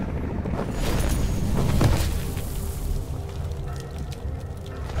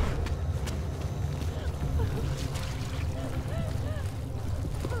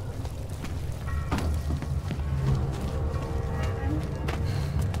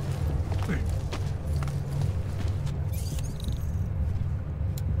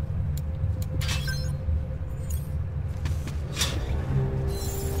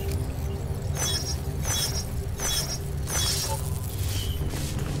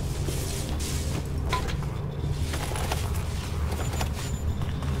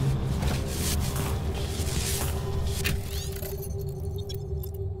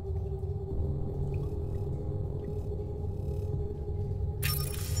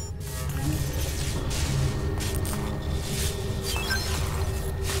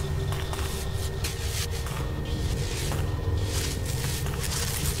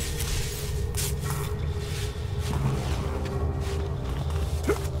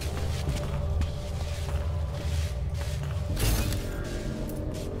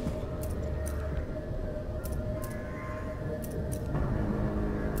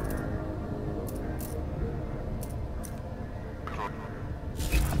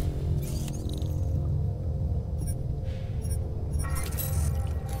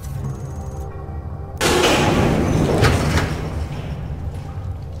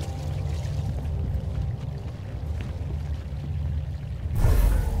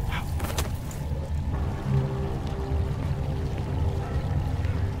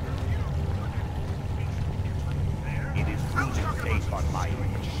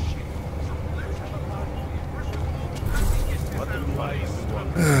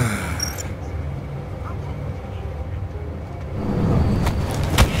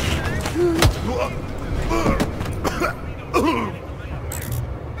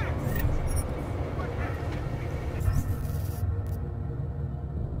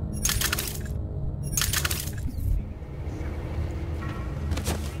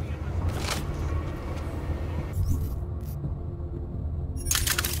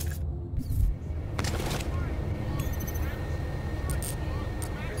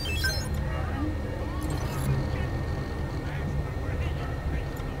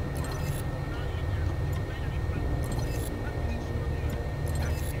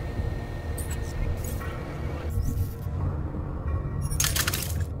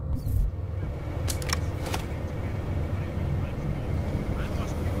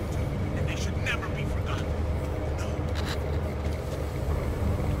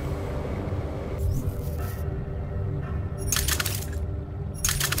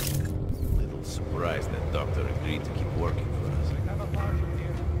 Surprised that doctor agreed to keep working for us. Have a partial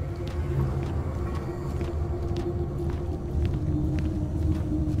here.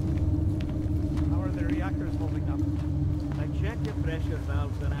 How are the reactors holding up? I checked the pressure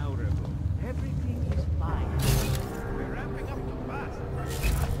valves an hour ago. Everything is fine. We're ramping up too fast.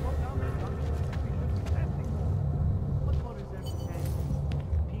 Slow down the production. We should be testing more. What more is there to say?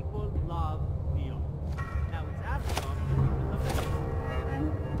 People love Neon. Now it's our job to keep it up.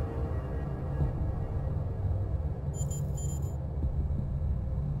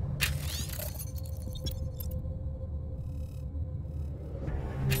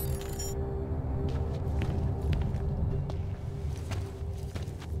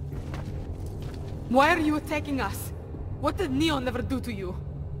 Why are you attacking us? What did Neon ever do to you?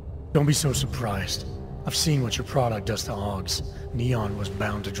 Don't be so surprised. I've seen what your product does to Augs. Neon was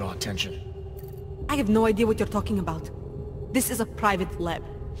bound to draw attention. I have no idea what you're talking about. This is a private lab.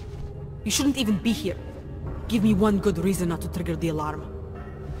 You shouldn't even be here. Give me one good reason not to trigger the alarm.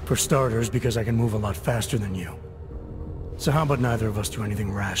 For starters, because I can move a lot faster than you. So how about neither of us do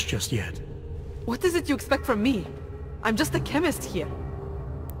anything rash just yet? What is it you expect from me? I'm just a chemist here.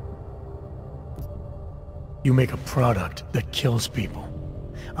 You make a product that kills people.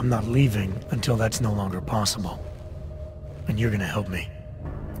 I'm not leaving until that's no longer possible. And you're gonna help me.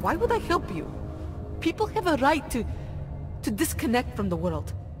 Why would I help you? People have a right to disconnect from the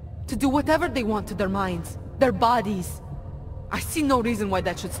world. To do whatever they want to their minds, their bodies. I see no reason why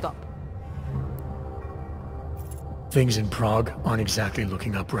that should stop. Things in Prague aren't exactly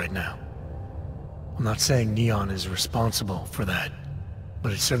looking up right now. I'm not saying Neon is responsible for that,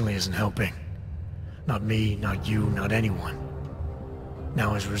 but it certainly isn't helping. Not me, not you, not anyone.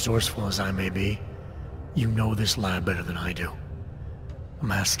 Now, as resourceful as I may be, you know this lab better than I do.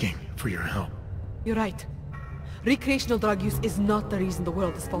 I'm asking for your help. You're right. Recreational drug use is not the reason the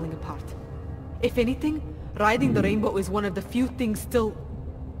world is falling apart. If anything, riding the rainbow is one of the few things still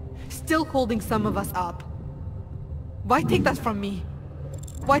holding some of us up. Why take that from me?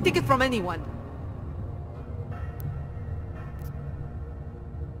 Why take it from anyone?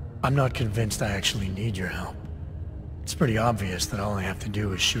 I'm not convinced I actually need your help. It's pretty obvious that all I have to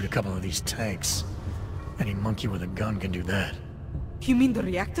do is shoot a couple of these tanks. Any monkey with a gun can do that. You mean the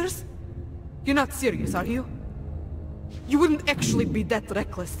reactors? You're not serious, are you? You wouldn't actually be that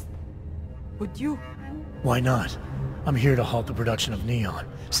reckless, would you? Why not? I'm here to halt the production of Neon,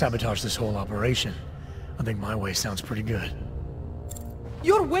 sabotage this whole operation. I think my way sounds pretty good.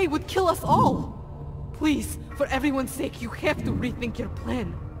 Your way would kill us all! Please, for everyone's sake, you have to rethink your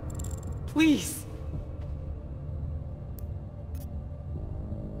plan. Please.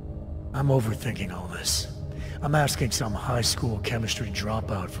 I'm overthinking all this. I'm asking some high school chemistry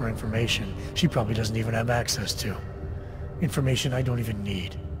dropout for information she probably doesn't even have access to. Information I don't even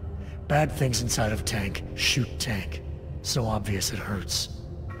need. Bad things inside of tank shoot tank. So obvious it hurts.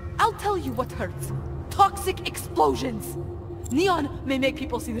 I'll tell you what hurts. Toxic explosions. Neon may make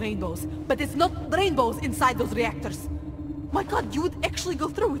people see rainbows, but it's not rainbows inside those reactors. My God, you would actually go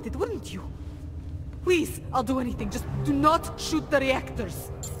through with it, wouldn't you? Please, I'll do anything. Just do not shoot the reactors.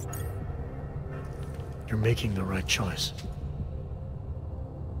 You're making the right choice.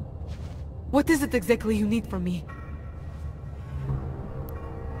 What is it exactly you need from me?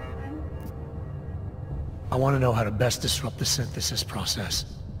 I want to know how to best disrupt the synthesis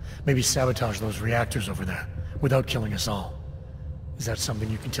process. Maybe sabotage those reactors over there, without killing us all. Is that something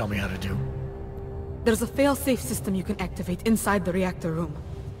you can tell me how to do? There's a fail-safe system you can activate inside the reactor room.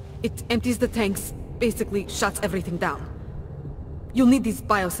 It empties the tanks, basically shuts everything down. You'll need these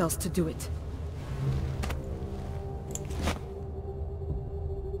biocells to do it.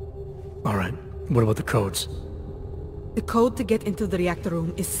 Alright, what about the codes? The code to get into the reactor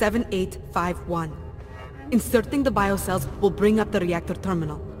room is 7851. Inserting the biocells will bring up the reactor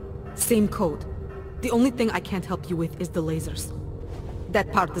terminal. Same code. The only thing I can't help you with is the lasers.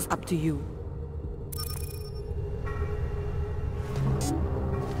 That part is up to you.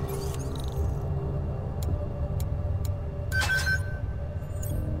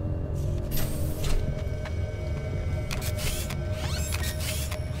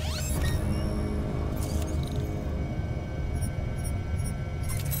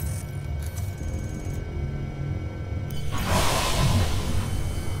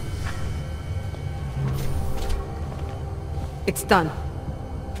 It's done.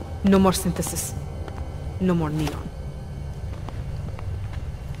 No more synthesis. No more neon.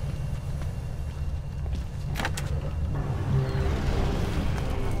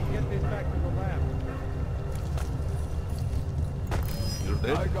 Get this back to the lab. You're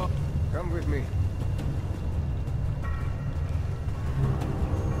dead? Come with me.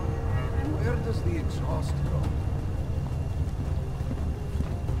 Where does the exhaust go?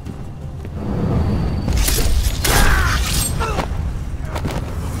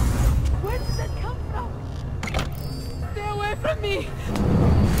 Where did that come from? Stay away from me!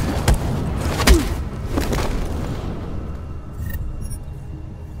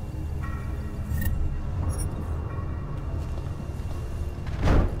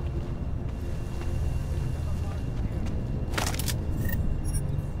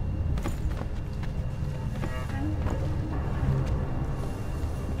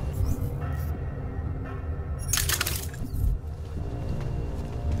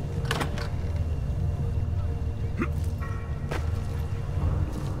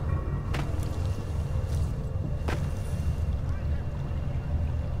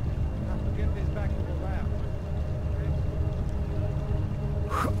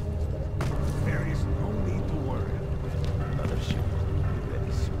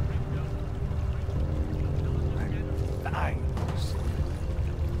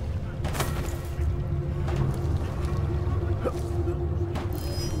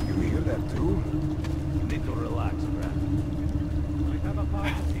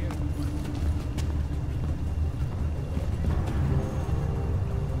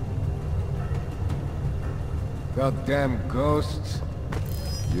 Goddamn ghosts.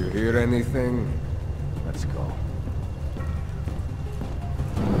 You hear anything? Let's go.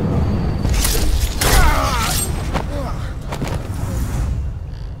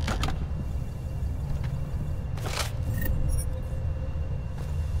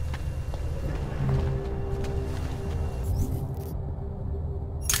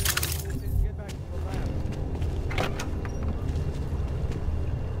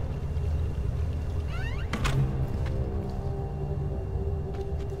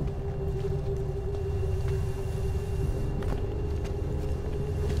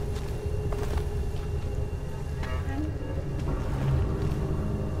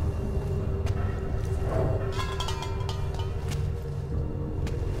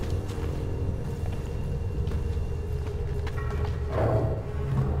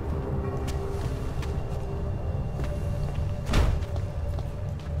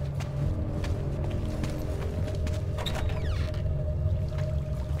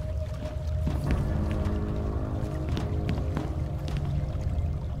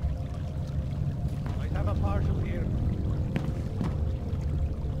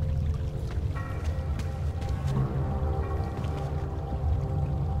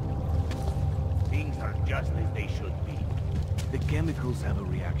 Just as they should be. The chemicals have a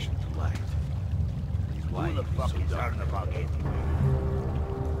reaction to light. Who the fuck is certain about it?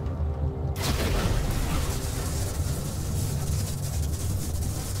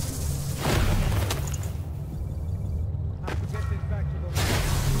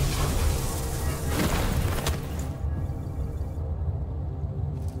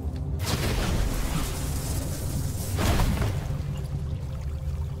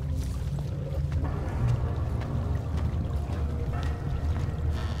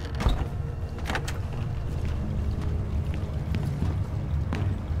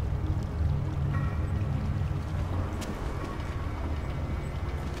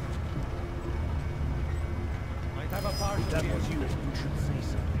 That was you. You should say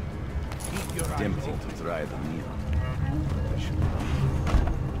something. Keep your eyes Tempting open. to try the neon. I should know.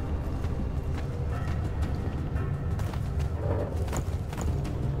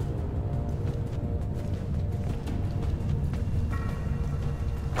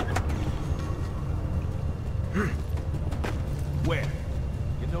 Where?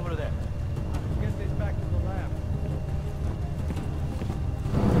 Get over there. Get this back to the lab.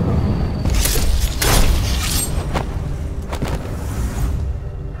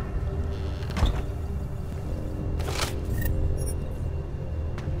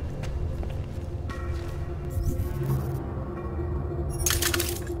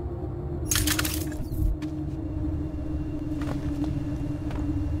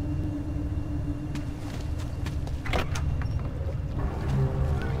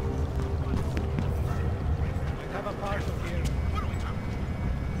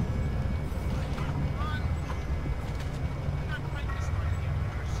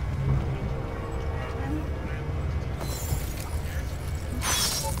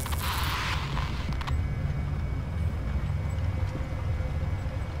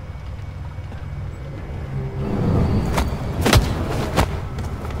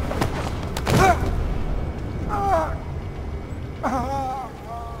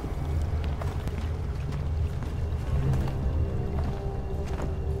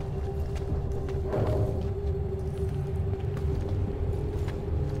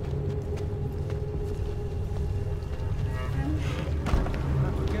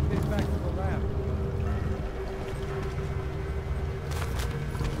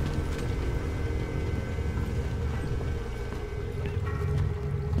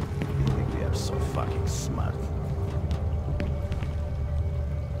 fucking smart.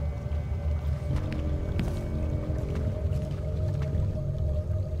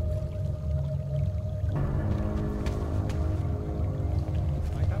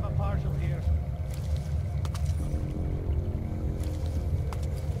 Might have a partial here.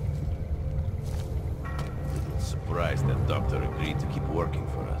 Surprised that doctor agreed to keep working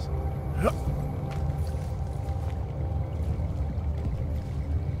for us.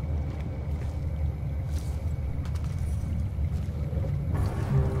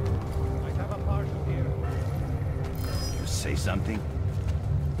 Might have a partial here. You say something?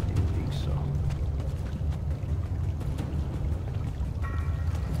 Didn't think so.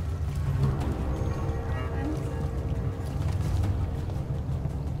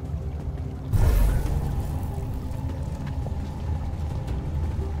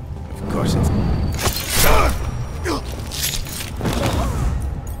 Of course it's...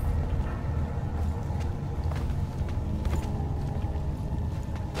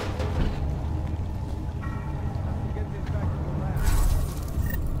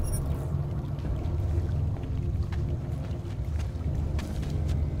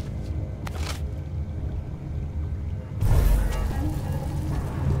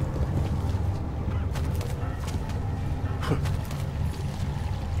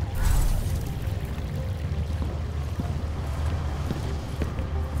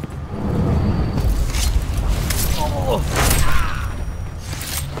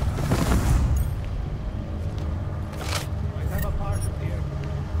 Might have a partial here.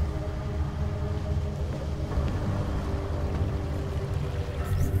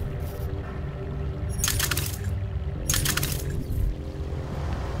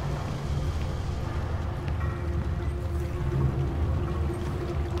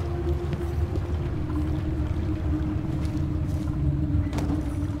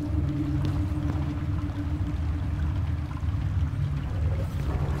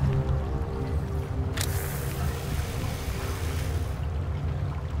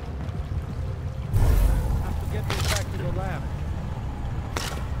 Have to get this back to the lab.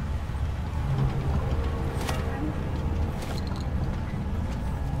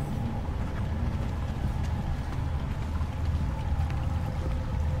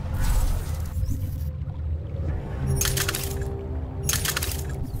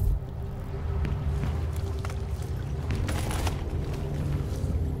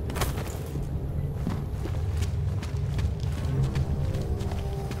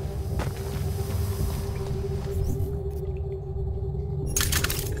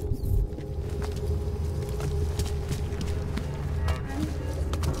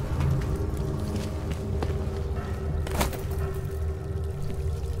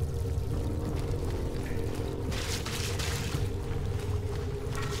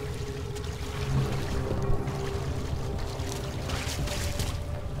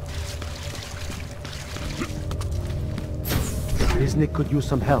 His Nick could use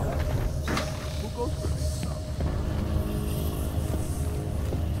some help.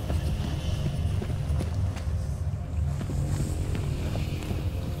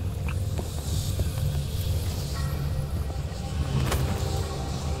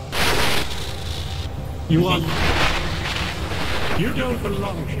 You are... You don't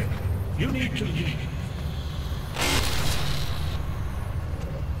belong here. You need to leave.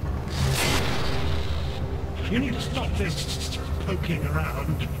 You need to stop this poking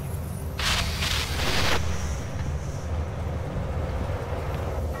around.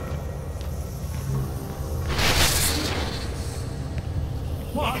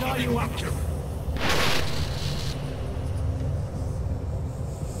 What are you up to?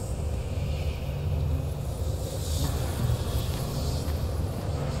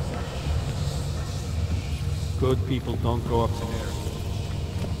 Good people don't go upstairs.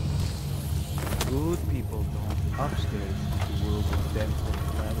 Good people don't upstairs into the world of death and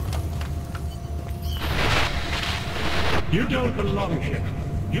calamity. You don't belong here.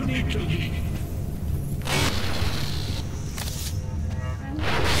 You need to leave.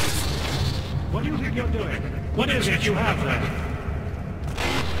 What do you think you're doing? What is it you have there?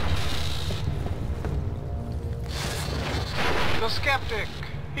 The skeptic.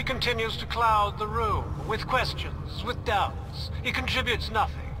 He continues to cloud the room with questions, with doubts. He contributes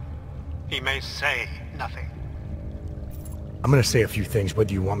nothing. He may say nothing. I'm gonna say a few things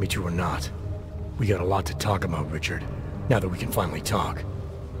whether you want me to or not. We got a lot to talk about, Richard. Now that we can finally talk.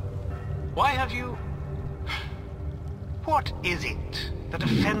 Why have you... What is it that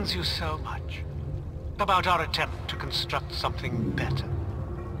offends you so much about our attempt to construct something better?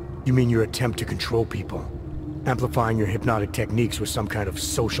 You mean your attempt to control people? Amplifying your hypnotic techniques with some kind of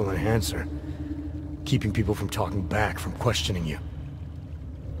social enhancer? keeping people from talking back, from questioning you.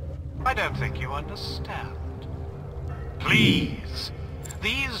 I don't think you understand. Please.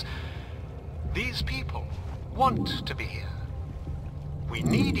 These people want to be here. We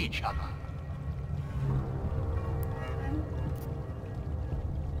need each other.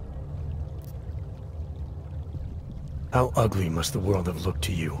 How ugly must the world have looked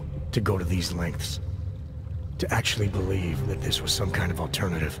to you, to go to these lengths? To actually believe that this was some kind of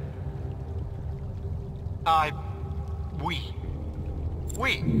alternative?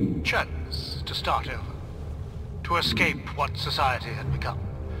 We chose to start over. To escape what society had become.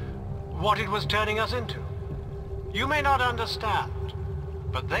 What it was turning us into. You may not understand,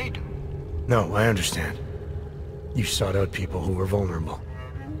 but they do. No, I understand. You sought out people who were vulnerable.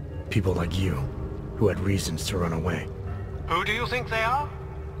 People like you, who had reasons to run away. Who do you think they are?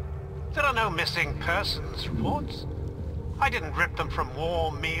 There are no missing persons reports. I didn't rip them from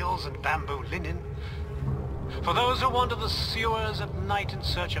warm meals and bamboo linen. For those who wander the sewers at night in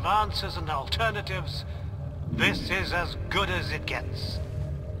search of answers and alternatives, this is as good as it gets.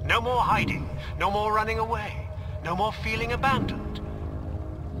 No more hiding, no more running away, no more feeling abandoned.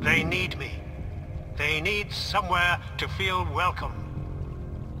 They need me. They need somewhere to feel welcome.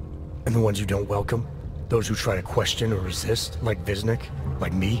 And the ones you don't welcome? Those who try to question or resist, like Visnik,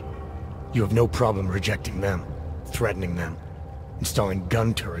 like me? You have no problem rejecting them, threatening them, installing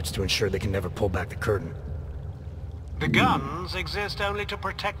gun turrets to ensure they can never pull back the curtain. The guns exist only to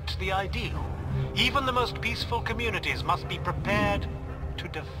protect the ideal. Even the most peaceful communities must be prepared to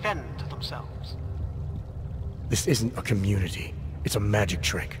defend themselves. This isn't a community. It's a magic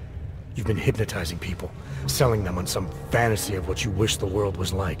trick. You've been hypnotizing people, selling them on some fantasy of what you wish the world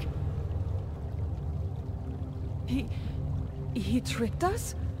was like. He tricked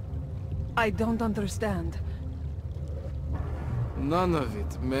us? I don't understand. None of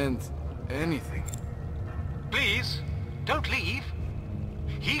it meant anything. Please, don't leave.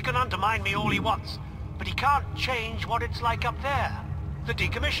 He can undermine me all he wants, but he can't change what it's like up there. The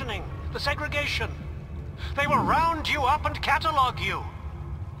decommissioning, the segregation. They will round you up and catalog you.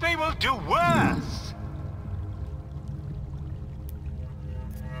 They will do worse.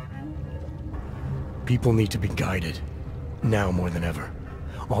 People need to be guided. Now more than ever.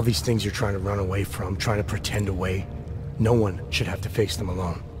 All these things you're trying to run away from, trying to pretend away, no one should have to face them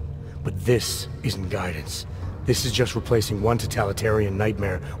alone. But this isn't guidance. This is just replacing one totalitarian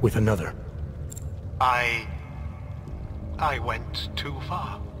nightmare with another. I went too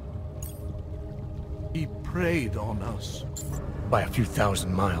far. He preyed on us. By a few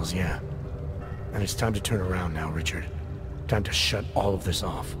thousand miles, yeah. And it's time to turn around now, Richard. Time to shut all of this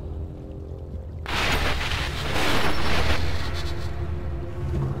off.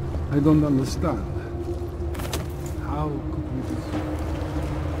 I don't understand. How could we be...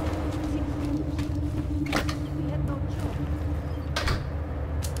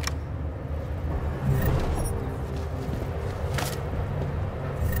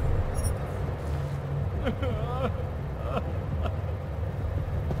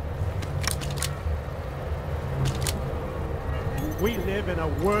 We live in a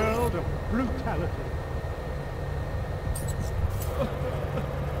world of brutality.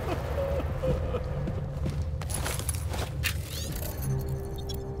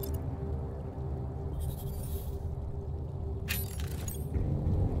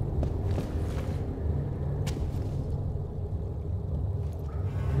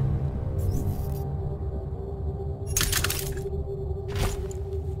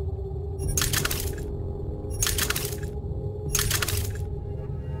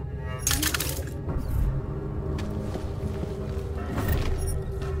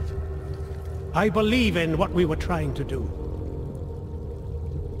 I believe in what we were trying to do.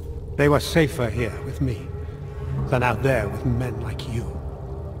 They were safer here with me than out there with men like you.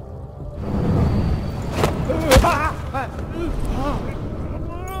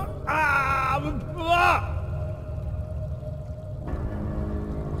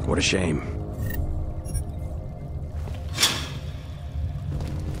 What a shame.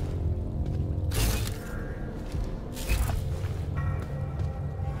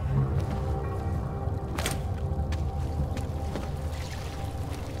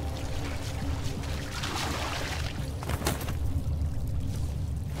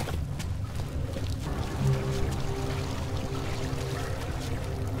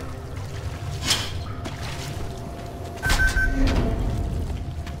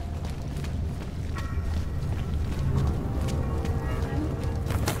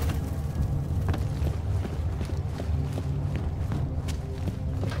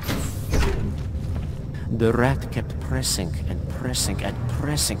 The rat kept pressing and pressing and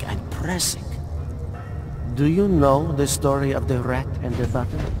pressing and pressing. Do you know the story of the rat and the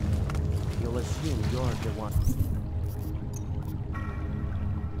button? You'll assume you're the one.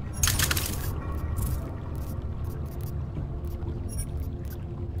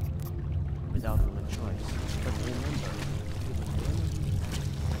 Without a choice. But remember,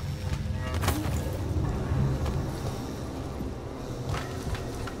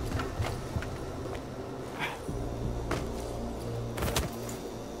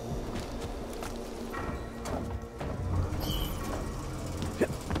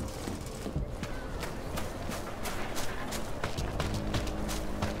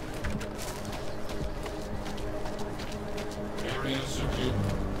 Area secure.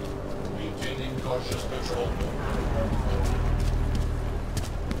 Maintaining cautious patrol.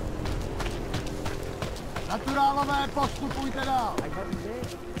 Naturálové, postupujte dál!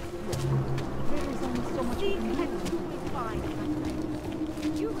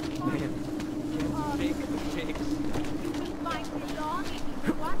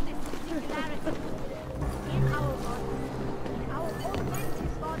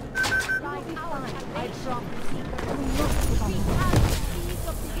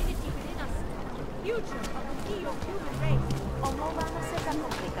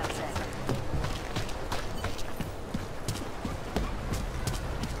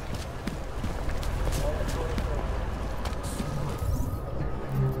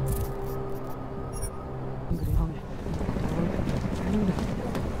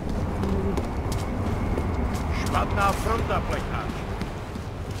 Špatná fronta, plecháč.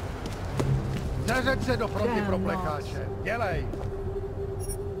 Neřeď se do fronty pro plecháče. Dělej!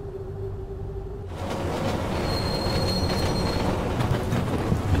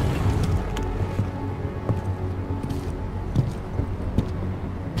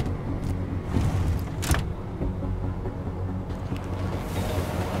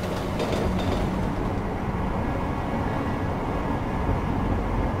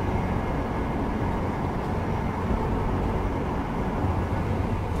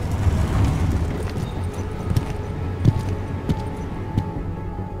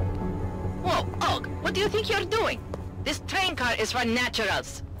 What do you think you're doing? This train car is for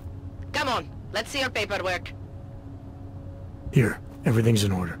naturals. Come on, let's see your paperwork. Here, everything's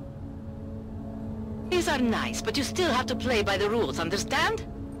in order. These are nice, but you still have to play by the rules, understand?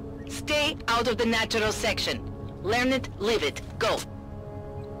 Stay out of the natural section. Learn it, live it. Go.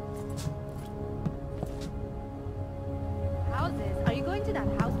 Houses? Are you going to that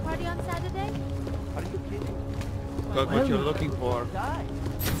house party on Saturday? Are you kidding? Got what you're looking for.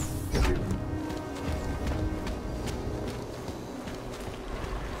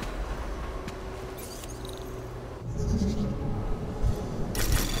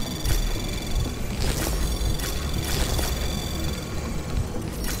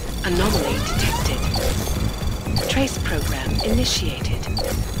 Anomaly detected. Trace program initiated.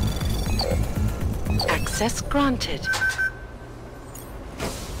 Access granted.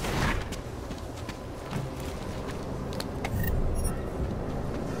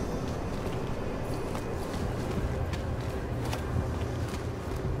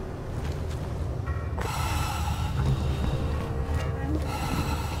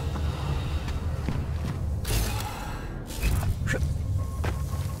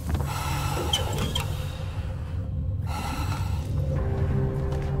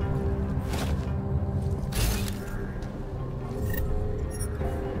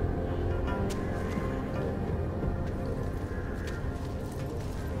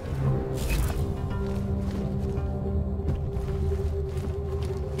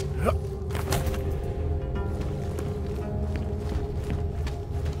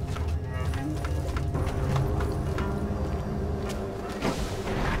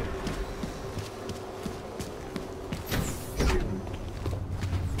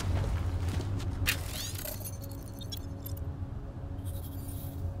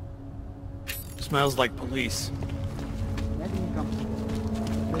 Smells like police.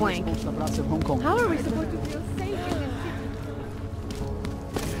 Clank. How are we supposed to feel safe in this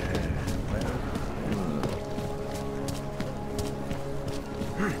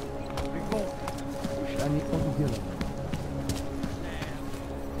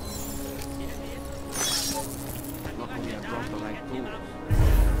Luckily, I brought the right tools.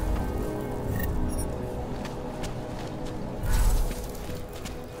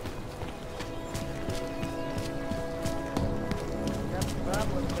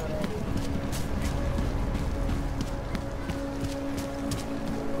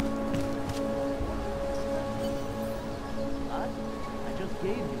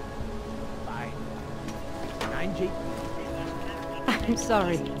 I'm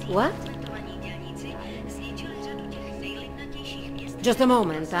sorry. What? Just a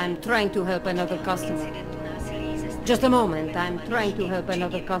moment, I'm trying to help another customer. Just a moment, I'm trying to help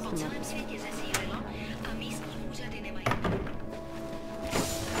another customer.